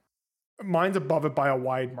one. Mine's above it by a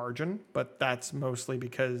wide margin, but that's mostly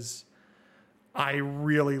because I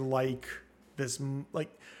really like this.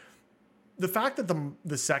 Like the fact that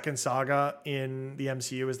the second saga in the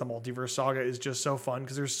MCU is the multiverse saga is just so fun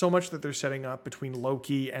because there's so much that they're setting up between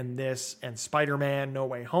Loki and this and Spider-Man No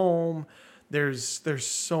Way Home. There's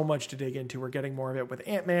so much to dig into. We're getting more of it with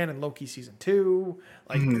Ant-Man and Loki season 2.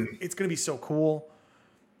 Like it's going to be so cool.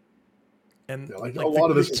 And yeah, like a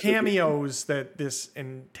lot of the cameos that this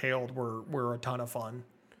entailed were a ton of fun.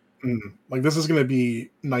 Like this is going to be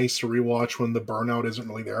nice to rewatch when the burnout isn't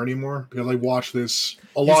really there anymore because I watch this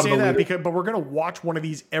a lot. You say that but we're going to watch one of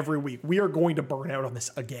these every week. We are going to burn out on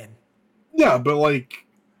this again. Yeah, but like,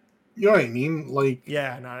 you know what I mean? Like,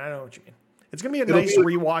 yeah, no, I know what you mean. It's going to be a nice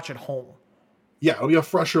rewatch at home. Yeah, it'll be a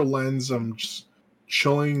fresher lens. I'm just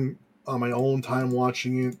chilling on my own time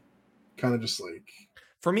watching it. Kind of just like.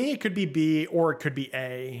 For me, it could be B or it could be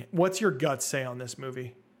A. What's your gut say on this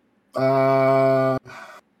movie?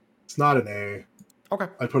 It's not an A. Okay.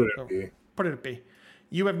 I put it at B. Put it at B.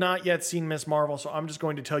 You have not yet seen Ms. Marvel, so I'm just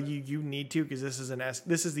going to tell you you need to because this is an S.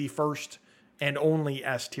 This is the first and only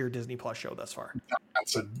S tier Disney Plus show thus far.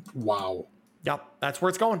 That's a wow. Yep, that's where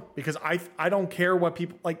it's going because I don't care what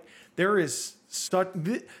people like. There is such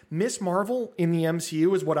Ms. Marvel in the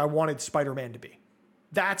MCU is what I wanted Spider-Man to be.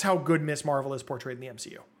 That's how good Ms. Marvel is portrayed in the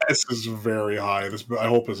MCU. This is very high. I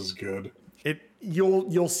hope this is good.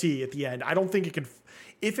 You'll see at the end. I don't think it can.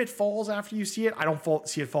 If it falls after you see it, I don't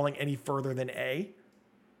see it falling any further than A.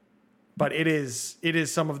 But it is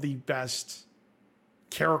some of the best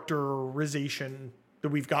characterization that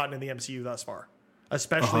we've gotten in the MCU thus far.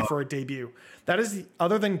 especially for a debut. That is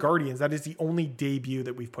other than Guardians, that is the only debut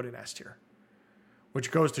that we've put in S tier, which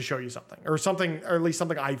goes to show you something, or at least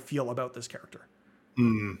something I feel about this character.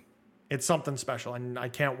 It's something special, and I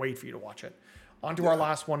can't wait for you to watch it. On to our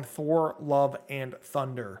last one, Thor, Love, and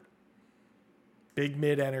Thunder. Big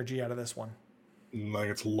mid energy out of this one. Like,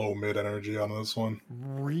 it's low mid energy on this one.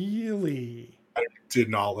 Really? I did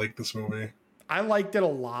not like this movie. I liked it a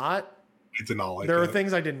lot. I did not like it. There are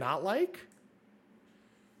things I did not like,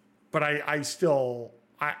 but I still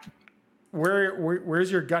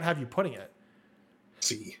where's your gut have you putting it?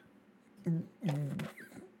 C. No,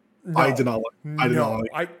 I did not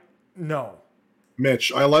like No.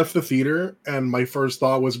 Mitch, I left the theater and my first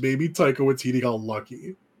thought was maybe Taika Waititi got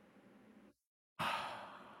lucky.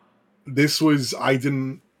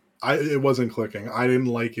 It wasn't clicking. I didn't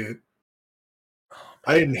like it.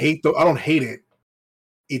 I don't hate it.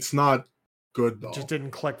 It's not good though. It just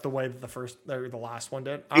didn't click the way that the last one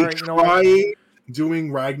did. They tried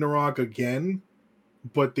doing Ragnarok again,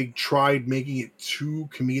 but they tried making it too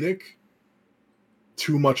comedic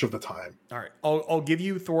too much of the time. All right. I'll give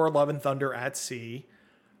you Thor, Love, and Thunder at C,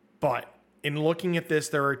 but in looking at this,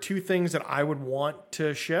 there are two things that I would want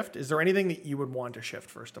to shift. Is there anything that you would want to shift,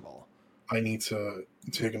 first of all? I need to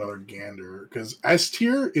take another gander, because S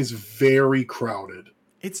tier is very crowded.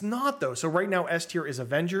 It's not, though. So right now, S tier is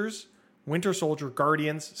Avengers, Winter Soldier,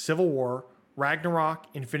 Guardians, Civil War, Ragnarok,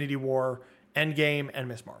 Infinity War, Endgame, and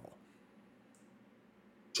Miss Marvel.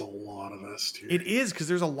 It's a lot of S tier. It is, because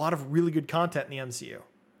there's a lot of really good content in the MCU.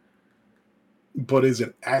 But is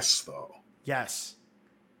it S, though? Yes.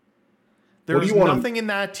 There's nothing in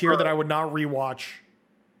that tier that I would not rewatch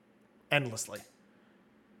endlessly.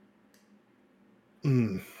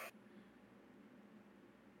 A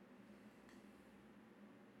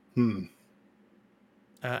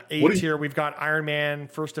tier, we've got Iron Man,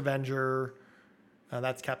 First Avenger.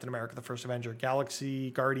 That's Captain America, the First Avenger.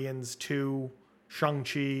 Galaxy, Guardians 2,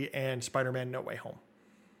 Shang-Chi, and Spider-Man No Way Home.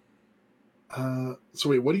 So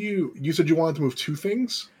wait, you said you wanted to move two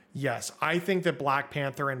things? Yes, I think that Black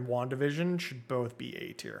Panther and WandaVision should both be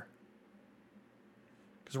A tier.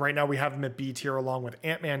 Because right now we have them at B tier along with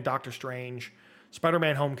Ant-Man, Doctor Strange,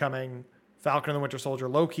 Spider-Man Homecoming, Falcon and the Winter Soldier,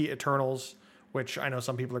 Loki, Eternals, which I know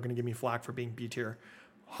some people are going to give me flack for being B tier,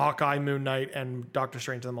 Hawkeye, Moon Knight, and Doctor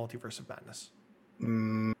Strange and the Multiverse of Madness.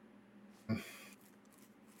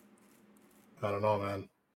 I don't know, man.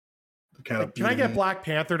 Can I get Black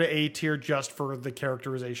Panther to A tier just for the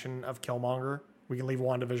characterization of Killmonger? We can leave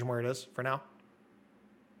WandaVision where it is for now.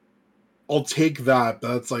 I'll take that.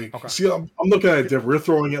 That's like, okay. See, I'm looking at it different. We're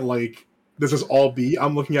throwing it like, this is all B.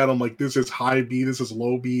 I'm looking at them like, this is high B, this is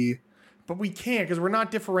low B. But we can't, because we're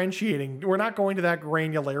not differentiating. We're not going to that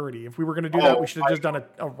granularity. If we were going to do that, we should have just done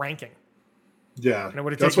a ranking. Yeah. And it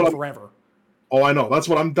would have taken forever. Oh, I know. That's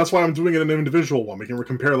why I'm doing it in an individual one. We can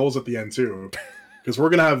compare those at the end too. Because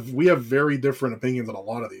we have very different opinions on a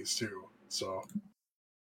lot of these too. So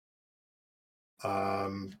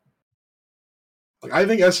like, I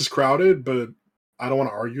think S is crowded, but I don't want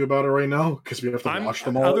to argue about it right now because we have to watch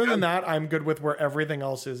them all. Other than that, I'm good with where everything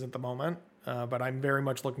else is at the moment. But I'm very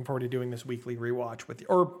much looking forward to doing this weekly rewatch with you,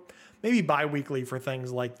 or maybe bi-weekly for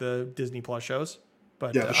things like the Disney Plus shows.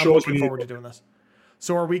 But yeah, I'm looking forward to doing this.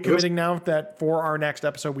 So are we committing now that for our next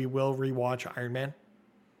episode we will rewatch Iron Man?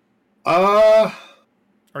 Or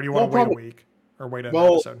do you want to wait a week or wait an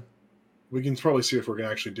episode? We can probably see if we're gonna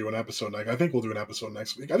actually do an episode. I think we'll do an episode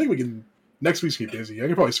next week. I think we can. Next week's gonna be busy. I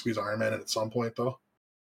can probably squeeze Iron Man in at some point though.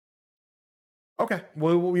 Okay,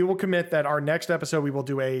 we will commit that our next episode we will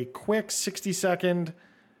do a quick 60-second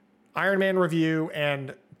Iron Man review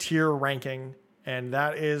and tier ranking, and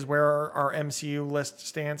that is where our MCU list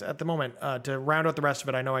stands at the moment. To round out the rest of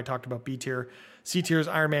it, I know I talked about B tier. C tier is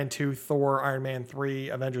Iron Man 2, Thor, Iron Man 3,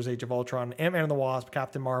 Avengers Age of Ultron, Ant-Man and the Wasp,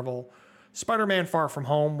 Captain Marvel, Spider-Man Far From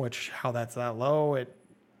Home, which how that's that low,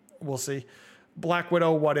 we'll see. Black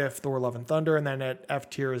Widow, What If, Thor, Love and Thunder, and then at F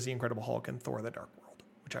tier is The Incredible Hulk and Thor the Dark World,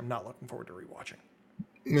 which I'm not looking forward to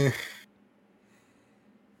rewatching.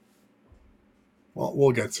 Well,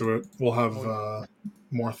 we'll get to it. We'll have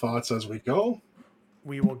more thoughts as we go.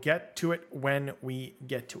 We will get to it when we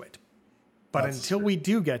get to it. But until we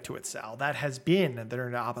do get to it, Sal, that has been the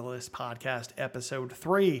Nerdopolis Podcast, Episode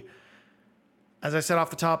 3. As I said off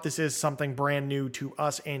the top, this is something brand new to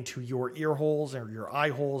us and to your ear holes or your eye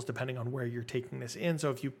holes, depending on where you're taking this in.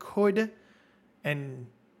 So if you could, and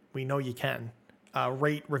we know you can,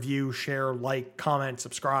 rate, review, share, like, comment,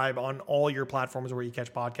 subscribe on all your platforms where you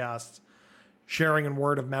catch podcasts. Sharing and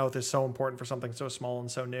word of mouth is so important for something so small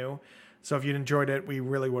and so new. So if you enjoyed it, we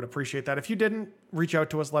really would appreciate that. If you didn't, reach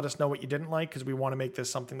out to us, let us know what you didn't like, because we want to make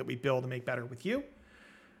this something that we build and make better with you.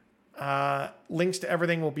 Links to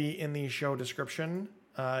everything will be in the show description,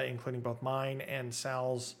 including both mine and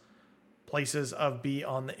Sal's places of be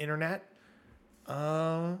on the internet.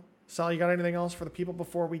 Sal, you got anything else for the people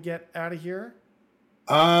before we get out of here?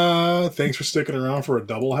 Thanks for sticking around for a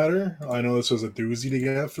doubleheader. I know this was a doozy to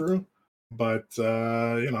get through, but It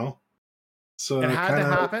had to kind of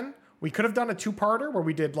happen. We could have done a two-parter where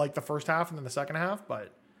we did like the first half and then the second half,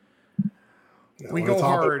 but we go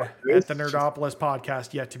hard at the Nerdopolis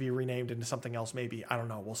podcast, yet to be renamed into something else. Maybe, I don't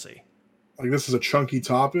know. We'll see. Like, this is a chunky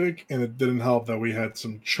topic, and it didn't help that we had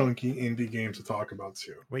some chunky indie games to talk about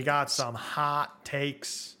too. We got some hot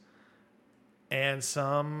takes and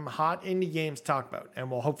some hot indie games to talk about, and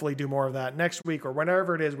we'll hopefully do more of that next week or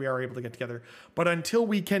whenever it is we are able to get together. But until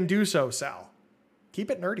we can do so, Sal, keep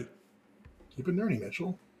it nerdy. Keep it nerdy, Mitchell.